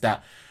see it is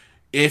that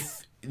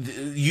if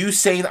you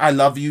saying I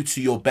love you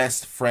to your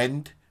best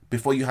friend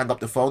before you hang up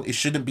the phone, it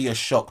shouldn't be a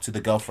shock to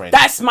the girlfriend.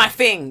 That's my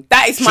thing.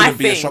 That is my thing.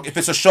 Be a shock. If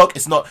it's a shock,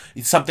 it's not.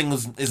 Something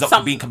is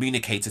not being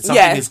communicated.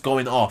 Something is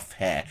going off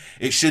here.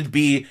 It should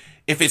be.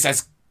 If it's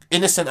as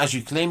innocent as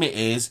you claim it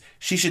is,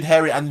 she should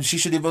hear it, and she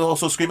should even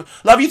also scream,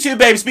 "Love you too,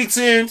 babe. Speak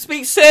soon."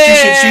 Speak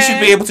soon. She should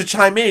be able to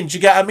chime in. Do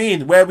you get what I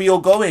mean? Where are we all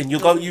going? You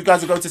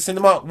guys are going to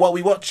cinema. What are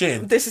we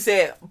watching? This is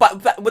it.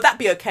 But would that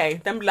be okay?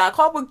 Them be like,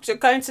 oh, we're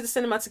going to the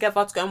cinema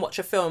together to go and watch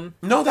a film.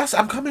 No,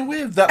 I'm coming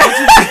with that. What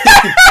do you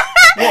think?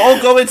 We're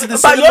all going to the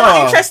cinema. But you're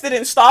not interested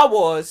in Star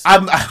Wars.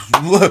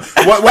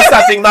 What's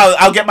that thing now?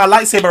 I'll get my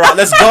lightsaber out.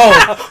 Let's go.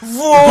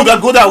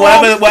 Good at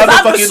whatever I'm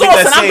fucking the thing source, they're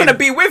and I'm saying. gonna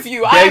be with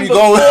you. There you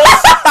go.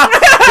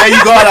 There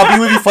you go, and I'll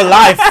be with you for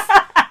life.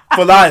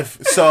 For life.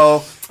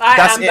 So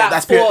that's it.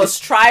 That's force.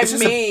 Try it's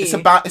me.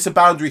 It's a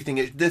boundary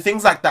thing. The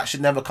things like that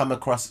should never come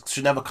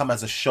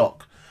as a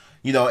shock.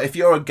 You know, if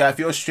you're a guy, if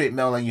you're a straight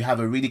male and you have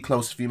a really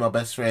close female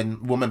best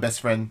friend, woman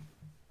best friend,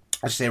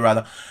 I should say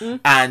rather,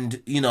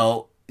 and you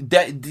know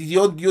that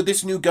your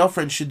this new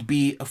girlfriend should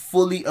be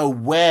fully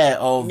aware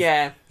of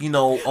you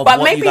know of but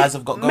what maybe, you guys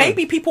have got going.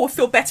 Maybe people would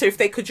feel better if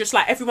they could just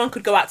like everyone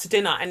could go out to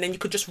dinner and then you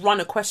could just run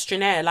a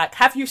questionnaire like,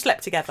 have you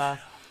slept together?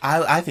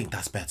 I think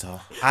that's better.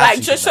 Like,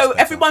 just so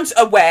everyone's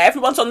aware,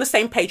 everyone's on the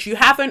same page. You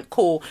haven't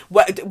called.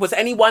 Was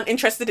anyone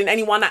interested in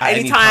anyone at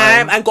any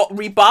time and got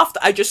rebuffed?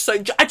 I just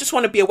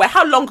want to be aware.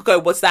 How long ago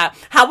was that?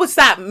 How was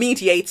that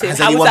mediated?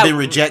 Has anyone been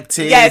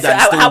rejected? Yes.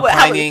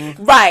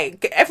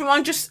 Right.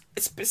 Everyone just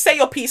say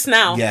your piece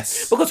now.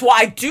 Yes. Because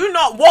what I do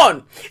not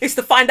want is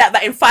to find out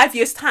that in 5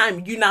 years'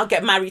 time you now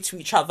get married to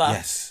each other.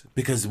 Yes.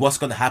 Because what's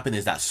going to happen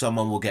is that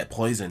someone will get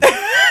poisoned. Do you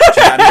know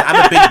what I mean?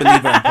 I'm a big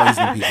believer in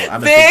poisoning people.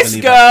 This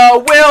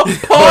girl will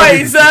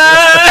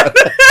poison.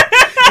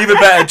 Even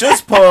better,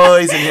 just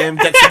poison him.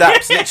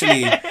 Dexadaps,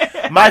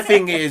 literally. My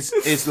thing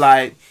is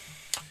like,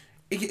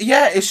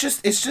 yeah, it's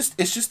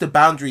just the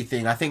boundary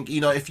thing. I think,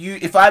 you know,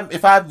 if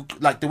I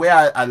like the way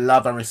I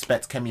love and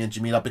respect Kemi and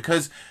Jamila,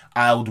 because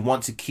I would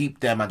want to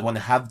keep them, I'd want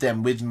to have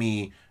them with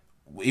me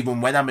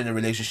even when I'm in a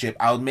relationship,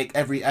 I would make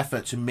every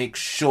effort to make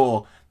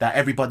sure that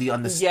everybody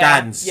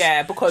understands.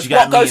 Yeah, because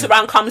what goes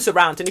around comes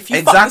around, and if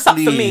you fuck this up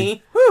for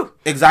me, whew.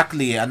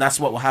 Exactly, and that's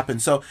what will happen.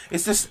 So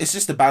it's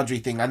just a boundary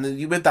thing.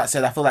 And with that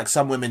said, I feel like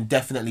some women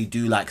definitely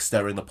do like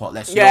stirring the pot.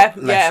 Let's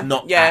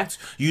not act.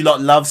 You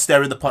lot love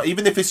stirring the pot,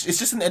 even if it's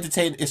just an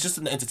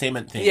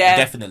entertainment thing. Yeah,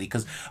 definitely,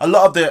 because a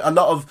lot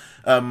of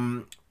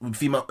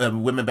female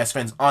women best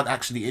friends aren't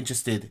actually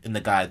interested in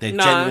the guy. They're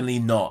genuinely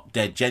not.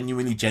 They're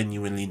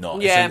genuinely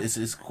not. Yeah,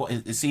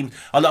 it seems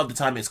a lot of the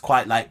time it's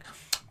quite like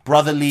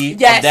brotherly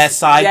on their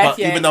side, but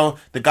even though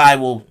the guy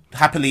will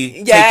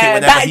happily take it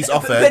whenever he's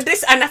offered.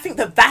 And I think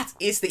that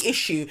is the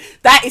issue.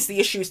 That is the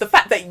issue, is the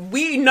fact that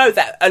we know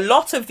that a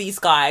lot of these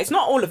guys,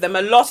 not all of them,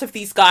 a lot of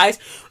these guys,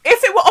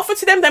 if it were offered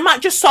to them, they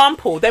might just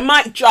sample. They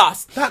might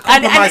just. That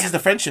compromises the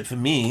friendship for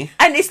me.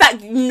 And it's that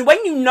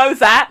when you know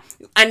that,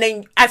 and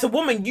then as a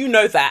woman you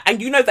know that,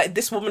 and you know that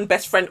this woman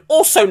best friend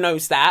also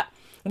knows that,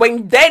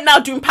 when they're now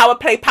doing power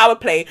play,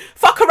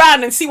 fuck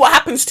around and see what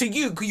happens to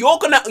you. You're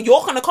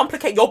gonna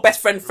complicate your best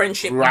friend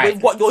friendship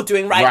with what you're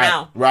doing right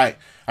now. Right.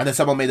 And then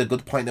someone made a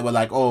good point. They were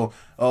like, oh,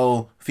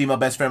 female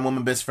best friend,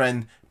 woman best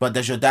friend, but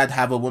does your dad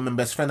have a woman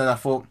best friend? And I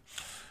thought,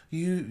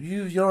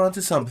 you're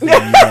onto something. You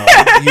know?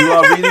 You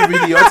are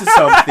really onto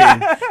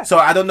something. So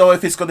I don't know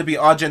if it's going to be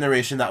our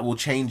generation that will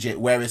change it,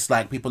 where it's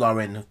like people are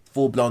in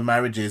full-blown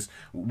marriages,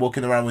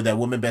 walking around with their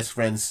woman best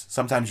friends.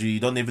 Sometimes you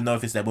don't even know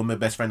if it's their woman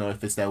best friend or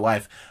if it's their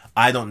wife.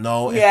 I don't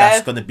know if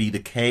that's going to be the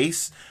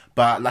case.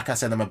 But like I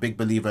said, I'm a big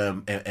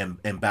believer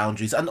in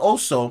boundaries. And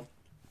also,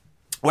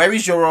 where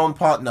is your own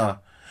partner?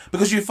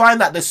 Because you find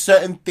that there's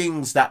certain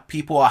things that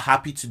people are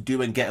happy to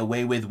do and get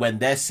away with when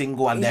they're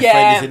single and their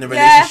friend is in a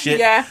relationship.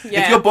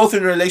 If you're both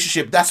in a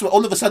relationship, that's what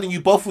all of a sudden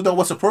you both will know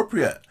what's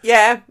appropriate.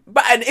 Yeah,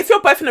 but and if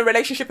you're both in a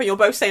relationship and you're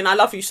both saying I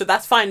love you, so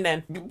that's fine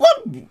then.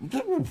 What?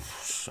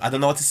 I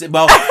don't know what to say.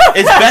 Well,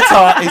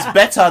 it's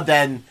better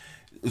than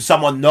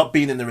someone not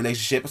being in the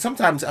relationship.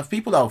 Sometimes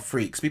people are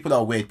freaks, people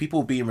are weird,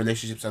 people will be in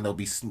relationships and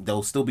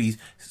they'll still be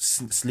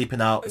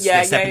sleeping out,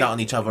 stepping out on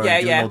each other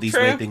and doing all these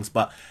weird things.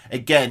 But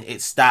again,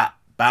 it's that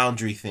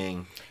boundary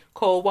thing.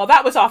 Cool. Well,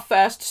 that was our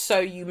first So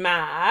You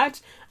Mad,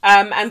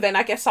 and then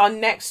I guess our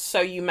next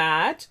So You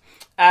Mad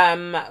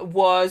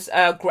was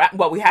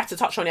we had to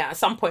touch on it at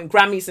some point,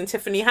 Grammys and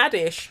Tiffany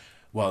Haddish.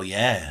 Well,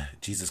 yeah,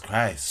 Jesus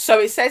Christ.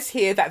 So it says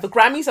here that the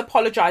Grammys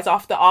apologise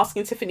after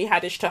asking Tiffany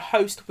Haddish to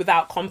host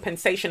without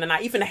compensation. And I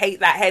even hate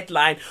that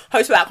headline,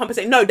 host without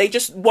compensation. No, they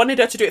just wanted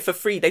her to do it for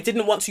free. They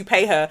didn't want to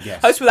pay her.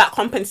 Yes. Host without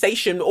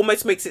compensation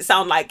almost makes it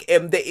sound like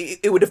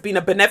it would have been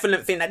a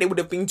benevolent thing, that they would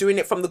have been doing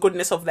it from the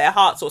goodness of their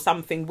hearts or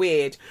something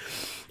weird.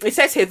 It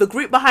says here, the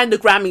group behind the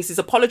Grammys is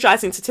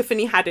apologising to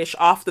Tiffany Haddish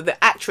after the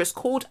actress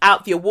called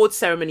out the awards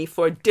ceremony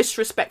for a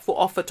disrespectful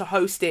offer to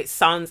host it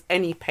sans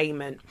any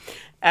payment.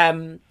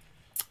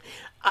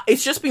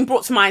 It's just been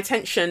brought to my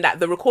attention that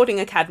the Recording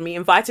Academy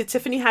invited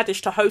Tiffany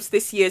Haddish to host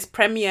this year's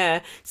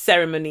premiere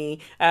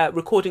ceremony.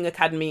 Recording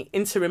Academy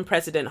interim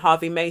president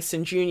Harvey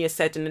Mason Jr.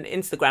 said in an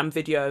Instagram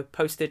video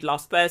posted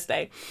last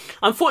Thursday.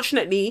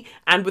 Unfortunately,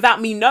 and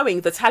without me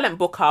knowing, the talent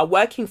booker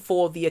working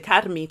for the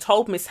Academy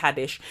told Miss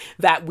Haddish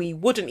that we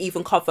wouldn't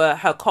even cover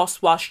her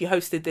costs while she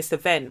hosted this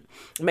event,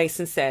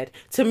 Mason said.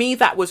 To me,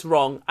 that was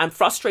wrong. I'm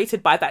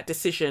frustrated by that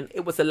decision.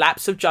 It was a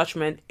lapse of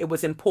judgment. It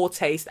was in poor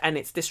taste and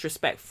it's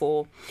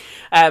disrespectful.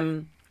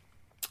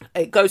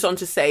 It goes on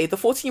to say the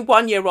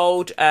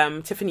 41-year-old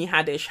Tiffany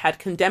Haddish had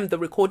condemned the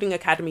Recording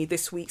Academy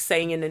this week,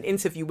 saying in an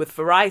interview with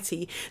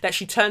Variety that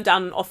she turned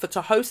down an offer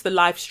to host the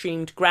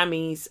live-streamed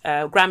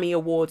Grammy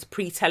Awards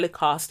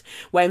pre-telecast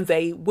when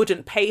they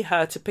wouldn't pay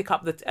her to pick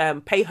up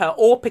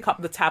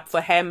the tab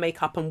for hair,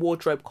 makeup, and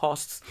wardrobe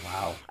costs.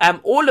 Wow.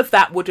 All of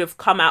that would have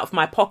come out of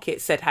my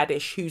pocket, said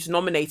Haddish, who's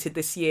nominated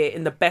this year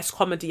in the Best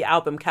Comedy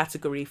Album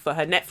category for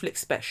her Netflix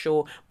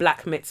special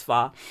Black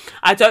Mitzvah.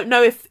 I don't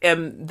know if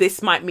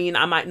this might mean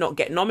I might not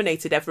get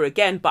nominated ever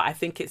again, but I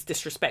think it's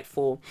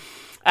disrespectful.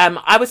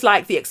 I was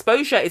like, the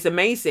exposure is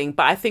amazing,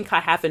 but I think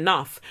I have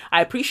enough.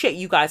 I appreciate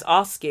you guys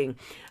asking,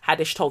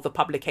 Haddish told the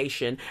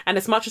publication. And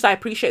as much as I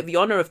appreciate the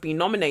honour of being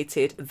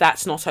nominated,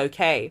 that's not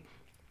okay.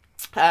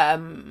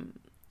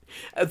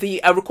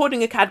 The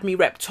Recording Academy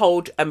rep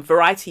told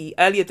Variety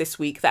earlier this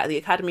week that the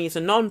Academy is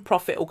a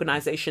non-profit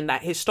organisation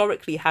that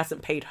historically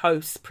hasn't paid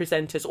hosts,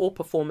 presenters or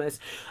performers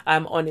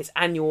on its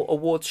annual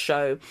awards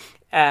show.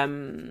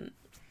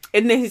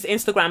 In his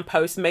Instagram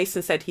post,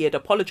 Mason said he had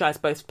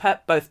apologised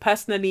both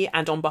personally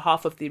and on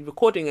behalf of the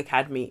Recording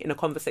Academy in a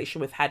conversation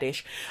with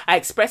Haddish. I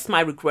expressed my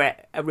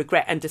regret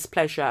and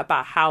displeasure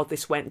about how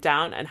this went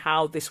down and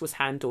how this was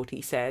handled,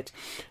 he said.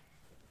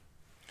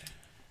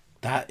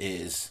 That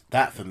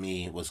for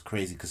me was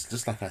crazy because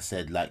just like I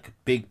said, like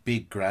big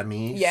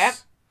Grammys. Yeah.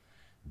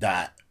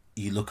 That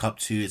you look up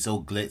to, it's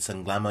all glitz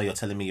and glamour. You're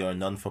telling me you're a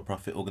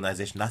non-for-profit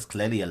organisation. That's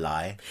clearly a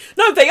lie.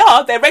 No, they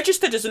are. They're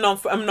registered as a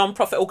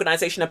non-profit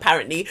organisation,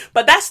 apparently.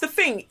 But that's the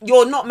thing.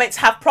 You're not meant to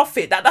have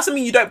profit. That doesn't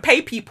mean you don't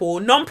pay people.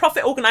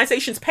 Non-profit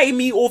organisations pay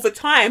me all the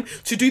time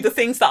to do the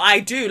things that I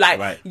do. Like,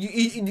 right.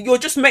 You're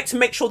just meant to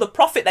make sure the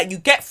profit that you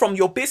get from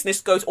your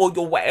business goes, or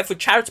your whatever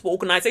charitable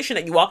organisation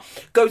that you are,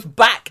 goes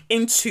back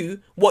into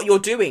what you're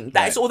doing.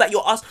 That is all that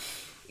you're asked.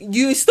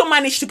 You still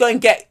manage to go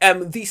and get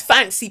these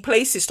fancy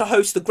places to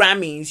host the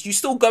Grammys. You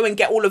still go and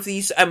get all of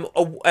these the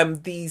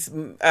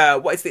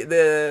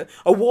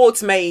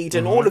awards made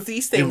and all of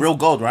these things in real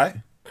gold, right?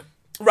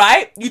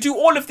 Right? You do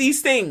all of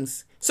these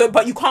things. So,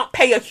 but you can't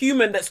pay a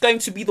human that's going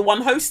to be the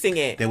one hosting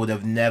it. They would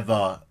have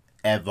never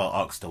ever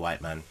asked a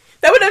white man.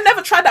 They would have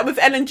never tried that with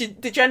Ellen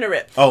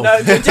DeGeneres. Oh,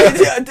 no,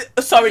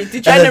 sorry,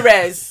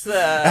 DeGeneres.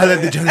 Ellen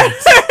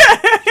DeGeneres.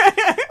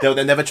 They would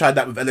have never tried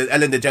that with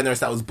Ellen DeGeneres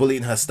that was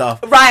bullying her stuff.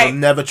 Right. They'll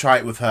never try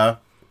it with her.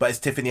 But it's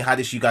Tiffany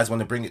Haddish you guys want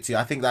to bring it to.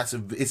 I think that's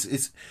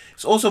it's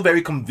also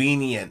very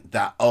convenient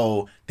that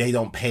they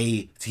don't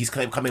pay. He's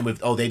coming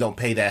with they don't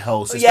pay their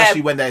hosts,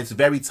 especially when there's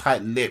very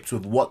tight-lipped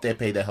with what they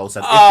pay their hosts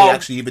and if they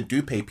actually even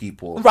do pay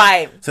people.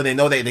 Right. So they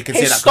know they can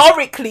say that.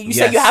 Historically, you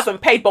say you haven't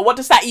paid, but what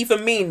does that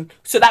even mean?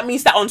 So that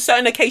means that on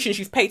certain occasions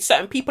you've paid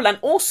certain people, and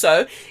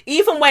also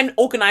even when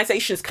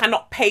organisations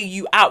cannot pay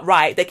you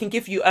outright, they can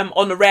give you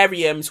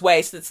honorariums where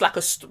it's like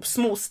a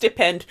small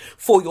stipend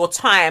for your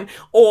time,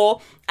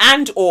 or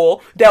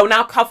they'll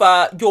now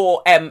cover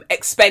your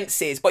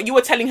expenses. But you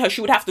were telling her she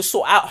would have to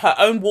sort out her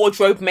own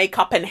wardrobe,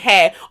 makeup and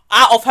hair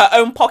out of her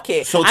own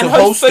pocket. So and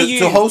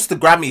to host the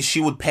Grammys, she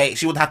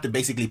would have to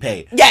basically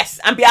pay. Yes,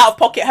 and be out of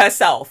pocket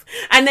herself.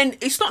 And then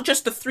it's not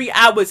just the 3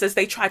 hours as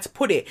they try to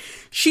put it.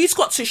 She's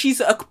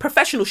a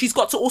professional. She's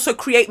got to also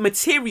create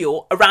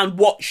material around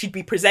what she'd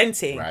be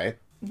presenting. Right.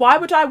 Why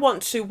would I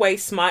want to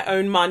waste my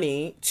own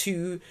money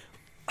to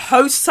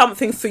host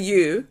something for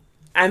you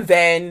and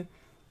then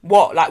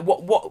what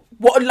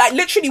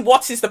literally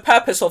what is the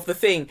purpose of the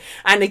thing?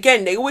 And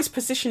again, they always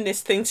position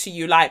this thing to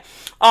you like,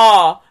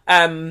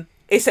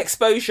 it's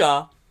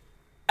exposure.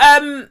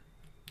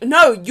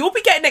 No, you'll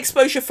be getting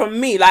exposure from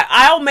me. Like,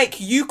 I'll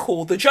make you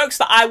cool. The jokes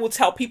that I will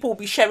tell, people will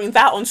be sharing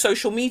that on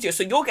social media.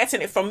 So you're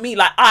getting it from me.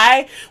 Like,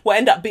 I will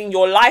end up being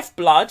your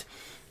lifeblood,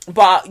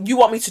 but you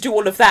want me to do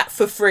all of that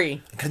for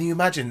free. Can you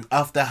imagine,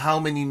 after how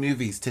many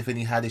movies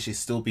Tiffany Haddish is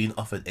still being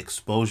offered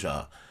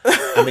exposure?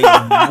 I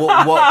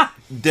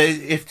mean,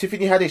 if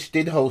Tiffany Haddish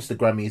did host the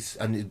Grammys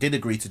and did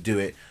agree to do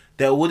it,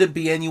 there wouldn't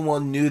be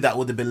anyone new that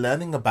would have been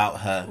learning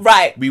about her.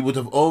 Right. We would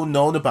have all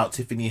known about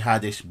Tiffany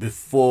Haddish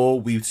before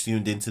we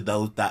tuned into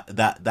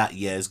that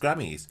year's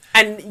Grammys.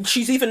 And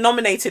she's even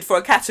nominated for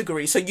a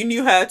category, so you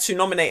knew her to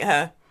nominate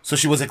her. So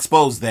she was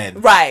exposed then.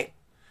 Right.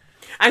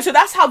 And so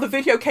that's how the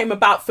video came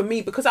about for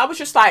me, because I was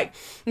just like,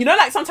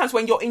 like sometimes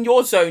when you're in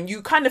your zone,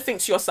 you kind of think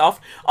to yourself,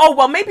 oh,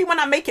 well, maybe when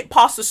I make it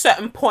past a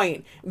certain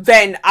point,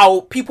 then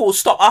people will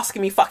stop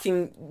asking me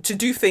fucking to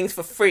do things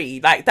for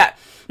free like that.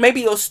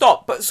 Maybe it'll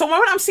stop. But so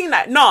when I'm seeing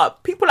that,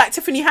 people like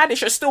Tiffany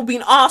Haddish are still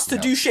being asked to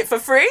do shit for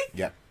free.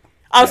 Yeah.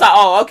 I was like,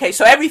 oh, okay,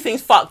 so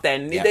everything's fucked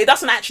then. Yeah. It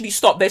doesn't actually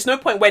stop. There's no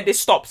point where this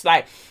stops.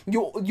 Like,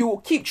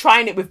 you'll keep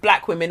trying it with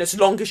black women as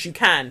long as you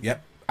can.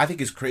 Yep. I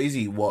think it's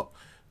crazy what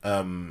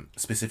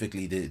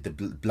specifically the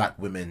black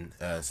women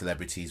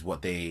celebrities,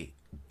 what they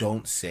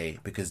don't say,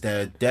 because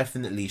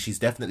she's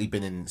definitely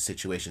been in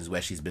situations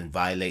where she's been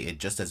violated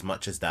just as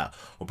much as that,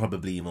 or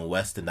probably even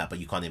worse than that, but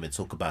you can't even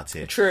talk about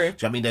it. True. Do you know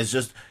what I mean? There's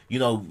just,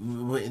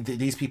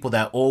 these people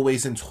that are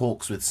always in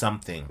talks with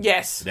something.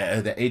 Yes.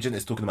 The agent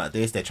is talking about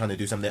this, they're trying to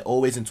do something, they're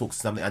always in talks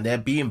with something, and they're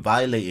being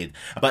violated.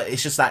 But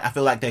it's just like, I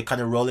feel like they're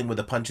kind of rolling with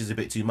the punches a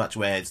bit too much,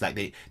 where it's like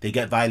they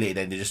get violated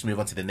and they just move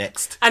on to the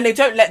next. And they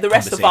don't let the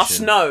rest of us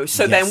conversation. know.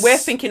 So then Yes. we're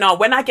thinking, oh,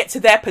 when I get to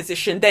their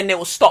position, then they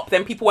will stop.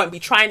 Then people won't be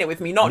trying it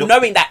with me, not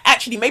knowing that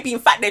actually maybe in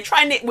fact they're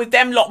trying it with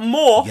them lot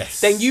more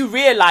than you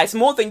realize,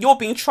 more than you're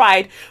being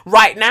tried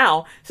right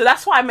now. So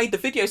that's why I made the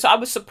video. So I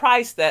was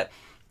surprised that,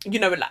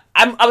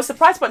 I was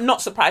surprised but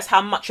not surprised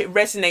how much it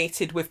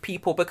resonated with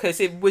people, because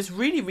it was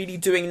really, really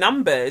doing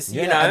numbers.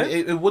 And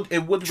it would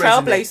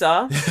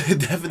Trailblazer. resonate.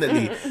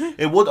 Definitely.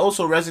 It would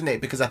also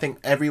resonate, because I think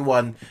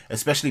everyone,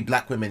 especially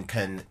black women,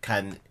 can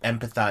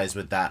empathize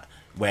with that,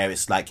 where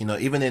it's like,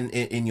 even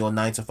in your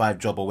 9-to-5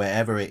 job or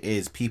wherever it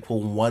is,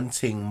 people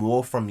wanting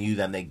more from you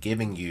than they're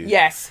giving you.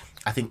 Yes.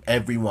 I think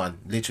everyone,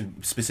 literally,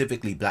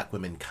 specifically black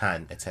women,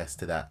 can attest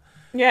to that.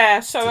 Yeah,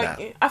 so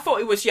I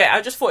thought it was,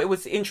 I just thought it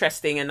was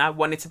interesting, and I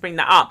wanted to bring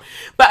that up.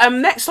 But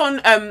next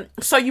on,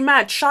 So You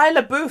Mad, Shia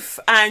LaBeouf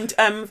and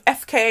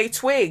FKA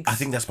Twigs. I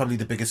think that's probably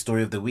the biggest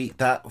story of the week.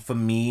 That, for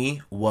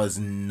me, was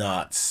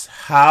nuts.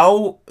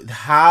 How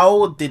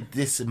did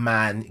this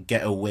man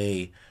get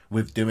away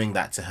with doing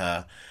that to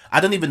her? I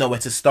don't even know where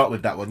to start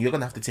with that one. You're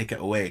going to have to take it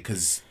away,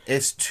 because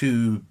it's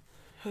too...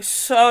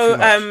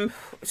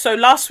 So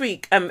last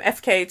week,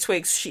 FKA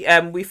Twigs,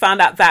 we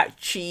found out that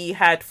she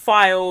had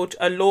filed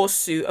a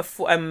lawsuit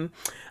against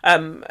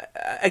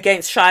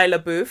Shia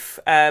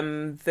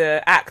LaBeouf,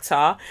 the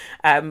actor,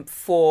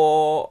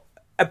 for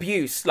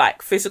abuse,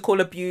 like physical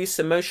abuse,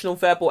 emotional,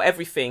 verbal,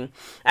 everything.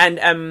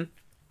 And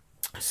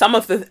some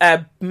of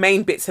the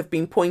main bits have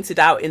been pointed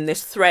out in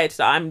this thread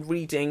that I'm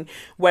reading,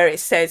 where it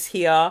says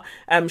here,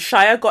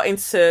 Shia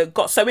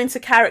got so into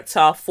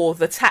character for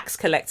The Tax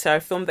Collector,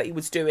 a film that he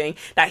was doing,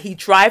 that he'd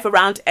drive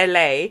around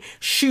LA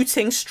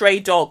shooting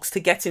stray dogs to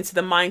get into the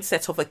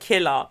mindset of a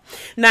killer.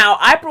 Now,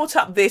 I brought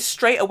up this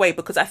straight away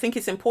because I think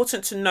it's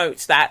important to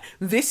note that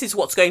this is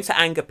what's going to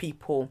anger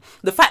people.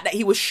 The fact that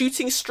he was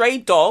shooting stray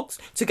dogs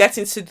to get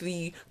into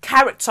the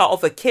character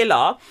of a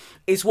killer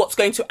is what's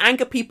going to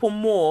anger people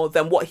more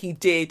than what he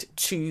did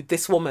to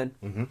this woman.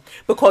 Mm-hmm.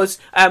 Because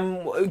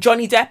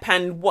Johnny Depp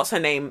and what's her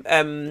name?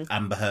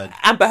 Amber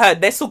Heard,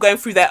 they're still going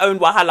through their own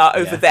wahala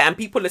over there, and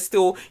people are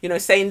still,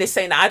 saying this,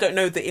 saying that. I don't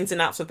know the ins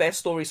and outs of their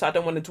story, so I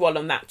don't want to dwell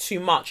on that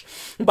too much.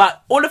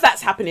 But all of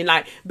that's happening.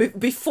 Like,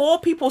 before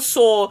people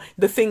saw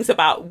the things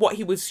about what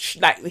he was,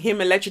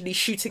 him allegedly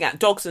shooting at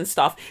dogs and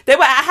stuff, they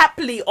were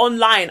happily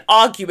online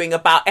arguing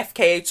about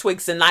FKA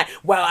Twigs and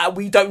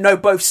we don't know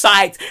both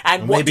sides.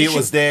 And maybe it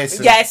was this.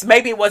 Yes,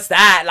 maybe it was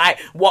that. Like,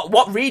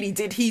 what really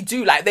did he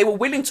do? Like, they were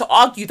willing to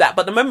argue that,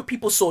 but the moment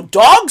people saw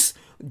dogs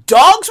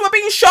were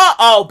being shot.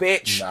 Oh,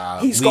 bitch,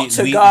 he's got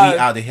to go. We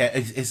out of here.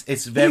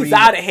 It's very. He's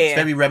out of here. It's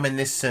very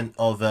reminiscent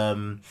of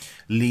Liam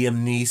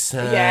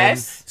Neeson.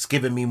 Yes, it's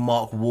giving me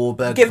Mark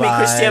Wahlberg. Give me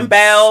Christian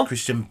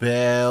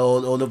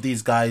Bale. All of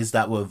these guys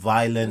that were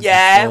violent.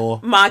 Yeah,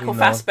 before, Michael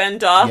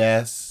Fassbender.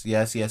 Yes.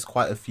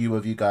 Quite a few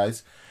of you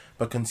guys.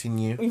 But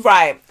continue.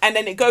 Right. And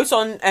then it goes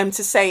on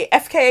to say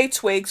FKA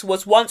Twigs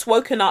was once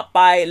woken up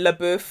by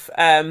LaBeouf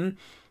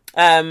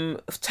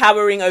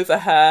towering over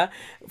her,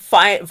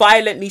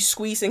 violently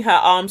squeezing her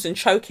arms and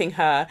choking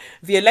her.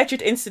 The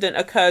alleged incident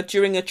occurred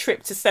during a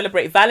trip to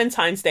celebrate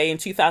Valentine's Day in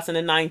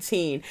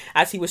 2019.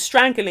 As he was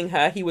strangling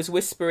her, he was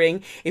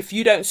whispering, "If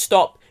you don't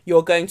stop,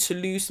 you're going to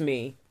lose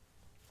me."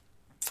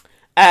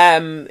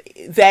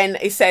 Then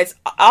it says,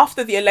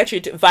 after the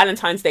alleged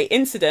Valentine's Day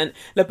incident,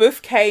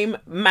 LaBeouf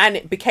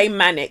became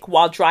manic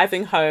while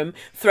driving home,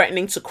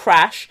 threatening to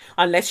crash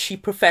unless she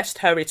professed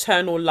her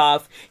eternal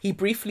love. He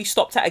briefly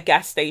stopped at a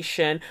gas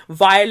station,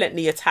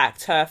 violently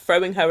attacked her,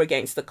 throwing her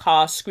against the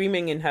car,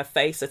 screaming in her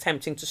face,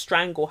 attempting to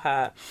strangle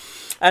her.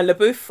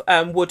 LaBeouf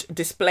would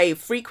display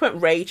frequent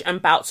rage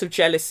and bouts of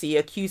jealousy,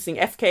 accusing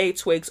FKA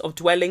Twigs of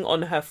dwelling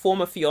on her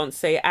former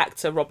fiancé,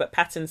 actor Robert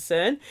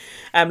Pattinson.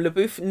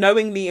 LaBeouf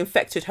knowingly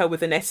infected her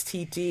with an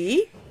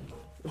STD.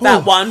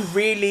 That one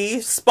really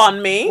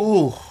spun me.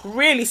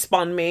 Really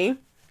spun me.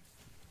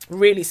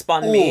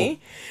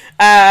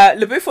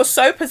 LaBeouf was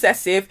so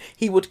possessive,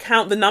 he would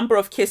count the number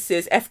of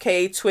kisses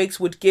FKA Twigs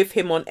would give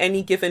him on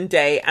any given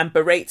day and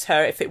berate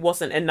her if it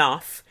wasn't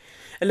enough.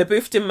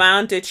 LaBeouf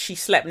demanded she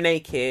slept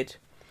naked.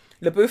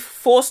 LaBeouf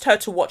forced her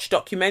to watch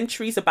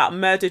documentaries about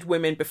murdered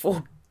women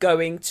before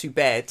going to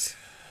bed.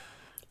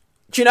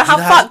 Do you know how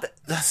fucked...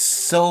 That's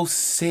so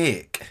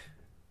sick.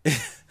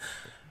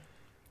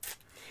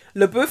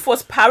 LaBeouf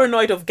was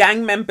paranoid of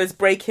gang members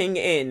breaking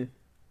in.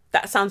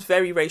 That sounds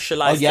very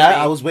racialized. Oh yeah, to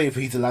me. I was waiting for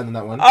you to land on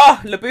that one.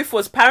 Oh, LaBouffe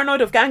was paranoid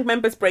of gang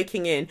members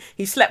breaking in.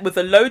 He slept with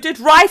a loaded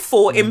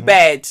rifle in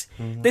bed.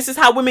 This is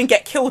how women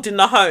get killed in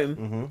the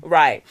home.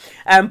 Right.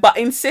 But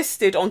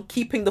insisted on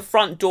keeping the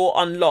front door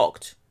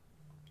unlocked.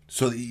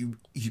 So the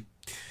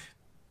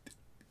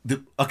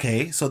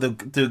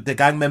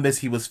gang members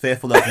he was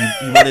fearful of,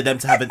 he wanted them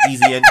to have an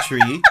easy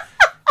entry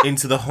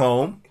into the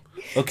home.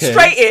 Okay.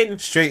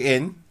 Straight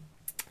in.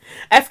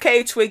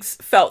 FKA Twigs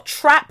felt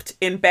trapped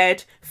in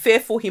bed,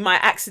 fearful he might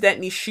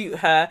accidentally shoot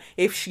her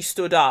if she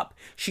stood up.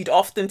 She'd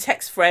often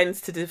text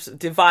friends to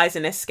devise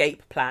an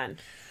escape plan.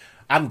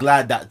 I'm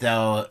glad that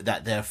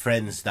there are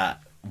friends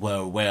that were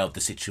aware of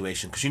the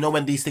situation, because you know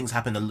when these things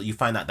happen, you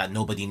find out that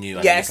nobody knew.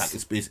 And yes,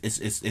 it's like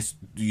it's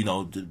you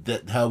know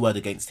her word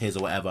against his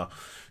or whatever.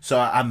 So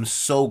I'm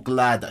so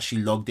glad that she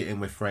logged it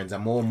in with friends,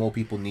 and more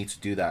people need to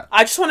do that.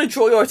 I just want to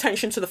draw your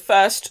attention to the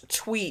first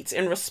tweet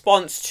in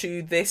response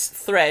to this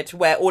thread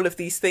where all of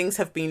these things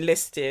have been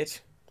listed.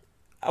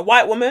 A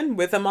white woman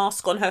with a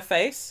mask on her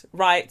face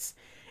writes,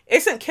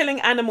 "Isn't killing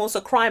animals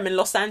a crime in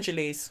Los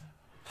Angeles?"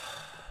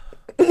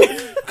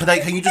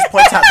 Can you just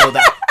point out though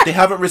that they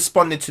haven't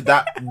responded to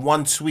that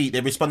one tweet?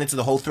 They responded to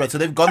the whole thread, so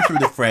they've gone through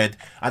the thread,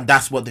 and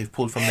that's what they've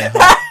pulled from their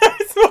heart.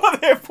 That's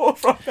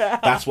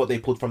what they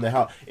pulled from their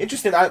heart.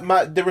 Interesting.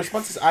 The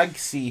responses I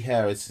see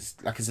here is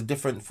like it's a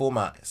different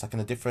format. It's like in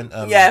a different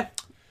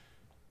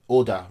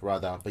order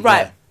rather. But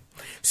right. Yeah.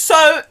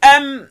 So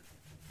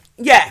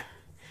yeah,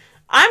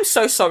 I'm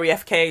so sorry,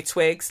 FKA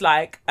Twigs.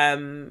 Like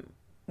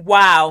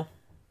wow.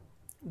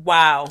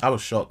 I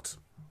was shocked.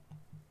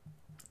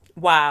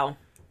 Wow.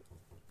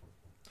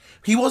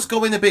 He was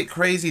going a bit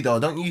crazy though,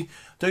 don't you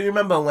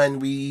remember when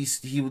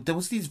there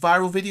was these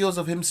viral videos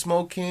of him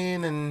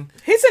smoking? And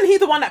isn't he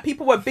the one that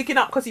people were bigging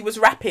up because he was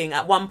rapping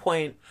at one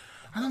point?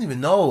 I don't even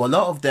know. A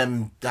lot of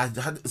them,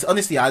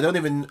 honestly, I don't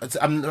even.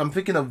 I'm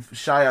thinking of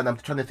Shia, and I'm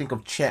trying to think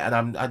of Chet,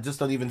 and I just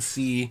don't even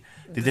see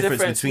the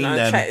difference between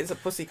them. Chet is a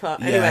pussy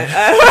clut. Yeah. Anyway,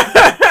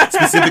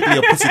 specifically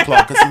a pussy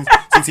clock, because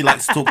since he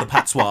likes to talk the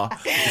patois,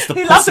 it's the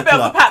he pussy loves a bit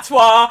clock. of the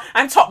patois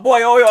and Top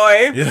Boy oi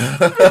oi. Yeah.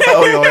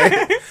 Oi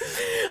oi.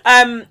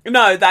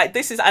 No, that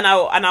this is, and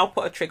I'll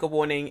put a trigger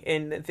warning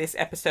in this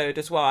episode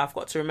as well. I've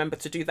got to remember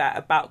to do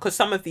that because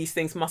some of these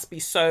things must be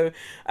so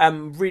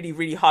really,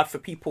 really hard for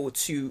people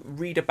to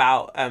read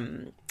about.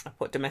 I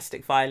put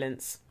domestic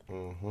violence.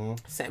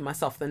 Setting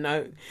myself the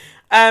note.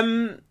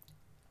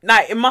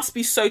 Like, it must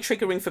be so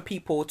triggering for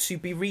people to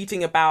be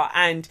reading about,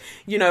 and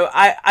you know,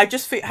 I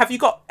just think, have you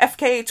got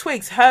FKA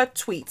Twigs, her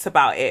tweets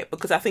about it?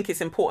 Because I think it's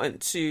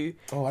important to.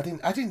 Oh, I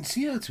didn't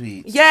see her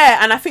tweets. Yeah,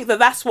 and I think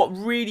that's what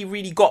really,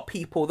 really got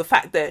people. The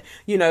fact that,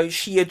 you know,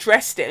 she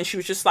addressed it and she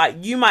was just like,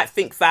 you might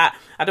think that,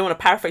 I don't want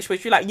to paraphrase,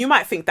 but you're like, you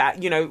might think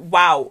that, you know,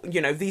 wow, you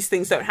know, these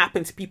things don't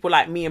happen to people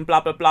like me and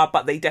blah blah blah,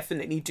 but they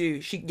definitely do.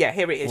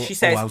 Here it is. She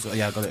says,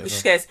 I got it. She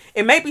says,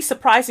 it may be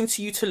surprising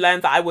to you to learn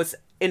that I was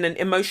in an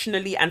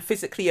emotionally and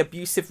physically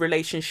abusive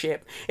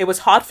relationship. It was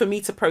hard for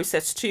me to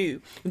process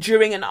too.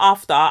 During and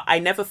after, I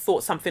never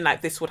thought something like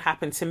this would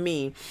happen to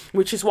me,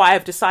 which is why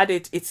I've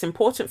decided it's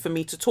important for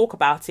me to talk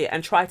about it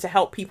and try to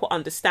help people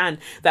understand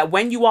that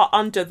when you are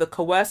under the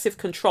coercive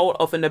control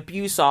of an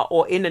abuser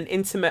or in an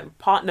intimate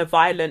partner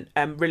violent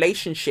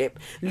relationship,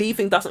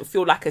 leaving doesn't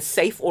feel like a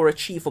safe or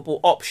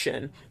achievable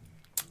option.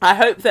 I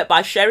hope that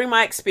by sharing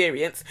my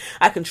experience,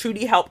 I can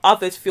truly help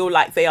others feel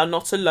like they are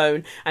not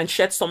alone and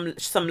shed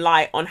some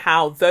light on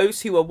how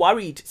those who are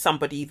worried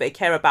somebody they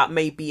care about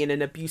may be in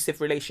an abusive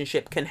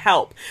relationship can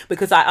help,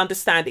 because I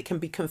understand it can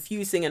be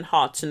confusing and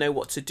hard to know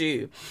what to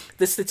do.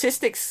 The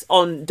statistics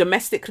on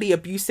domestically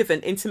abusive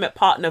and intimate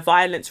partner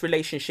violence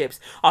relationships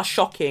are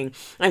shocking,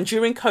 and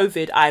during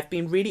COVID, I've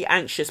been really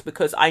anxious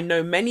because I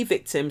know many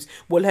victims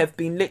will have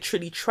been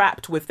literally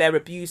trapped with their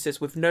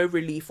abusers with no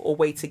relief or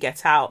way to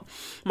get out.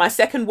 My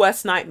second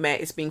worst nightmare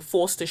is being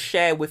forced to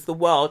share with the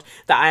world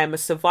that I am a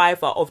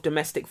survivor of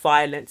domestic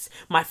violence.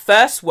 My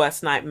first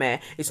worst nightmare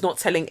is not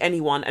telling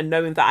anyone and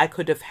knowing that I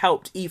could have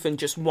helped even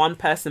just one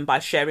person by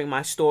sharing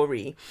my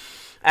story.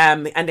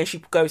 And then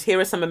she goes, here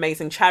are some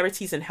amazing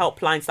charities and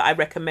helplines that I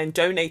recommend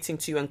donating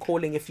to and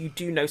calling if you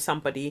do know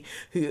somebody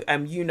who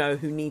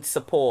who needs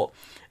support.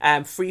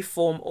 Free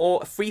from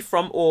org,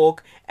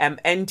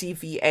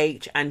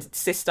 NDVH, and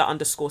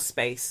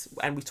sister_space.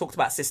 And we talked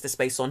about Sister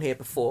Space on here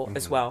before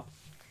as well.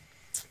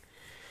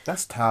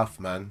 That's tough,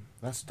 man.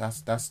 That's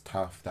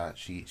tough that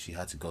she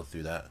had to go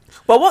through that.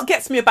 Well, what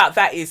gets me about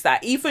that is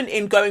that even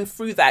in going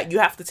through that, you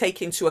have to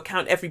take into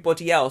account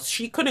everybody else.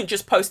 She couldn't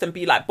just post and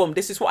be like, boom,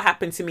 this is what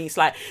happened to me. It's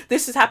like,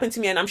 this has happened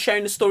to me and I'm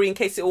sharing the story in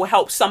case it will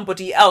help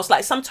somebody else.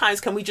 Like, sometimes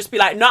can we just be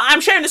like, no,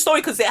 I'm sharing the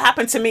story because it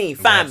happened to me,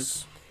 fam.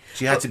 Yes.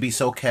 She had to be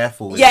so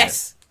careful with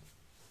it.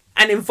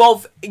 And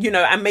involve,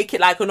 and make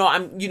it like, or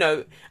not, and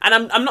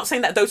I'm not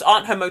saying that those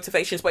aren't her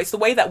motivations, but it's the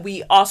way that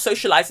we are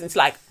socialized into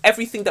like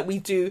everything that we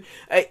do,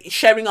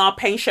 sharing our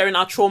pain, sharing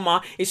our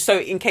trauma is so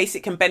in case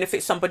it can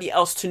benefit somebody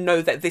else to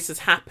know that this has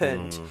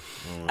happened.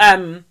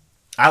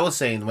 I was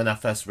saying when I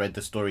first read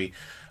the story,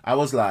 I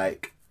was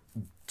like,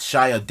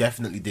 Shia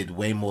definitely did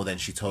way more than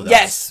she told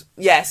us.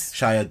 Yes.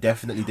 Shia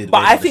definitely did. But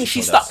way more I than think she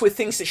she's told stuck us. with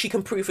things that she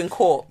can prove in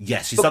court.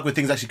 Yes, she's stuck with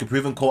things that she could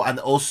prove in court, and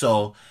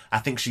also I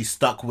think she's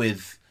stuck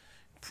with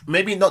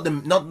maybe not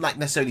like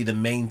necessarily the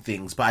main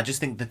things, but I just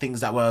think the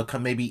things that were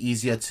maybe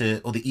easier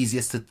to, or the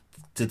easiest to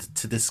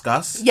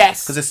discuss.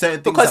 Yes, because there's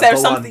certain things because that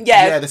there's go something. on,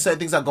 Yeah, there's certain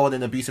things that go on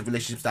in abusive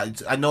relationships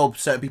that I know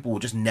certain people will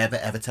just never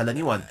ever tell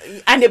anyone,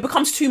 and it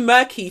becomes too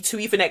murky to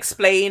even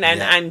explain and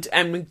Yeah.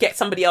 and get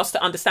somebody else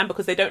to understand,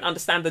 because they don't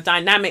understand the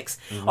dynamics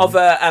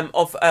Mm-hmm.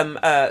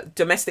 of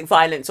domestic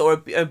violence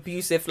or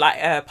abusive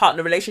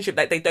partner relationship.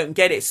 Like, they don't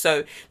get it,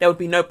 so there would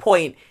be no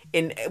point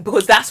in,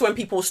 because that's when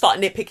people start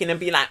nitpicking and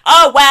be like,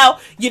 oh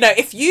well,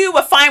 if you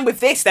were fine with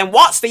this, then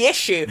what's the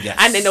issue? Yes.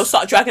 And then they'll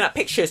start dragging up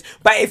pictures.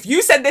 But if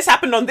you said this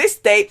happened on this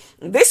date,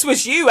 this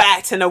was you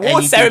at an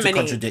award anything ceremony. to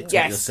contradict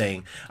what you're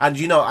saying.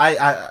 And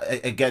I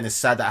again, it's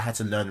sad that I had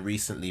to learn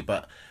recently,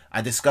 but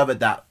I discovered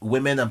that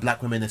women, and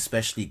black women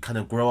especially, kind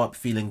of grow up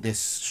feeling this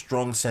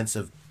strong sense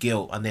of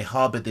guilt, and they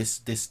harbor this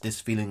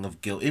feeling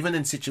of guilt, even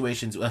in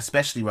situations,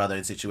 especially rather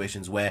in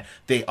situations where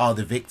they are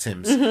the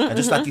victims. And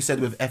just like you said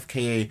with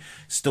FKA,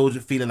 still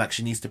feeling like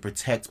she needs to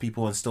protect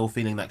people, and still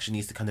feeling like she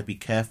needs to kind of be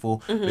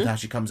careful with how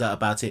she comes out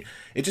about it.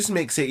 It just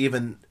makes it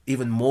even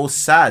more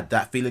sad,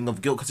 that feeling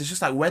of guilt, because it's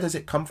just like, where does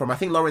it come from? I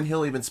think Lauryn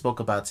Hill even spoke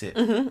about it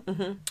on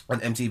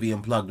MTV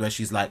Unplugged, where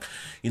she's like,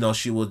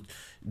 she was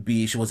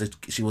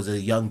a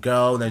young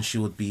girl, and then they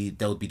would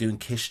be doing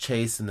kiss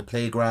chase in the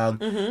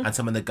playground, and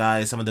some of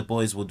the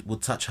boys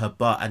would touch her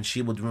butt, and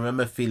she would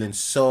remember feeling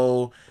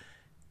so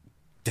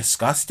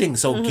disgusting,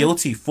 so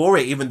guilty for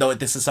it, even though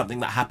this is something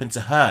that happened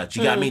to her. Do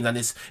you get what I mean? And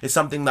it's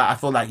something that I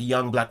feel like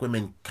young black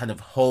women kind of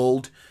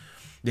hold.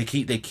 They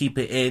keep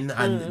it in,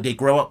 and they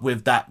grow up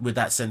with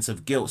that sense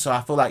of guilt. So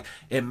I feel like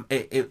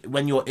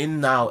when you're in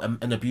now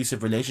an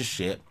abusive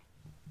relationship,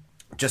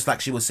 just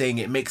like she was saying,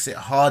 it makes it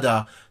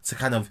harder to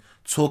kind of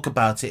talk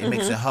about it. It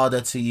makes it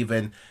harder to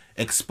even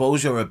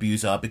expose your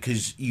abuser,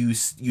 because you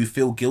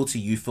feel guilty.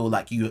 You feel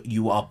like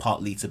you are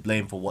partly to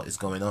blame for what is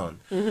going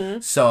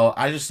on. So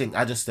I just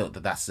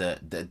thought that's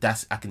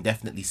I can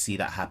definitely see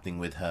that happening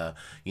with her.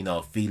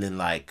 Feeling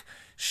like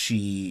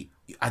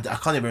I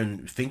can't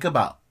even think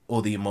about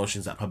all the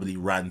emotions that probably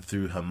ran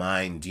through her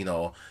mind,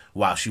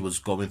 while she was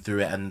going through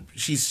it. And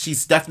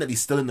she's definitely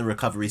still in the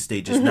recovery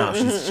stages now.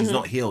 She's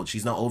not healed.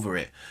 She's not over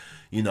it.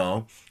 And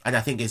I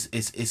think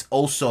it's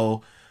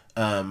also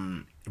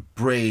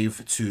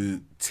brave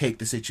to take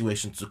the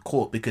situation to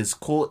court, because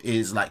court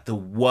is like the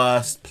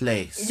worst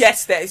place.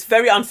 Yes, that is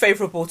very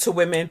unfavorable to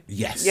women.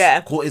 Yes.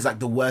 Yeah. Court is like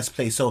the worst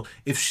place. So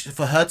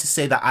for her to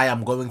say that I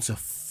am going to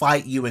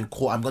fight you in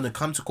court, I'm going to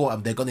come to court,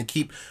 and they're going to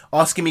keep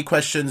asking me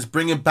questions,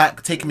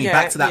 taking me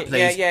back to that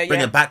place,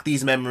 bringing back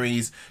these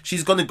memories.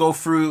 She's going to go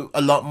through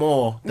a lot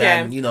more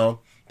than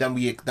than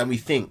we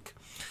think.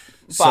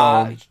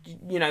 But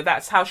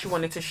that's how she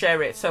wanted to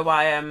share it. So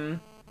I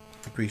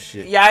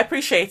appreciate. Yeah, I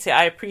appreciate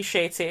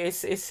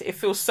it. It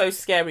feels so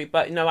scary,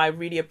 but I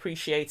really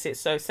appreciate it.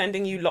 So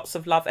sending you lots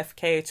of love,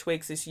 FKA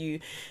Twigs, as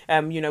you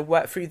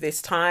work through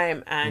this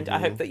time, and I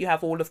hope that you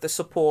have all of the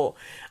support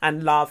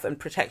and love and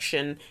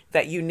protection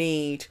that you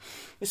need.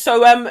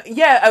 So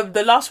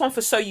the last one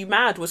for So You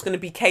Mad was going to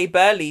be Kay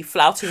Burley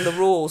flouting the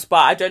rules, but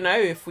I don't know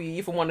if we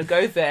even want to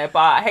go there. But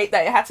I hate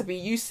that it had to be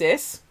you,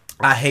 sis.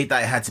 I hate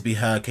that it had to be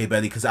her, Kay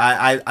Burley, because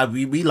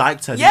we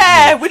liked her.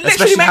 Yeah, we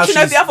literally mentioned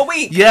her the other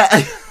week. Yeah,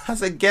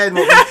 that's again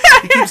what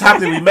it keeps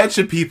happening. We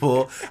mention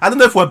people. I don't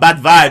know if we're bad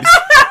vibes.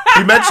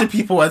 We mention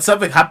people and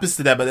something happens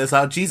to them, and it's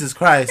like, Jesus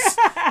Christ.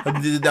 We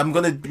need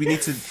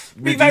to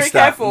be very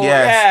careful.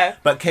 Yes. Yeah.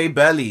 But Kay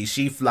Burley,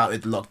 she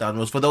flouted the lockdown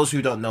rules. For those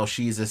who don't know,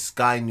 she's a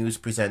Sky News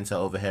presenter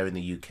over here in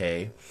the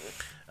UK.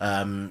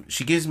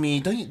 She gives me.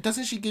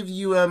 Doesn't she give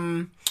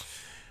you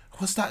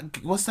What's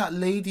that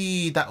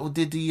lady that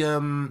did the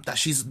that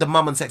she's the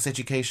mum on Sex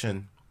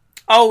Education?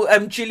 Oh,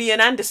 Gillian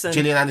Anderson.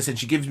 Gillian Anderson.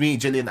 She gives me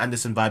Gillian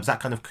Anderson vibes. That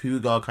kind of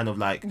cougar, kind of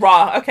like.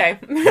 Rah. Okay.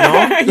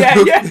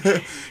 Yeah.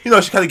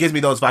 She kind of gives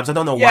me those vibes. I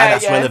don't know why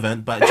that's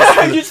relevant, but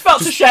just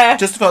felt to share.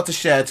 Just felt to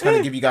share to kind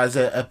of give you guys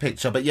a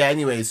picture. But yeah,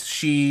 anyways,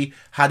 she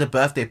had a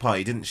birthday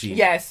party, didn't she?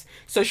 Yes.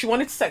 So she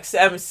wanted to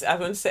I want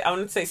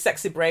to say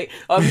celebrate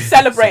her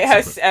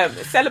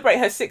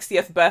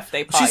 60th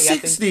birthday party. She's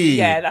 60.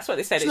 Yeah, that's what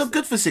they said. She's not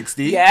good for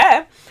 60.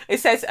 Yeah.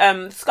 It says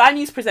Sky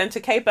News presenter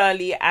Kay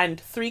Burley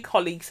and 3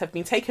 colleagues have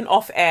been taken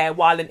off air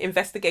while an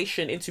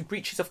investigation into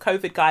breaches of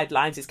COVID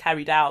guidelines is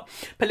carried out.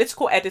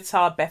 Political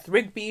editor Beth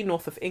Rigby,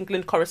 North of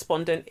England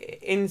correspondent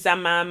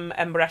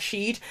Inzamam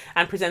Rashid,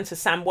 and presenter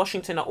Sam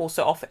Washington are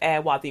also off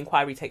air while the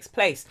inquiry takes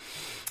place.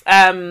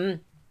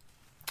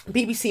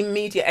 BBC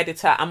media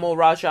editor Amol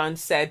Rajan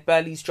said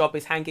Burley's job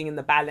is hanging in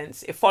the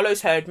balance. It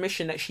follows her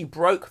admission that she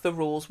broke the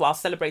rules while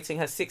celebrating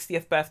her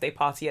 60th birthday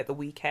party at the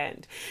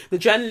weekend. The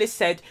journalist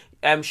said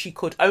she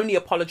could only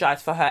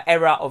apologise for her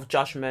error of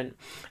judgment.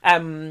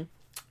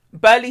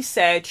 Burley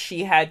said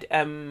she had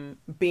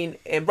been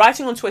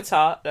writing on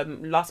Twitter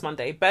last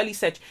Monday. Burley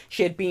said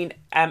she had been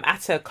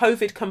at a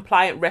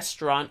COVID-compliant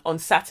restaurant on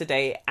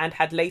Saturday and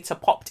had later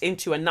popped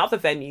into another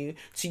venue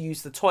to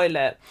use the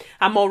toilet.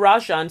 Amol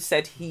Rajan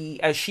said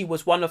she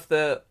was one of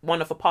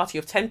a party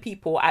of 10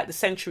 people at the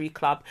Century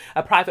Club,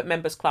 a private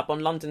members club on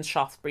London's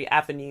Shaftesbury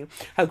Avenue.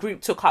 Her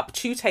group took up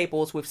 2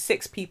 tables with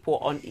 6 people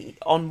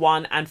on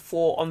one and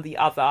 4 on the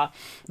other.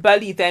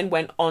 Burley then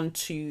went on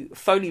to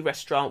Foley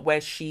Restaurant,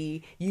 where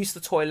she used the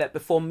toilet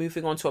before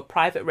moving on to a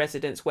private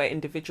residence where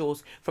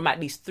individuals from at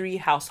least 3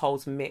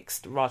 households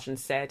mixed, Rajan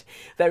said.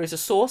 There is a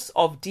source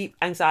of deep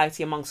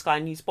anxiety among Sky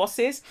News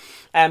bosses.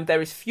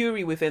 There is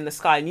fury within the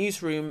Sky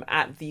newsroom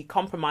at the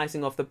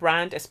compromising of the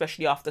brand,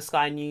 especially after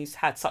Sky News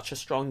had such a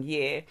strong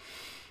year.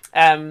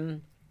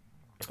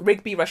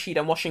 Rigby, Rashid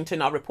and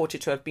Washington are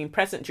reported to have been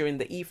present during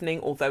the evening,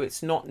 although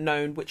it's not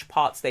known which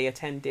parts they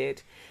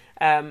attended.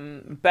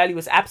 Burley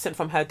was absent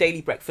from her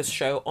daily breakfast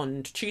show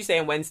on Tuesday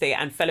and Wednesday,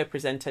 and fellow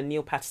presenter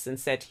Neil Patterson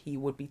said he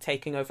would be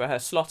taking over her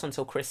slot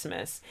until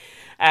Christmas.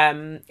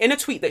 In a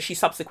tweet that she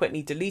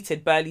subsequently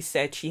deleted, Burley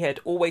said she had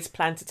always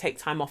planned to take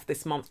time off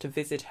this month to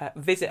visit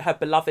her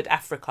beloved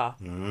Africa.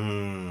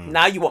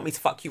 Now you want me to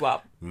fuck you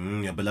up.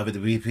 Your beloved.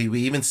 We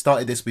even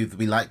started this with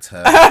we liked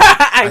her.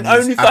 and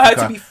only for her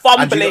to be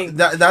fumbling.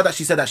 Now that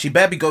she said that, she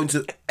better be going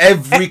to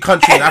every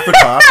country in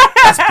Africa.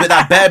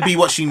 That better be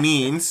what she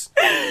means.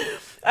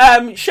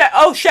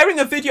 Sharing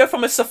a video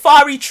from a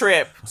safari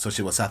trip. So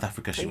she was South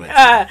Africa. She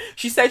went.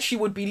 She said she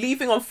would be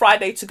leaving on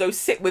Friday to go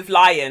sit with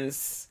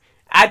lions,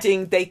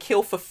 adding they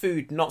kill for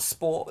food, not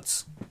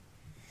sport.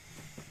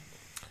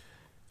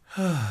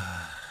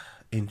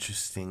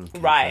 Interesting, Kimberly.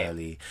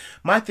 Right.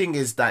 My thing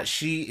is that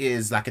she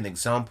is like an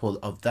example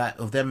of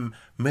them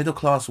middle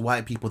class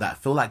white people that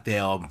feel like they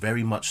are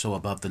very much so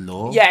above the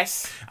law.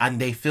 Yes.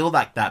 And they feel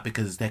like that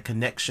because their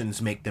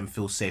connections make them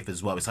feel safe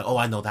as well. It's like, oh,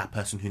 I know that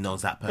person who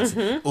knows that person.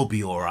 Mm-hmm. It'll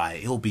be all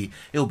right. It'll be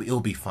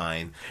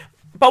fine.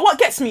 But what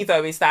gets me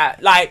though is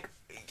that, like,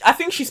 I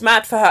think she's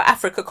mad for her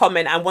Africa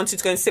comment and wanted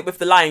to go and sit with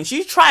the lions.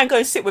 You try and go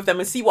and sit with them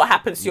and see what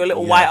happens to your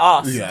little white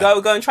ass. Yeah.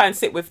 Go and try and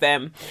sit with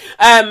them.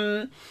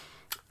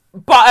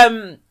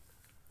 But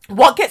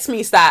what gets me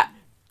is that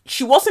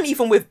she wasn't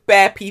even with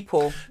bare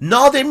people.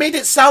 No, they made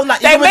it sound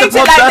like even with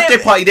the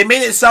birthday party, they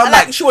made it sound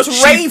like she was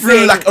raving. She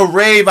threw like a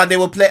rave and they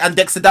were playing, and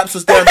Dexter Daps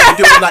was there and they were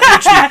doing like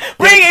literally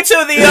bring it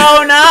to the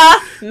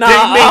owner. No,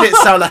 they made it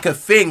sound like a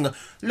thing.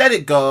 Let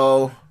it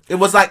go. It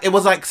was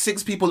like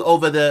 6 people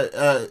over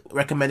the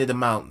recommended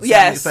amount.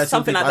 Yes,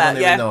 something like that. I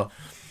don't even know.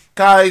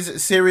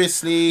 Guys,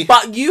 seriously.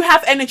 But you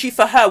have energy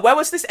for her. Where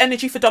was this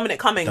energy for Dominic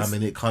Cummings?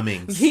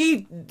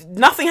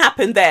 Nothing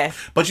happened there.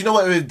 But you know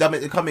what with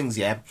Dominic Cummings,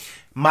 yeah?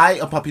 My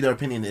unpopular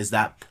opinion is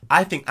that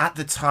I think at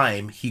the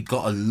time he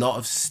got a lot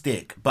of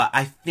stick, but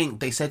I think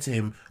they said to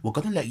him, we're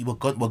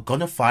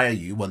gonna fire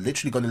you. We're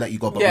literally gonna let you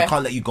go, but we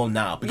can't let you go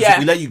now. Because if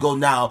we let you go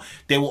now,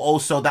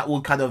 that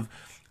will kind of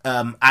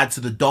add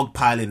to the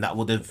dogpiling that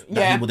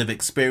he would have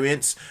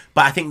experienced.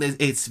 But I think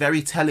it's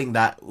very telling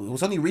that it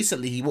was only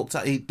recently he walked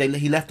out. He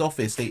left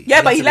office. He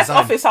left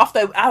office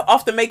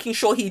after making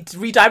sure he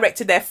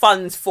redirected their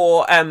funds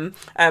for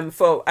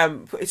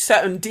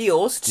certain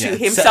deals to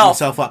himself. Set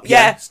himself up.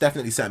 Yeah,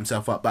 definitely set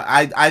himself up. But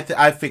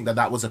I think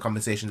that was a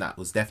conversation that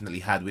was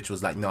definitely had, which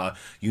was like, no,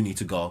 you need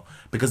to go,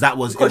 because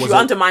you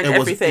undermined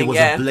everything. It was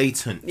a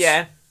blatant.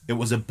 Yeah. It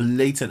was a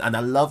blatant, and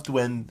I loved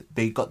when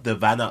they got the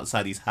van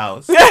outside his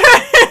house.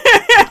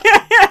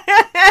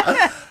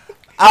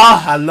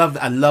 I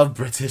love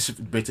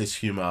British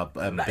humor.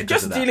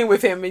 Just dealing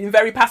with him in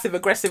very passive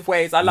aggressive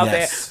ways. I love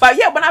it. But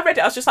yeah, when I read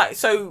it, I was just like,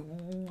 so.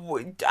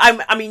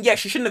 I mean,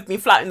 she shouldn't have been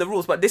flouting the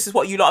rules, but this is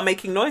what you lot are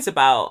making noise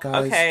about.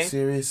 Guys, okay,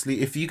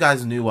 seriously, if you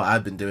guys knew what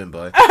I've been doing,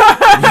 boy.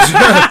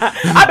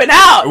 I've been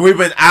out. We've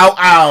been out.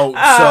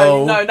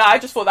 So no, I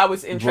just thought that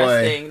was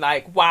interesting. Boy.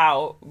 Like,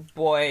 wow,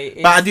 boy.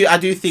 But I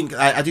do think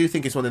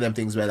it's one of them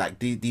things where like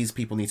these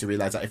people need to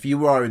realize that if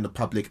you are in the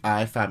public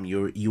eye, fam,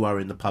 you are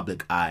in the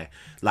public eye.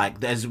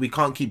 Like, we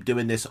can't keep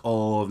doing this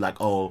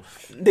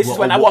this is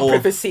when I want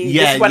privacy.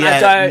 Yeah, this is when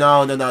I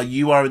don't. No.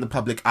 You are in the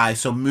public eye,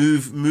 so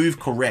move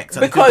correct.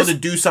 And because if you're gonna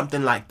do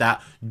something like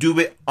that, do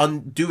it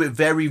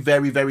very,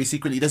 very, very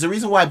secretly. There's a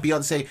reason why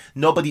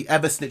nobody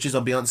ever snitches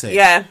on Beyonce.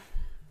 Yeah.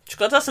 She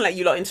doesn't let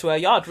you lot into her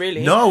yard,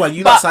 really. No, and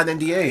you lot sign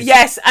NDAs.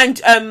 Yes,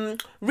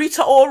 and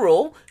Rita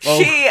Ora,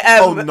 she...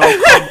 come on.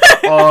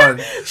 Come on,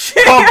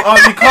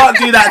 you can't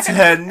do that to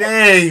her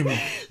name.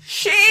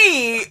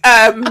 She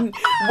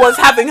was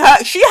having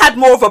she had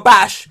more of a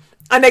bash,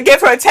 and they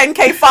gave her a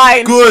 10k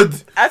fine.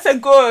 Good. I said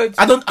good.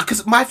 I don't,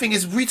 because my thing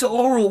is Rita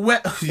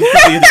Ora,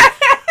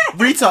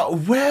 Rita,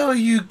 where are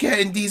you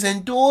getting these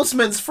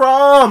endorsements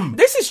from?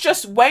 This is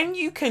just when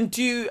you can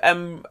do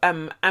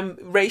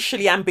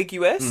racially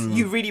ambiguous,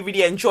 you really,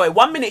 really enjoy.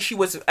 1 minute she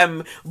was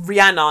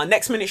Rihanna,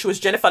 next minute she was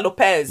Jennifer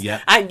Lopez.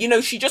 Yeah. And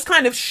she just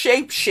kind of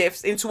shape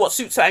shifts into what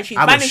suits her, and she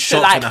managed to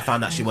like... when I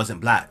found out she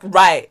wasn't black.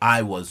 Right.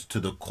 I was to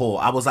the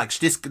core. I was like,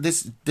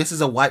 this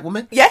is a white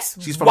woman? Yes.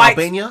 She's from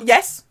Albania?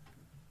 Yes.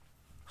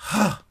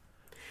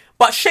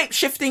 but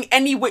shape-shifting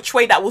any which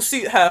way that will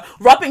suit her,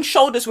 rubbing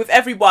shoulders with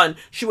everyone.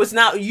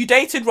 You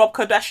dated Rob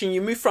Kardashian,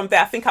 you moved from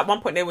there. I think at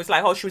one point there was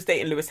like, she was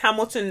dating Lewis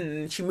Hamilton,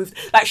 and she moved,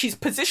 like, she's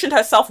positioned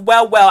herself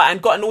well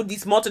and gotten all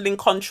these modelling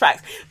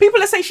contracts.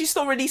 People are saying she's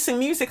still releasing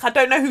music. I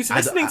don't know who's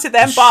listening to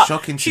them,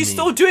 but she's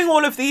still doing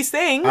all of these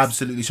things.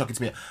 Absolutely shocking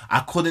to me.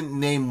 I couldn't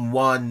name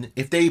one.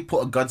 If they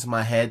put a gun to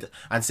my head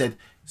and said,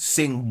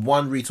 sing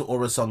one Rita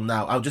Ora song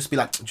now, I'll just be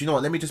like, do you know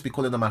what? Let me just be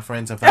calling on my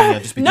friends and family.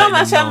 I'll just be no,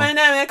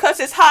 because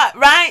it's hot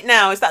right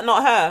now. Is that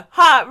not her?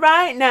 Hot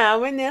right now,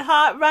 when they're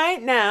hot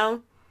right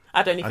now.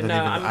 I don't even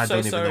know. I'm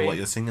so sorry. I don't even know what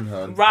you're singing,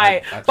 her.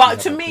 Right. But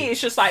to me,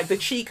 it's just like the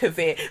cheek of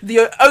it.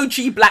 The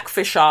OG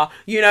blackfisher,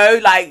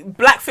 like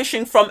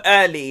blackfishing from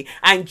early,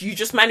 and you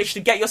just managed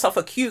to get yourself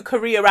a cute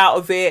career out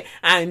of it,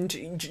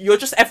 and you're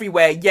just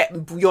everywhere, yet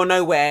you're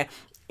nowhere.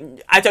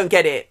 I don't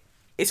get it.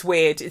 It's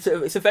weird.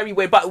 It's a very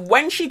weird. But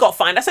when she got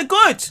fined, I said,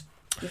 good.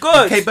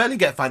 Did Kate Burley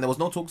get fined? There was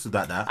no talks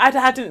about that. I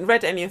hadn't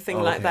read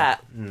anything like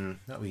that.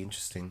 That would be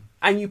interesting.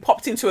 And you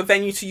popped into a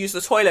venue to use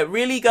the toilet.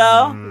 Really,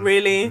 girl?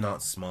 Really?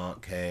 Not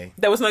smart, Kay.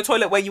 There was no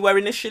toilet where you were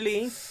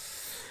initially?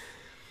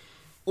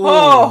 Ooh.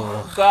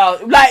 Oh, girl.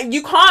 Like,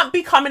 you can't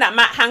be coming at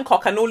Matt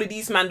Hancock and all of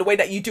these men the way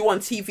that you do on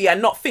TV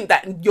and not think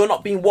that you're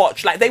not being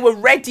watched. Like, they were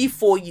ready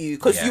for you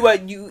because her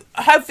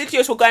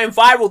videos were going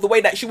viral the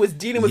way that she was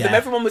dealing with them.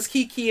 Everyone was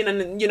kikiing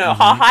and,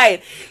 ha-ha.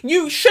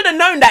 You should have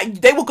known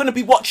that they were going to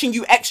be watching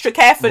you extra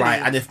carefully.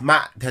 Right, and if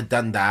Matt had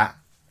done that,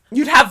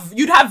 you'd have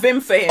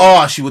Vim for him.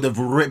 Oh, she would have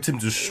ripped him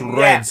to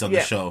shreds on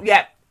the show.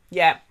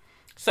 Yeah.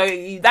 So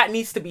that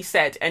needs to be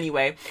said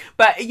anyway.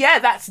 But yeah,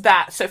 that's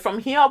that. So from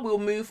here, we'll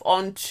move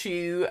on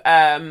to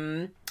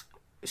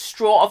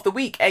Straw of the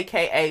Week,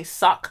 aka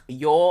Suck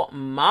Your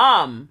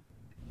Mum.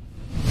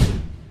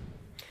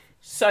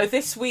 So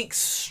this week's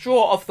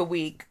Straw of the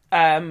Week,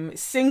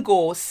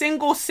 single,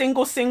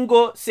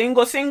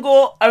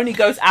 only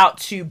goes out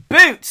to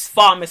Boots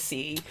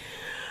Pharmacy.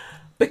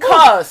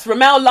 Because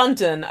Ramel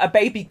London, our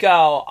baby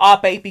girl,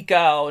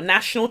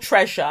 national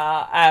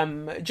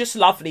treasure, just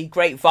lovely,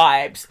 great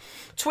vibes,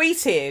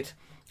 tweeted,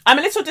 I'm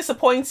a little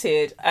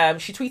disappointed.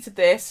 She tweeted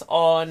this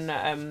on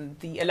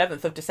the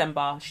 11th of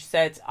December. She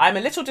said, I'm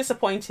a little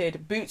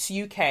disappointed, Boots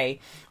UK. I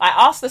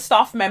asked the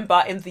staff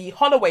member in the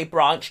Holloway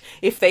branch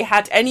if they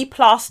had any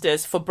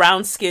plasters for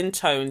brown skin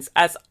tones,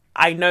 as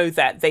I know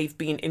that they've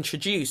been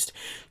introduced.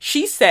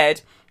 She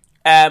said,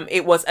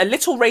 it was a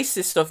little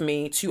racist of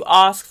me to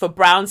ask for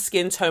brown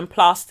skin tone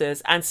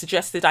plasters and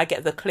suggested I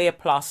get the clear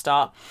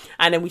plaster.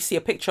 And then we see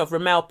a picture of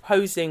Ramel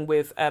posing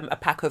with a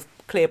pack of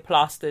clear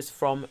plasters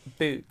from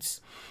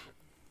Boots.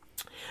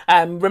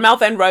 Ramel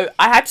then wrote,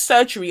 I had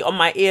surgery on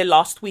my ear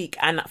last week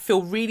and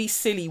feel really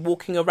silly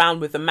walking around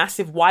with the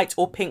massive white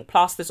or pink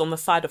plasters on the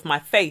side of my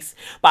face,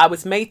 but I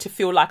was made to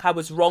feel like I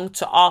was wrong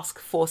to ask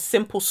for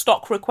simple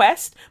stock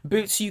request.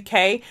 Boots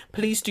UK,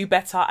 please do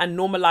better and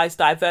normalise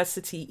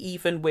diversity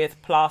even with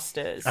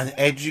plasters. And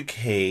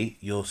educate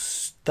your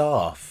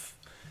staff.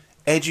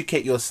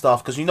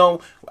 Because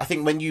I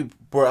think when you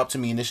brought it up to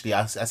me initially,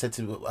 I was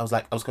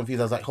confused.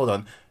 I was like, hold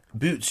on.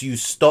 Boots, you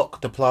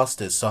stock the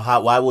plasters, so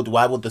why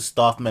would the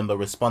staff member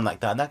respond like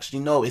that? And actually,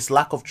 no, it's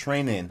lack of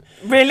training.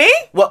 Really?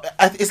 Well,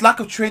 it's lack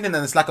of training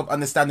and it's lack of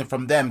understanding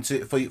from them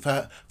for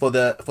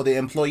the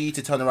employee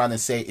to turn around and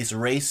say it's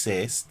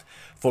racist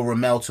for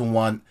Ramel to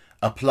want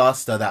a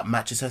plaster that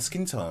matches her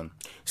skin tone.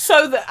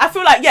 So I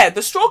feel like,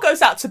 the straw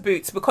goes out to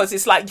Boots because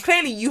it's like,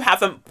 clearly you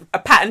haven't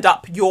patterned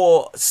up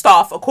your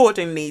staff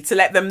accordingly to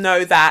let them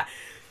know that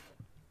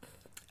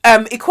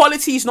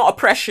equality is not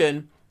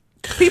oppression.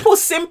 People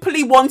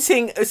simply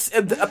wanting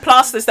a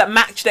plasters that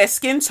match their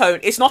skin tone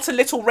is not a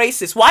little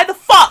racist. Why the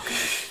fuck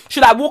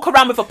should I walk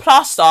around with a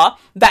plaster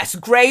that's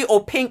grey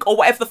or pink or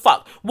whatever the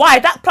fuck? Why?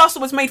 That plaster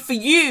was made for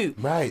you.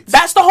 Right.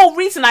 That's the whole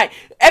reason.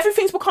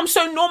 Everything's become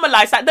so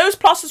normalised. Those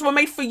plasters were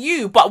made for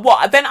you. But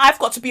what? Then I've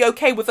got to be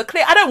okay with a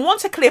clear. I don't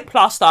want a clear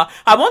plaster.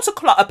 I want a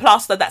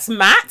plaster that's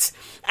matte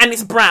and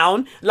it's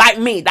brown like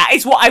me. That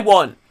is what I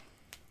want.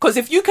 Because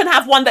if you can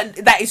have one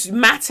that is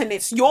matte and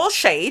it's your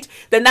shade,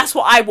 then that's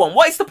what I want.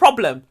 What is the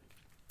problem?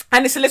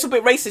 And it's a little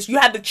bit racist. You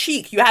had the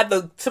cheek, you had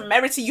the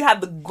temerity, you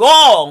had the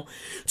gall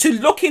to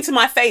look into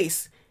my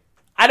face.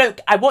 I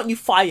want you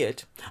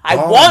fired. I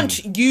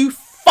want you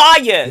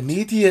fired.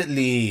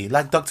 Immediately.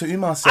 Like Dr.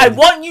 Umar said. I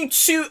want you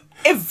to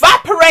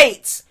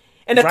evaporate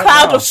in a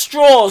cloud of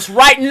straws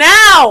right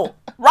now.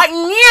 Right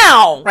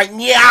now. Right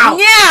now.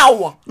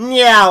 Now.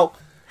 Now.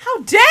 How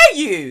dare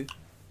you?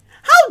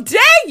 How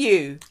dare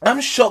you?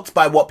 I'm shocked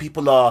by what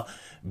people are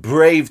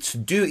brave to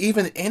do,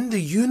 even in the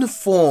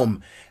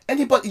uniform. I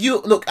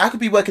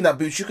could be working at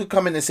Boots. You could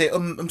come in and say,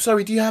 I'm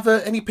sorry, do you have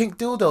any pink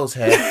dildos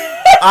here?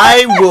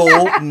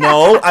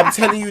 I'm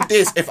telling you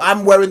this. If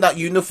I'm wearing that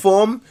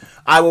uniform,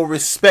 I will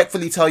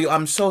respectfully tell you,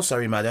 I'm so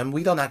sorry, madam.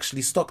 We don't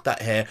actually stock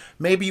that here.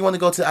 Maybe you want to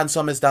go to Ann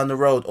Summers down the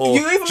road. Or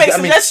you even make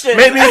suggestions.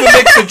 Maybe even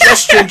make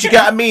suggestions. Do you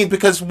get what I mean?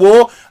 Because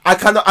I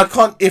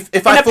can't, if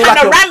I feel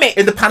like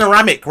in the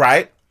panoramic,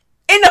 right?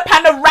 In the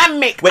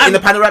panoramic. Wait, in the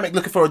panoramic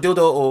looking for a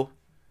dildo or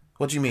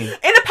What do you mean?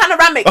 In a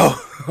panoramic.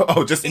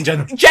 Oh, just in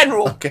general.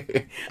 General.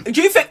 Okay.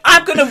 Do you think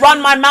I'm going to run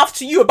my mouth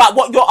to you about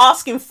what you're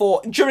asking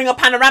for during a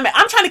panoramic?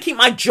 I'm trying to keep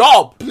my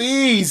job.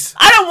 Please.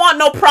 I don't want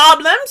no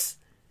problems.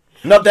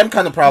 Not them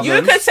kind of problems.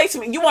 You could say to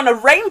me, you want a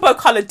rainbow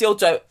coloured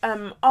dildo.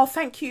 Oh,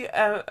 thank you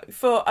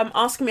for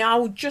asking me. I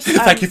will just...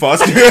 Thank you for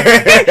asking.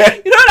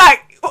 You know,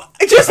 like...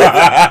 Just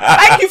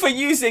thank you for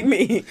using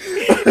me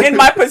in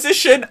my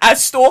position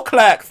as store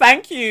clerk.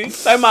 Thank you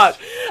so much.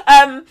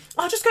 I'll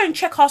just go and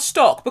check our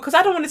stock because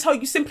I don't want to tell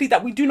you simply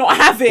that we do not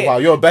have it. Wow,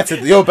 you're better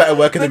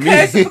worker than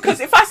me. Because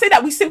if I say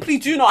that we simply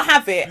do not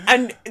have it,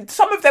 and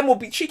some of them will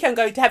be cheeky and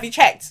go, have you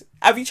checked?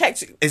 Have you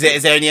checked?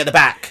 Is there any at the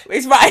back?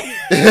 It's right.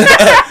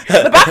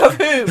 The back of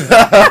whom?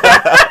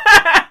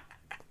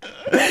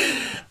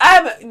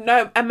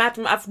 No,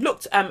 madam, I've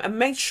looked and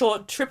made sure,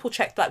 triple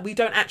checked that we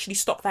don't actually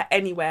stock that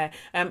anywhere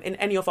in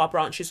any of our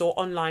branches or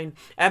online.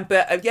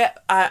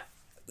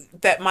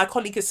 That my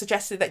colleague has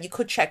suggested that you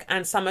could check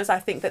Ann Summers. I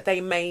think that they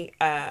may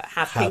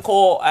have pink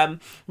or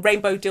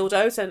rainbow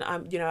dildos, and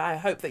I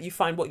hope that you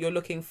find what you're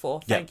looking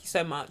for. Thank you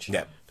so much.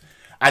 Yeah.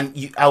 And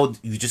you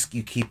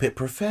keep it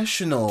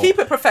professional. Keep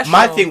it professional.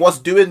 My thing, what's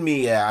doing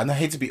me, and I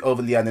hate to be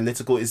overly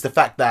analytical, is the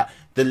fact that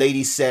the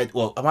lady said,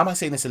 well, why am I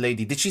saying this a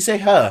lady? Did she say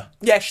her?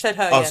 Yeah, she said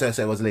her. Oh, yeah.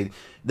 so it was a lady.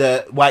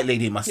 The white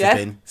lady must have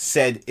been,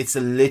 said it's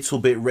a little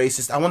bit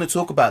racist. I want to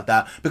talk about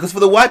that because for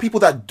the white people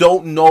that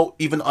don't know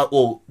even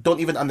or don't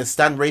even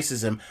understand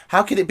racism,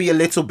 how can it be a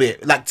little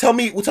bit? Like, tell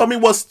me what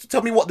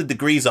the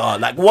degrees are.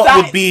 Like,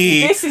 what would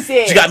be? This is it. Do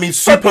you get what I mean?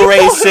 Super for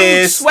people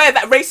racist. Who swear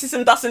that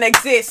racism doesn't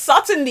exist.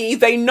 Suddenly,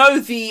 they know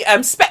the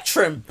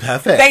spectrum.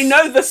 Perfect. They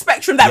know the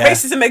spectrum that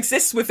racism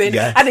exists within,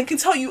 and they can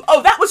tell you,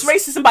 oh, that was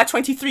racism by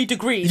 23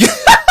 degrees.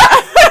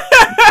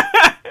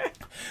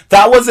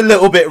 That was a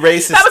little bit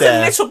racist. That was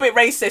a little bit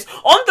racist.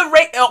 On the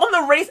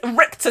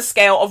Richter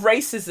scale of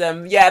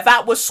racism,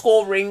 that was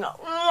scoring a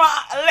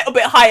little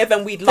bit higher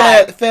than we'd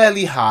like.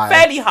 Fairly high.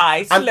 Fairly high.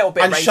 It's a little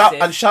bit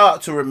racist. Shout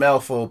out to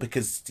Ramel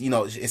because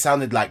it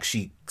sounded like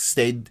she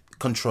stayed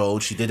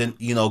controlled. She didn't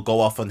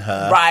go off on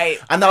her. Right.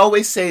 And I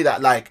always say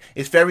that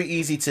it's very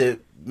easy to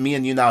me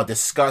and you now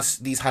discuss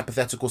these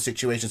hypothetical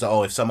situations.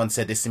 Oh, if someone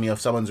said this to me, or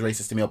if someone's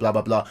racist to me, or blah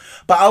blah blah.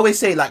 But I always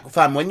say,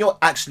 fam, when you're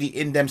actually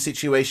in them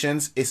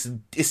situations, it's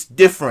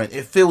different.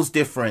 It feels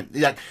different.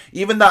 Like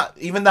even that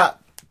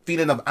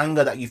feeling of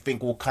anger that you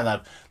think will kind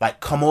of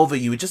come over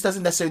you, it just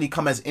doesn't necessarily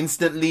come as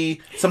instantly.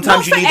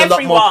 Sometimes you need a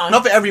lot more.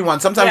 Not for everyone.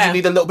 Sometimes you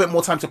need a little bit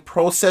more time to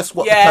process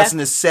what the person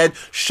has said.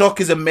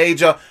 Shock is a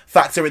major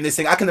factor in this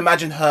thing. I can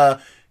imagine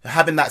her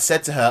having that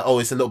said to her, oh,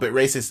 it's a little bit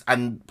racist,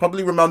 and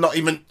probably Ramel not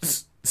even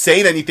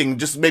saying anything,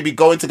 just maybe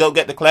going to go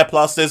get the Claire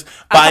plasters,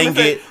 buying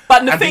it,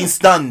 and being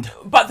stunned.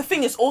 But the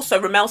thing is also,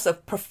 Ramel's a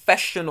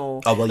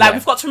professional. Oh, well,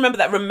 we've got to remember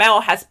that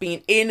Ramel has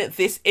been in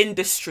this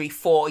industry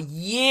for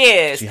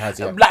years. She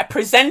has,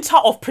 presenter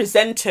of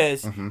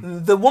presenters.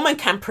 Mm-hmm. The woman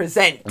can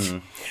present.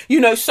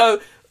 Mm-hmm. So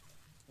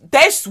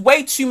there's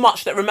way too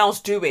much that Ramel's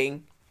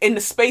doing in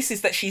the spaces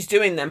that she's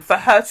doing them for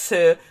her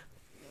to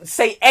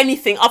say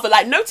anything other.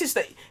 Notice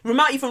that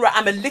Ramel even wrote,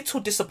 I'm a little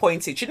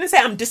disappointed. She didn't say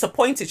I'm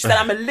disappointed. She said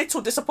I'm a little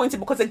disappointed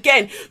because,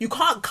 again, you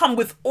can't come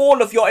with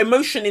all of your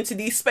emotion into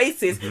these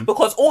spaces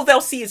because all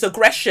they'll see is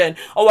aggression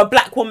or a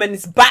black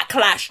woman's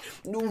backlash,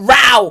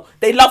 row.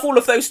 They love all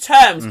of those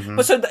terms.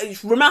 But so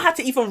Ramel had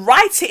to even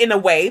write it in a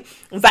way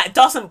that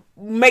doesn't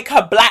make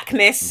her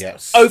blackness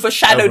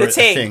overshadow the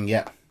thing.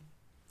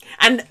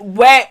 And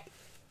where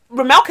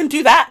Ramel can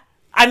do that,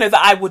 I know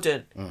that I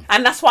wouldn't.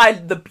 And that's why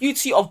the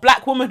beauty of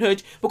black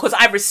womanhood, because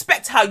I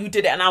respect how you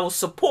did it and I will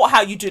support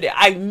how you did it.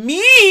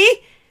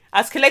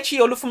 As Kelechi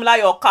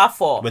Olufumlayo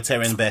Okafor, we're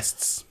tearing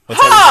bests. We're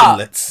tearing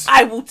singlets.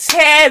 I will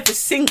tear the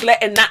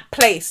singlet in that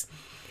place.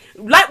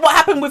 Like what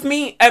happened with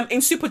me in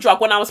Superdrug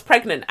when I was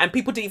pregnant, and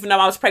people didn't even know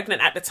I was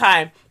pregnant at the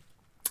time.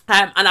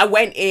 And I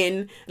went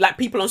in,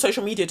 people on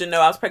social media didn't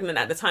know I was pregnant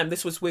at the time.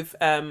 This was with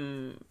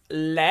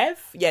Lev.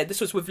 Yeah, this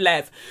was with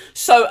Lev.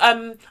 So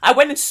I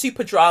went into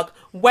Superdrug,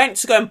 went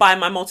to go and buy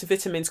my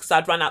multivitamins because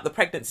I'd run out the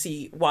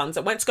pregnancy ones.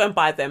 I went to go and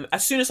buy them.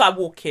 As soon as I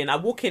walk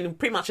in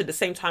pretty much at the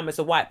same time as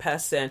a white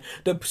person.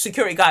 The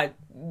security guy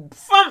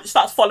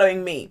starts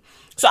following me.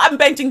 So I'm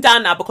bending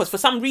down now because for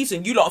some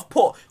reason you lot have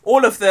put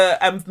all of the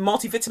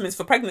multivitamins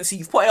for pregnancy,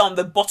 you've put it on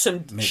the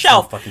bottom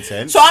shelf. No fucking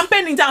sense. So I'm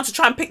bending down to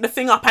try and pick the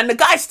thing up and the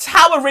guy's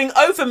towering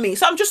over me.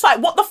 So I'm just like,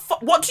 what the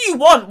fuck? What do you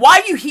want?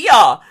 Why are you here?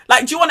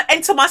 Do you want to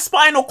enter my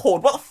spinal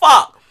cord? What the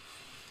fuck?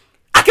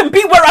 I can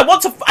be where I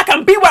want to. I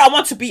can be where I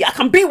want to be. I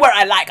can be where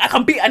I like. I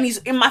can be, and he's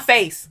in my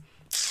face.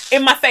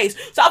 In my face.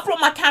 So I've brought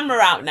my camera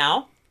out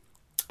now.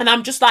 And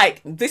I'm just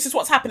like, this is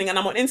what's happening. And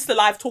I'm on Insta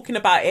Live talking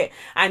about it.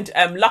 And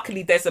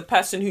luckily, there's a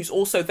person who's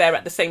also there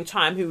at the same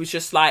time who was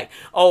just like,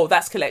 oh,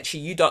 that's Kelechi.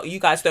 You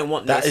guys don't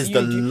want this. That is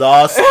the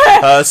last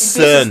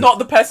person. This is not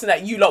the person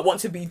that you lot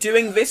want to be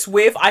doing this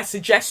with. I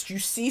suggest you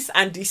cease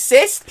and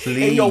desist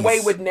in your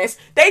waywardness.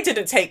 They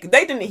didn't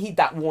heed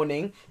that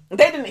warning.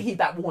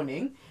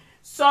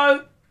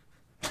 So,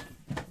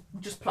 I'm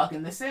just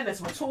plugging this in as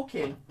we're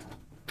talking.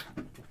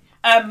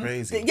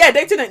 Crazy. Yeah,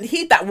 they didn't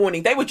heed that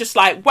warning. They were just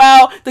like,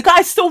 well, the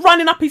guy's still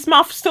running up his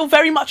mouth, still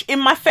very much in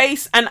my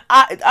face, and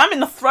I'm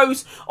in the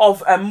throes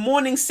of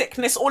morning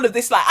sickness, all of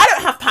this. Like, I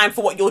don't have time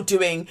for what you're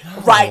doing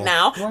right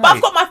now. But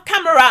I've got my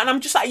camera out, and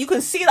I'm just like, you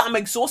can see that I'm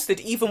exhausted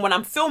even when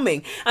I'm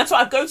filming. And so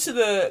I go to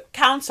the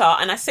counter,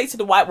 and I say to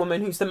the white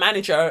woman who's the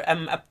manager,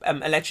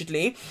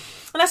 allegedly,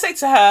 and I say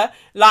to her,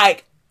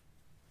 like,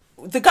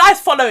 the guy's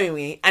following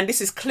me, and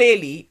this is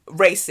clearly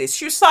racist.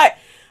 She was like,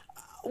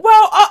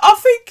 well, I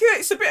think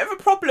it's a bit of a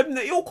problem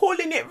that you're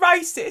calling it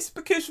racist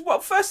because, well,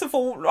 first of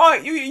all,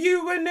 right,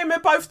 you and him are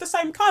both the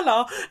same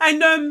colour,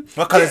 and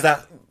what colour is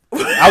that?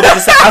 I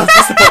was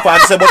just to put I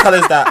said, what colour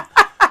is that?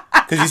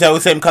 Because you said the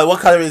same colour. What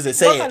colour is it?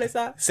 Say what it. colour is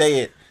that? Say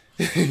it.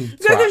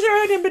 Because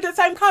you're and him are the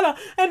same colour,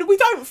 and we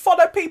don't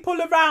follow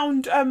people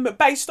around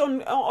based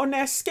on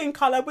their skin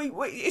colour. We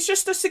it's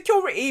just a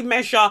security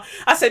measure.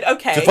 I said,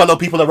 okay. To follow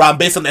people around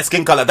based on their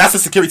skin colour. That's a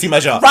security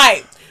measure.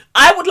 Right.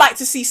 I would like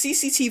to see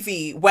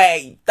CCTV where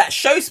that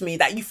shows me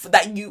that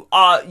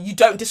you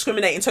don't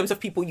discriminate in terms of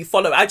people you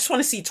follow. I just want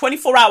to see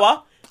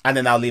 24-hour. And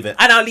then I'll leave it.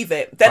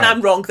 Then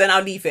I'm wrong. Then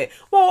I'll leave it.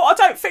 Well, I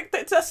don't think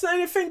that that's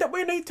anything that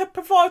we need to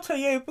provide to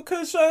you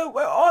because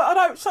I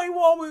don't see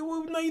why we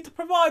will need to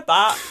provide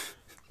that.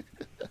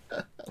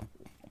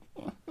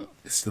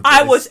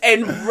 I was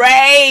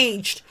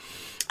enraged.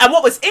 And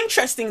what was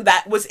interesting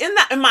that was in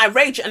my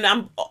rage, and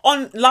I'm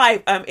on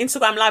live,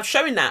 Instagram live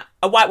showing that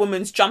a white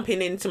woman's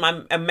jumping into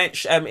my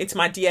into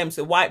my DMs,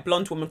 a white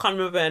blonde woman, can't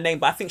remember her name,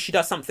 but I think she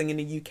does something in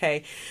the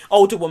UK,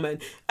 older woman.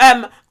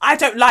 I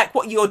don't like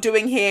what you're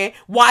doing here.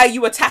 Why are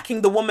you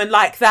attacking the woman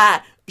like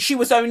that? She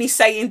was only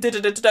saying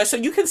da-da-da-da-da. So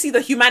you can see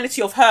the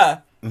humanity of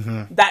her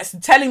that's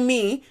telling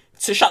me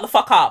to shut the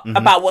fuck up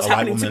about what's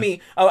happening to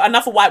me.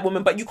 Another white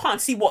woman, but you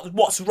can't see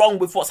what's wrong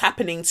with what's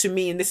happening to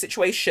me in this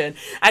situation.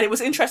 And it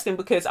was interesting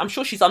because I'm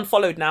sure she's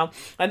unfollowed now.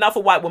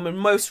 Another white woman,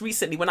 most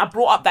recently, when I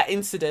brought up that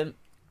incident,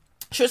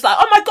 she was like,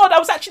 oh my God, I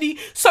was actually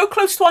so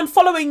close to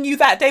unfollowing you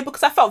that day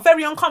because I felt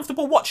very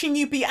uncomfortable watching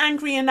you be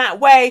angry in that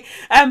way.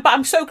 But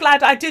I'm so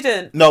glad I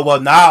didn't. No, well,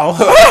 now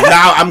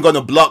I'm going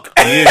to block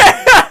you.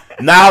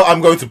 Now I'm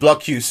going to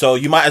block you, so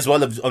you might as well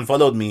have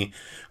unfollowed me.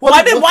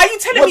 Why are you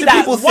telling me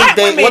that?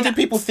 What do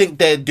people think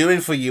they're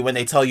doing for you when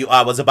they tell you,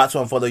 I was about to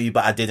unfollow you,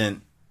 but I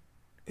didn't?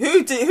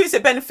 Who's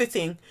it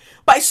benefiting?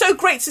 But it's so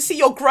great to see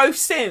your growth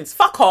since.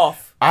 Fuck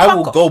off. I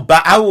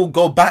will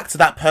go back to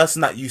that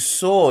person that you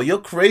saw. You're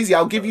crazy.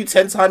 I'll give you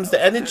 10 times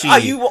the energy. Are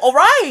you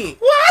alright?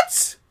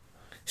 What?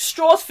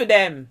 Straws for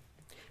them.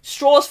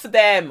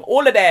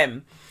 All of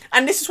them.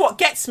 And this is what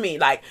gets me.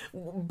 Like,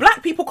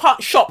 black people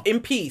can't shop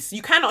in peace.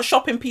 You cannot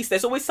shop in peace.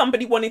 There's always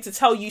somebody wanting to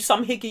tell you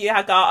some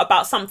higgy-haga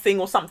about something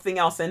or something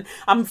else. And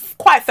I'm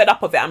quite fed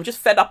up of it. I'm just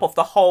fed up of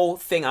the whole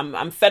thing.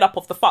 I'm fed up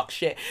of the fuck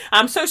shit.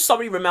 I'm so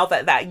sorry, Ramel,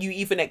 that you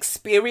even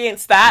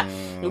experienced that.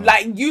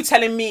 Like, you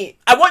telling me,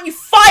 I want you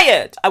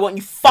fired.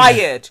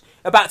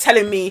 About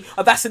telling me,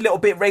 oh, that's a little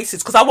bit racist.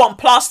 Because I want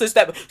plasters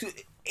that...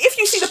 If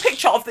you see the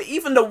picture of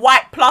even the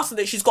white plaster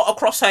that she's got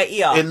across her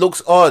ear... It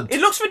looks odd. It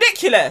looks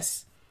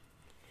ridiculous.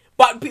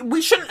 But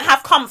we shouldn't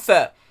have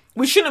comfort.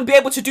 We shouldn't be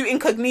able to do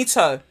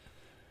incognito.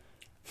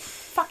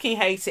 Fucking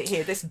hate it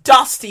here. This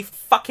dusty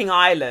fucking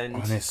island.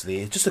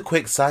 Honestly, just a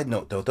quick side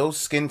note though. Those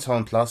skin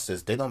tone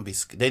plasters, they don't be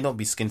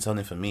skin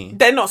toning for me.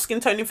 They're not skin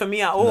toning for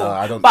me at all. No,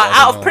 I don't. But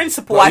out of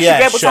principle, I should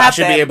be able to have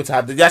them. I should be able to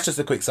have them. That's just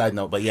a quick side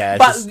note. But yeah,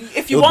 but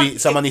if you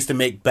want, someone needs to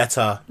make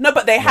better. No,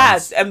 but they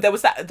had. There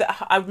was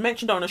that I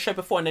mentioned on a show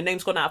before, and the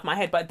name's gone out of my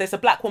head. But there's a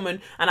black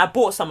woman, and I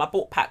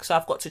bought packs, so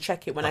I've got to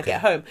check it when I get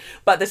home.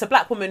 But there's a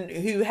black woman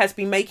who has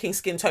been making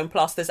skin tone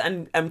plasters,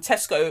 and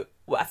Tesco.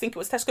 I think it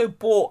was Tesco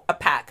bought a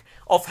pack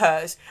of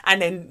hers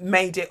and then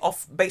made it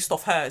based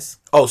off hers.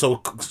 Oh,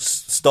 so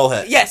stole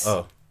her? Yes.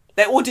 Oh.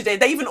 They ordered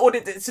it. They even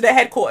ordered it to their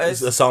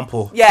headquarters. It's a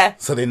sample. Yeah.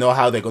 So they know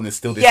how they're going to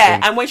steal this thing.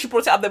 thing. And when she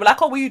brought it up, they were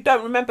like, oh, we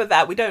don't remember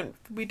that. We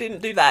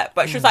didn't do that.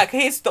 But she was like,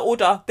 here's the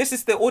order. This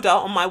is the order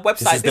on my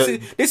website.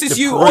 This is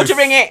you proof.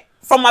 Ordering it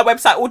from my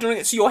website, ordering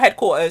it to your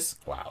headquarters.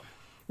 Wow.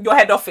 Your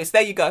head office.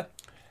 There you go.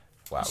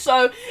 Wow.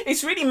 So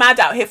it's really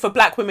mad out here for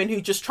black women who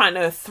just trying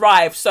to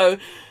thrive. So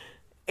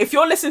if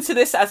you're listening to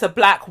this as a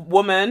black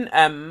woman,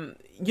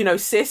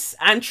 cis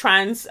and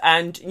trans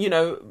and,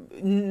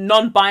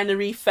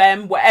 non-binary,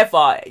 femme,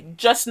 whatever,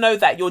 just know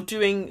that you're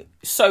doing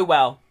so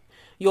well.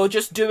 You're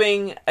just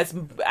doing as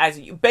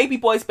baby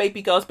boys,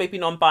 baby girls, baby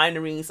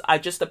non-binaries. I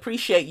just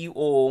appreciate you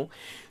all.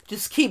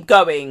 Just keep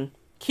going.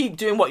 Keep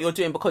doing what you're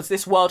doing because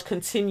this world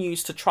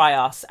continues to try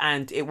us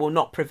and it will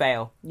not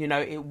prevail.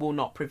 It will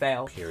not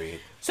prevail.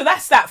 Period. So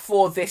that's that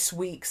for this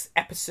week's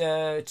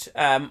episode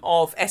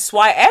of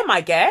SYM,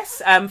 I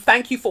guess.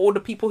 Thank you for all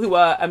the people who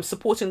are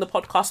supporting the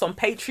podcast on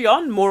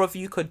Patreon. More of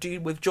you could do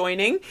with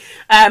joining.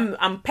 I'm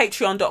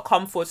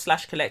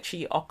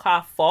patreon.com/Kelechi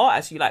Okafor,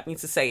 as you like me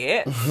to say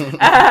it.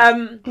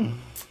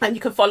 And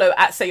you can follow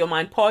at Say Your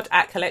Mind Pod,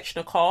 at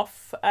Kalechnikov.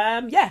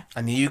 Yeah.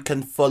 And you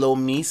can follow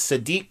me,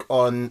 Sadiq,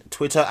 on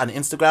Twitter and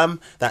Instagram.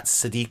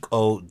 That's Sadiq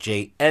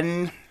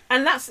OJN.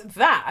 And that's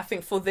that, I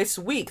think, for this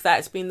week. That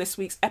has been this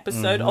week's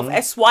episode of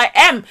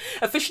SYM,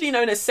 officially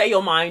known as Say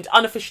Your Mind,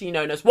 unofficially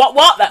known as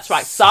what? That's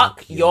right,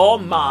 Suck Your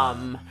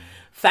Mum.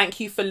 Thank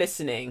you for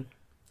listening.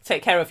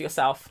 Take care of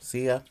yourself.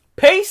 See ya.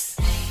 Peace.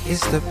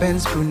 It's the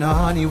Benz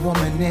Brunani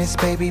womanist,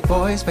 baby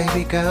boys,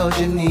 baby girls,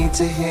 you need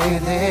to hear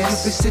this.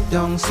 If you sit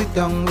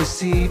down,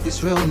 receive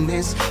this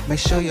realness. Make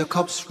sure your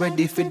cup's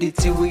ready for the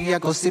tea, we are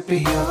go sip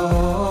it,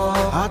 yo.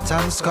 Hard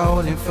time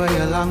scrolling for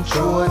your long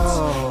shorts.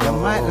 You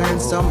might learn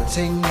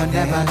something you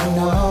never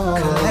know.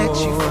 Collect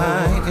you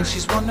fine, and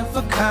she's one of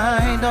a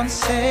kind. Don't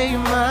say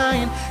your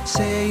mind,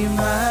 say your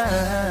mind.